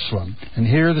Jerusalem. And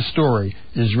here the story.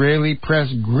 Israeli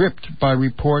press gripped by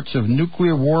reports of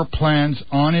nuclear war plans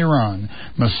on Iran.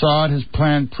 Mossad has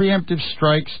planned preemptive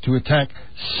strikes to attack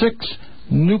 6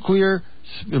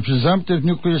 presumptive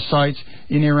nuclear sites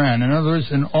in Iran. In other words,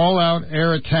 an all-out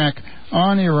air attack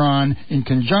on Iran in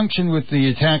conjunction with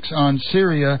the attacks on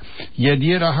Syria.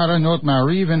 Yediot Aharonot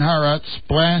Ma'ariv and Harat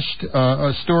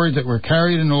splashed stories that were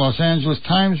carried in the Los Angeles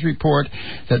Times report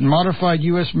that modified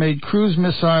U.S.-made cruise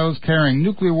missiles carrying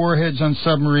nuclear warheads on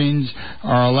submarines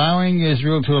are allowing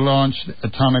Israel to launch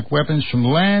atomic weapons from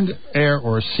land, air,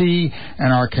 or sea,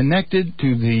 and are connected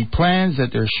to the plans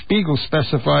that Der Spiegel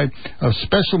specified of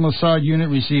special Mossad unit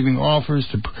receiving orders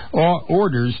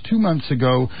 2 months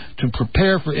ago to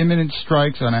prepare for imminent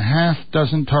strikes on a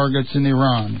half-dozen targets in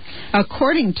Iran.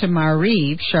 According to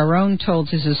Ma'ariv, Sharon told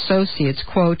his associates,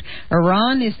 quote,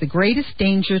 Iran is the greatest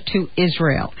danger to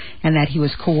Israel, and that he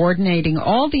was coordinating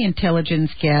all the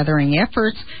intelligence-gathering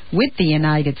efforts with the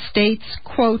United States,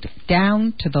 quote,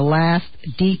 down to the last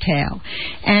detail.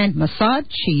 And Mossad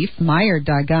chief Meir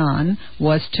Dagan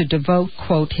was to devote,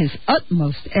 quote, his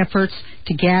utmost efforts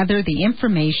to gather the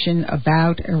information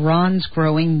about Iran's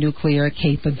growing nuclear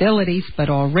capabilities, but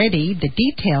already the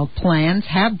detailed plans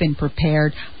have been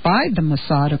prepared by the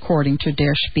Mossad, according to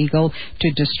Der Spiegel,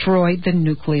 to destroy the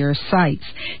nuclear sites.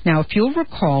 Now, if you'll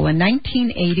recall, in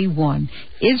 1981,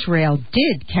 Israel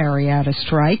did carry out a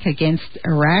strike against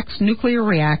Iraq's nuclear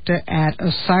reactor at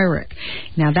Osirak.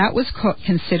 Now, that was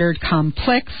considered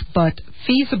complex but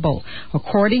feasible.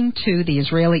 According to the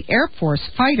Israeli Air Force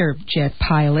fighter jet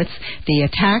pilots, the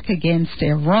attack against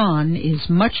Iran is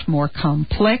much more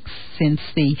complex since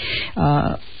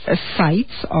the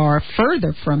sites are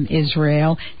further from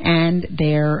Israel and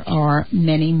there are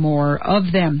many more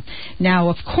of them. Now,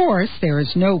 of course, there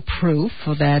is no proof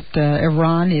that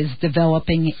Iran is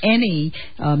developing any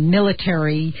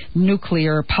military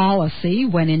nuclear policy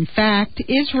when, in fact,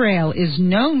 Israel is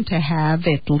known to have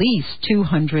at least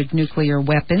 200 nuclear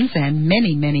weapons and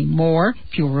many, many more.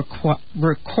 If you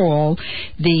recall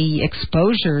the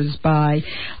exposures by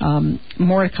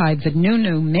Mordechai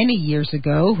Vanunu many years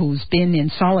ago, who's been in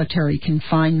solitary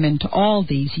confinement all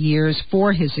these years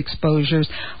for his exposures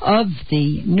of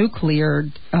the nuclear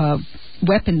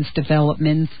weapons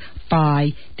developments by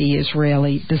the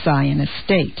Israeli Zionist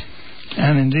state.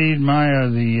 And indeed, Maya,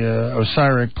 the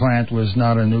Osirak plant was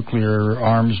not a nuclear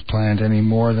arms plant any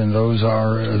more than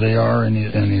they are in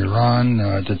Iran.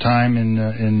 At the time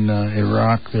in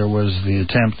Iraq, there was the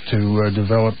attempt to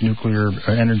develop nuclear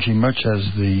energy, much as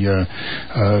the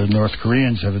North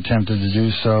Koreans have attempted to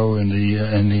do so in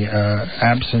the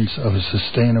absence of a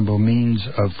sustainable means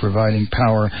of providing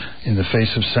power in the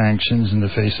face of sanctions, in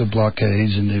the face of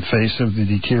blockades, in the face of the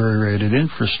deteriorated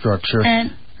infrastructure.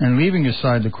 And leaving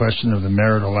aside the question of the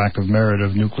merit or lack of merit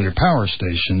of nuclear power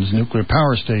stations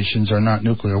are not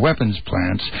nuclear weapons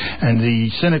plants, and the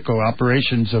cynical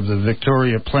operations of the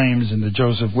Victoria Plames and the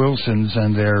Joseph Wilsons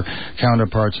and their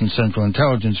counterparts in Central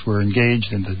Intelligence were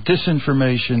engaged in the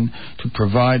disinformation to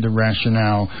provide the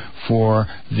rationale for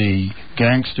the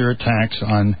gangster attacks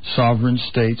on sovereign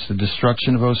states, the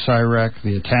destruction of Osirak,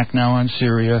 the attack now on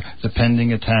Syria, the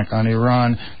pending attack on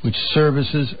Iran, which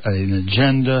services an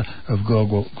agenda of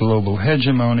global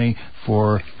hegemony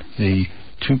for the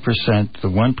 2%, the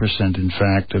 1%, in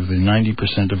fact, of the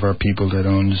 90% of our people that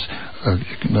owns,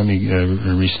 let me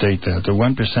restate that, the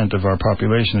 1% of our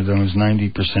population that owns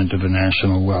 90% of the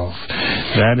national wealth.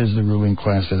 That is the ruling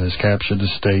class that has captured the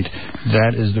state.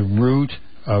 That is the root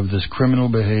of this criminal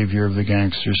behavior of the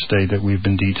gangster state that we've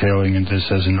been detailing in this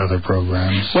as in other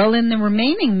programs. Well, in the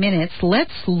remaining minutes, let's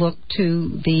look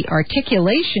to the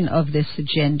articulation of this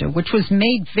agenda, which was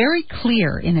made very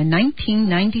clear in a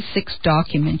 1996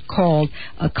 document called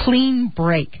A Clean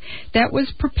Break that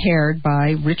was prepared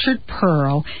by Richard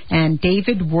Pearl and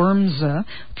David Wormser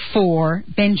for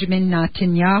Benjamin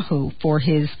Netanyahu for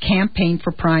his campaign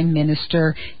for prime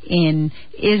minister in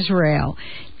Israel.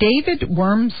 David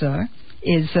Wormser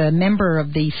is a member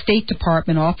of the State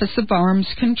Department Office of Arms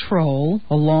Control,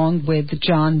 along with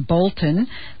John Bolton,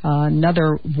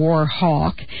 another war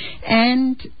hawk,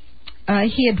 and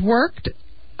he had worked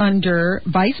under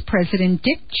Vice President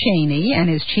Dick Cheney and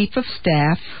his Chief of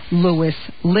Staff, Louis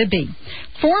Libby.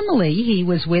 Formerly, he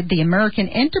was with the American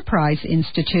Enterprise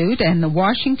Institute and the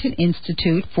Washington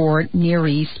Institute for Near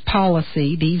East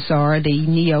Policy. These are the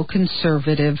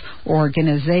neoconservative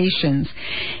organizations.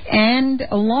 And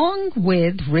along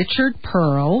with Richard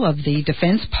Pearl of the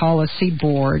Defense Policy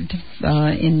Board,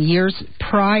 in years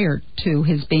prior to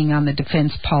his being on the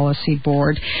Defense Policy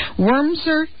Board,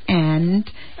 Wormser and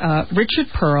Richard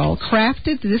Pearl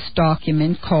crafted this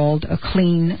document called A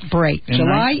Clean Break,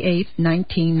 July 8,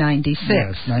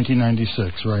 1996. Yes,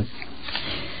 1996, right.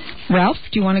 Ralph,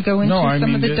 do you want to go into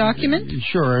some of the document?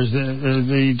 Sure.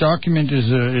 The document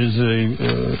is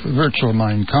a virtual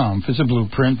Mein Kampf. It's a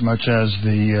blueprint, much as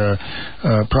the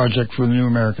Project for the New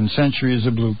American Century is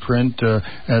a blueprint.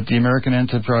 At the American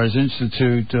Enterprise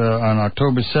Institute on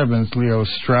October 7th, Leo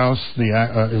Strauss,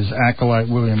 his acolyte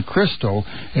William Crystal,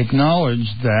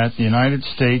 acknowledged that the United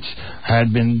States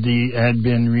had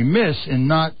been remiss in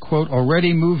not, quote,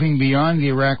 already moving beyond the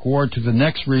Iraq War to the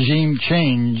next regime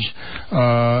change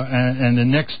and the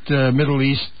next Middle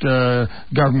East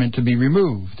government to be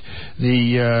removed.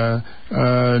 The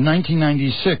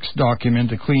 1996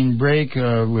 document, A Clean Break,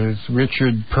 with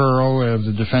Richard Pearl of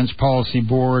the Defense Policy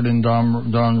Board and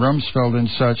Don Rumsfeld and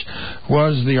such,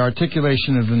 was the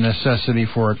articulation of the necessity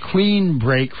for a clean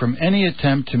break from any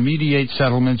attempt to mediate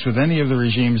settlements with any of the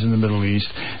regimes in the Middle East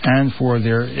and for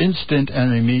their instant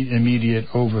and immediate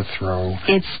overthrow.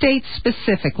 It states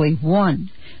specifically,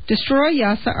 1, destroy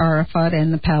Yasser Arafat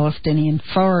and the Palestinian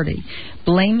Authority,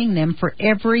 blaming them for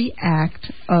every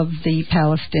act of the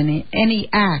Palestinian, any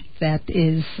act that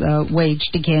is waged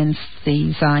against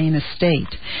the Zionist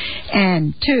state.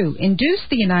 And 2, induce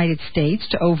the United States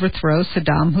to overthrow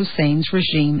Saddam Hussein's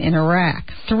regime in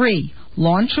Iraq. 3,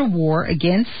 launch a war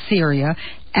against Syria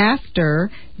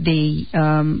after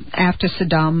Saddam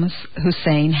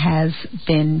Hussein has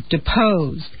been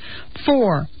deposed.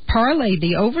 4, parlay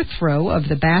the overthrow of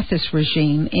the Ba'athist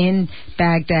regime in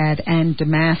Baghdad and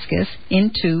Damascus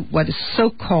into what is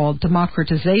so-called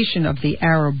democratization of the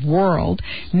Arab world,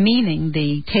 meaning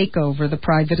the takeover, the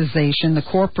privatization, the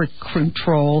corporate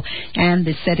control, and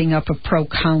the setting up of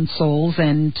pro-councils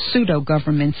and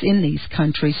pseudo-governments in these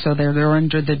countries so they're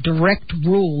under the direct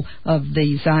rule of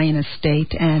the Zionist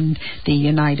state and the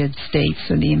United States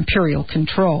and the imperial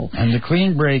control. And the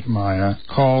Clean Break, Maya,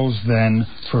 calls then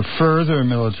for further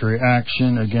military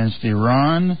action against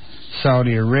Iran,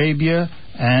 Saudi Arabia,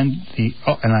 and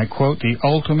I quote, the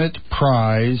ultimate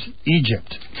prize,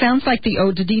 Egypt. Sounds like the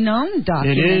Ode Yinon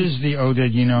document. It is the Ode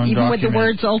Yinon document. Even with the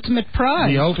words ultimate prize.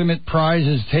 The ultimate prize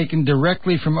is taken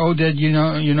directly from Ode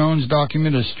Yinon's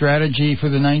document, A Strategy for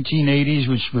the 1980s,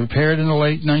 which was prepared in the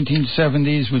late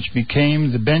 1970s, which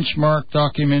became the benchmark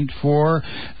document for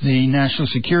the National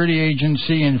Security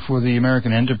Agency and for the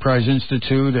American Enterprise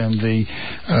Institute and the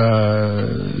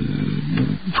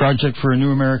Project for a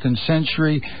New American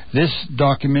Century. This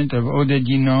document of Ode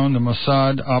Yinon, the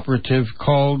Mossad operative,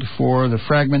 called for the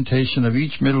fragmentation of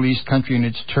each Middle East country in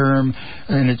its turn,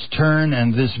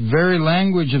 and this very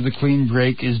language of the Clean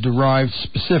Break is derived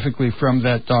specifically from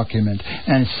that document.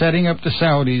 And setting up the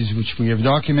Saudis, which we have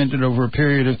documented over a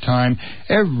period of time,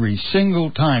 every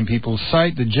single time people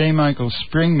cite the J. Michael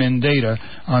Springman data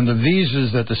on the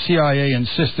visas that the CIA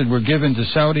insisted were given to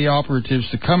Saudi operatives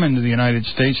to come into the United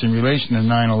States in relation to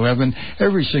 9/11,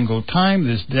 every single time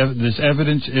this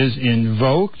evidence is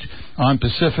invoked on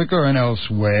Pacifica and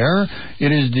elsewhere,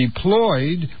 it is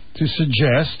deployed to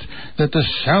suggest that the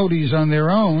Saudis on their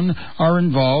own are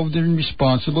involved and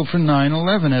responsible for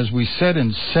 9/11. As we said,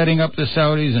 in setting up the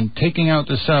Saudis and taking out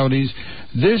the Saudis,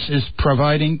 this is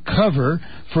providing cover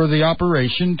for the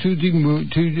operation to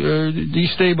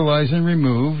destabilize and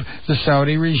remove the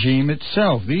Saudi regime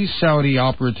itself. These Saudi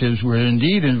operatives were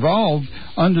indeed involved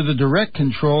under the direct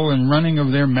control and running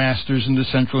of their masters in the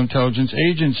Central Intelligence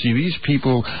Agency. These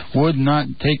people would not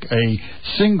take a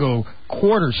single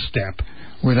quarter step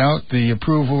without the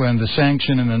approval and the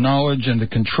sanction and the knowledge and the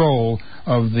control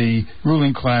of the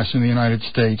ruling class in the United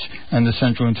States and the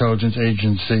Central Intelligence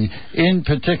Agency. In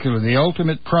particular, the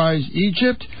ultimate prize,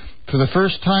 Egypt. For the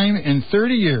first time in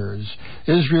 30 years,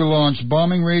 Israel launched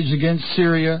bombing raids against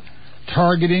Syria,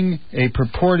 targeting a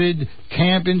purported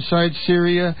camp inside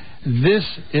Syria. This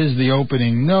is the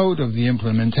opening note of the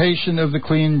implementation of the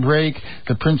clean break,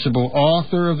 the principal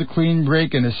author of the clean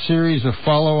break, and a series of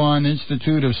follow-on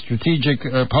Institute of Strategic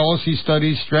Policy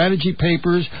Studies strategy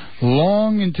papers,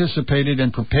 long anticipated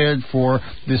and prepared for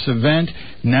this event,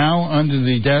 now under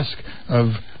the desk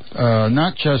of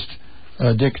not just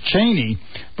Dick Cheney,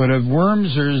 but of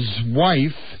Wormser's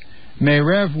wife,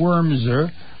 Meirev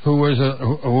Wormser, who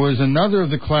was another of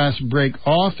the class break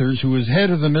authors, who was head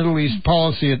of the Middle East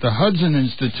policy at the Hudson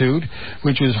Institute,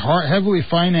 which was heavily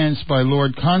financed by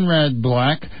Lord Conrad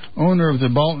Black, owner of the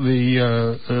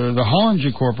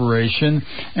Hollinger Corporation,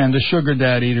 and the sugar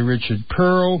daddy to Richard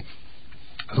Pearl,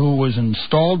 who was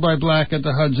installed by Black at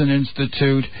the Hudson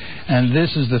Institute, and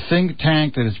this is the think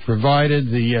tank that has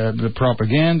provided the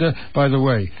propaganda. By the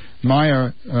way,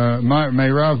 Meirev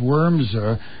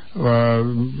Wormser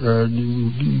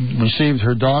received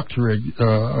her doctorate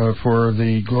for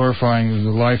the glorifying of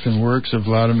the life and works of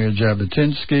Vladimir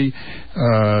Jabotinsky,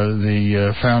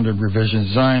 the founder of Revision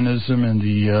Zionism, and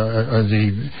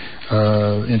the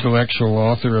intellectual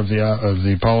author of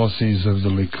the policies of the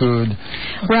Likud.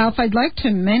 Ralph, I'd like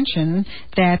to mention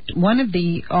that one of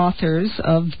the authors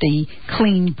of the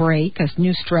Clean Break, a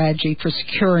new strategy for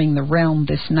securing the realm,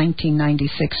 this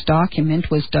 1996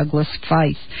 document, was Douglas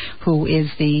Feith, who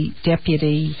is the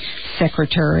Deputy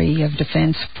Secretary of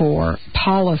Defense for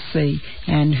Policy,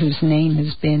 and whose name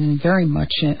has been very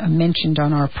much mentioned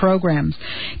on our programs.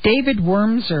 David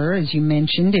Wormser, as you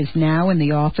mentioned, is now in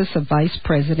the office of Vice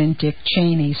President Dick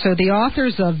Cheney. So the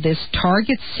authors of this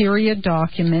Target Syria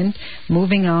document,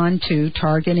 moving on to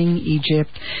targeting Egypt,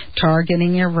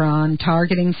 targeting Iran,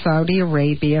 targeting Saudi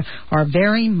Arabia, are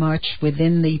very much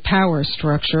within the power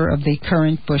structure of the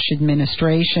current Bush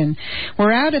administration.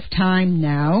 We're out of time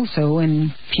now, so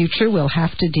in future we'll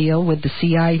have to deal with the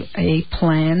CIA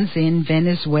plans in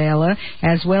Venezuela,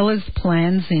 as well as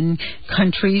plans in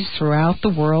countries throughout the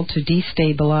world to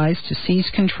destabilize, to seize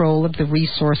control of the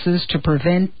resources, to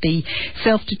prevent the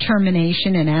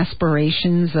self-determination and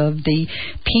aspirations of the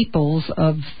peoples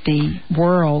of the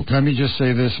world. Let me just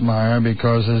say this, Maya,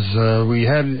 because as we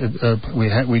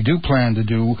do plan to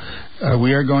do,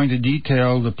 we are going to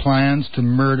detail the plans to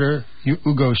murder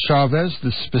Hugo Chavez,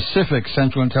 the specific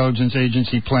Central Intelligence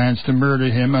Agency plans to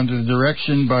murder him under the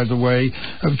direction, by the way,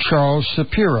 of Charles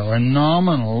Shapiro, a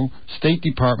nominal State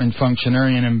Department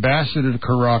functionary and ambassador to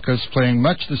Caracas, playing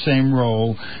much the same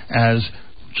role as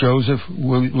Joseph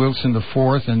Wilson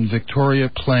IV and Valerie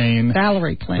Plame.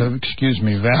 Valerie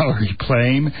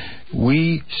Plame.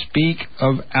 We speak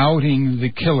of outing the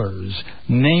killers,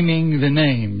 naming the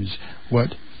names,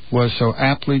 what was so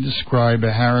aptly described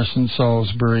by Harrison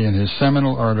Salisbury in his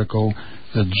seminal article,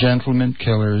 The Gentlemen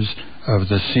Killers of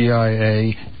the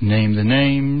CIA. Name the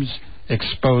names,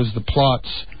 expose the plots,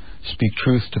 speak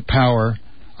truth to power,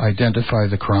 identify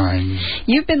the crimes.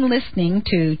 You've been listening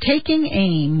to Taking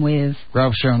Aim with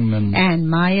Ralph Schoenman and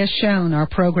Maya Schoen. Our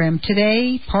program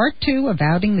today, Part 2 of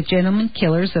Outing the Gentlemen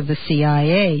Killers of the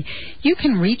CIA. You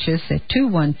can reach us at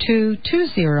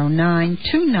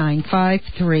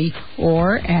 212-209-2953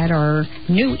 or at our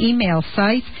new email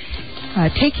site,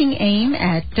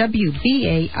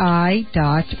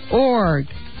 takingaim@wbai.org.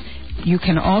 You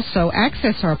can also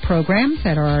access our programs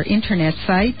at our internet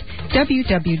site,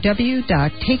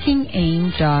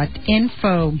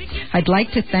 www.takingaim.info. I'd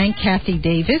like to thank Kathy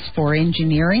Davis for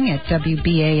engineering at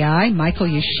WBAI, Michael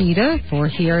Yoshida for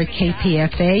here at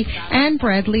KPFA, and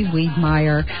Bradley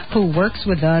Wiedmeyer, who works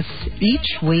with us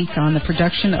each week on the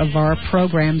production of our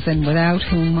programs, and without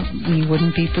whom we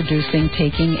wouldn't be producing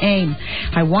Taking Aim.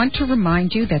 I want to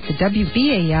remind you that the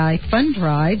WBAI Fund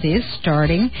Drive is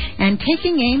starting, and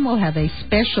Taking Aim will have a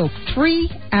special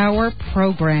 3-hour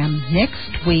program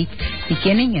next week,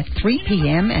 beginning at 3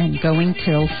 p.m. and going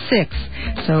till 6.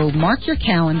 So mark your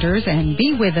calendars and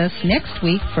be with us next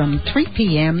week from 3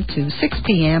 p.m. to 6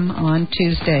 p.m. on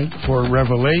Tuesday. For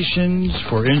revelations,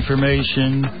 for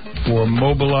information, for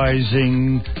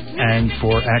mobilizing, and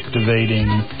for activating,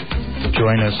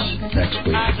 join us next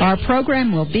week. Our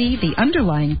program will be The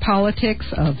Underlying Politics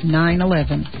of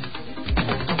 9/11.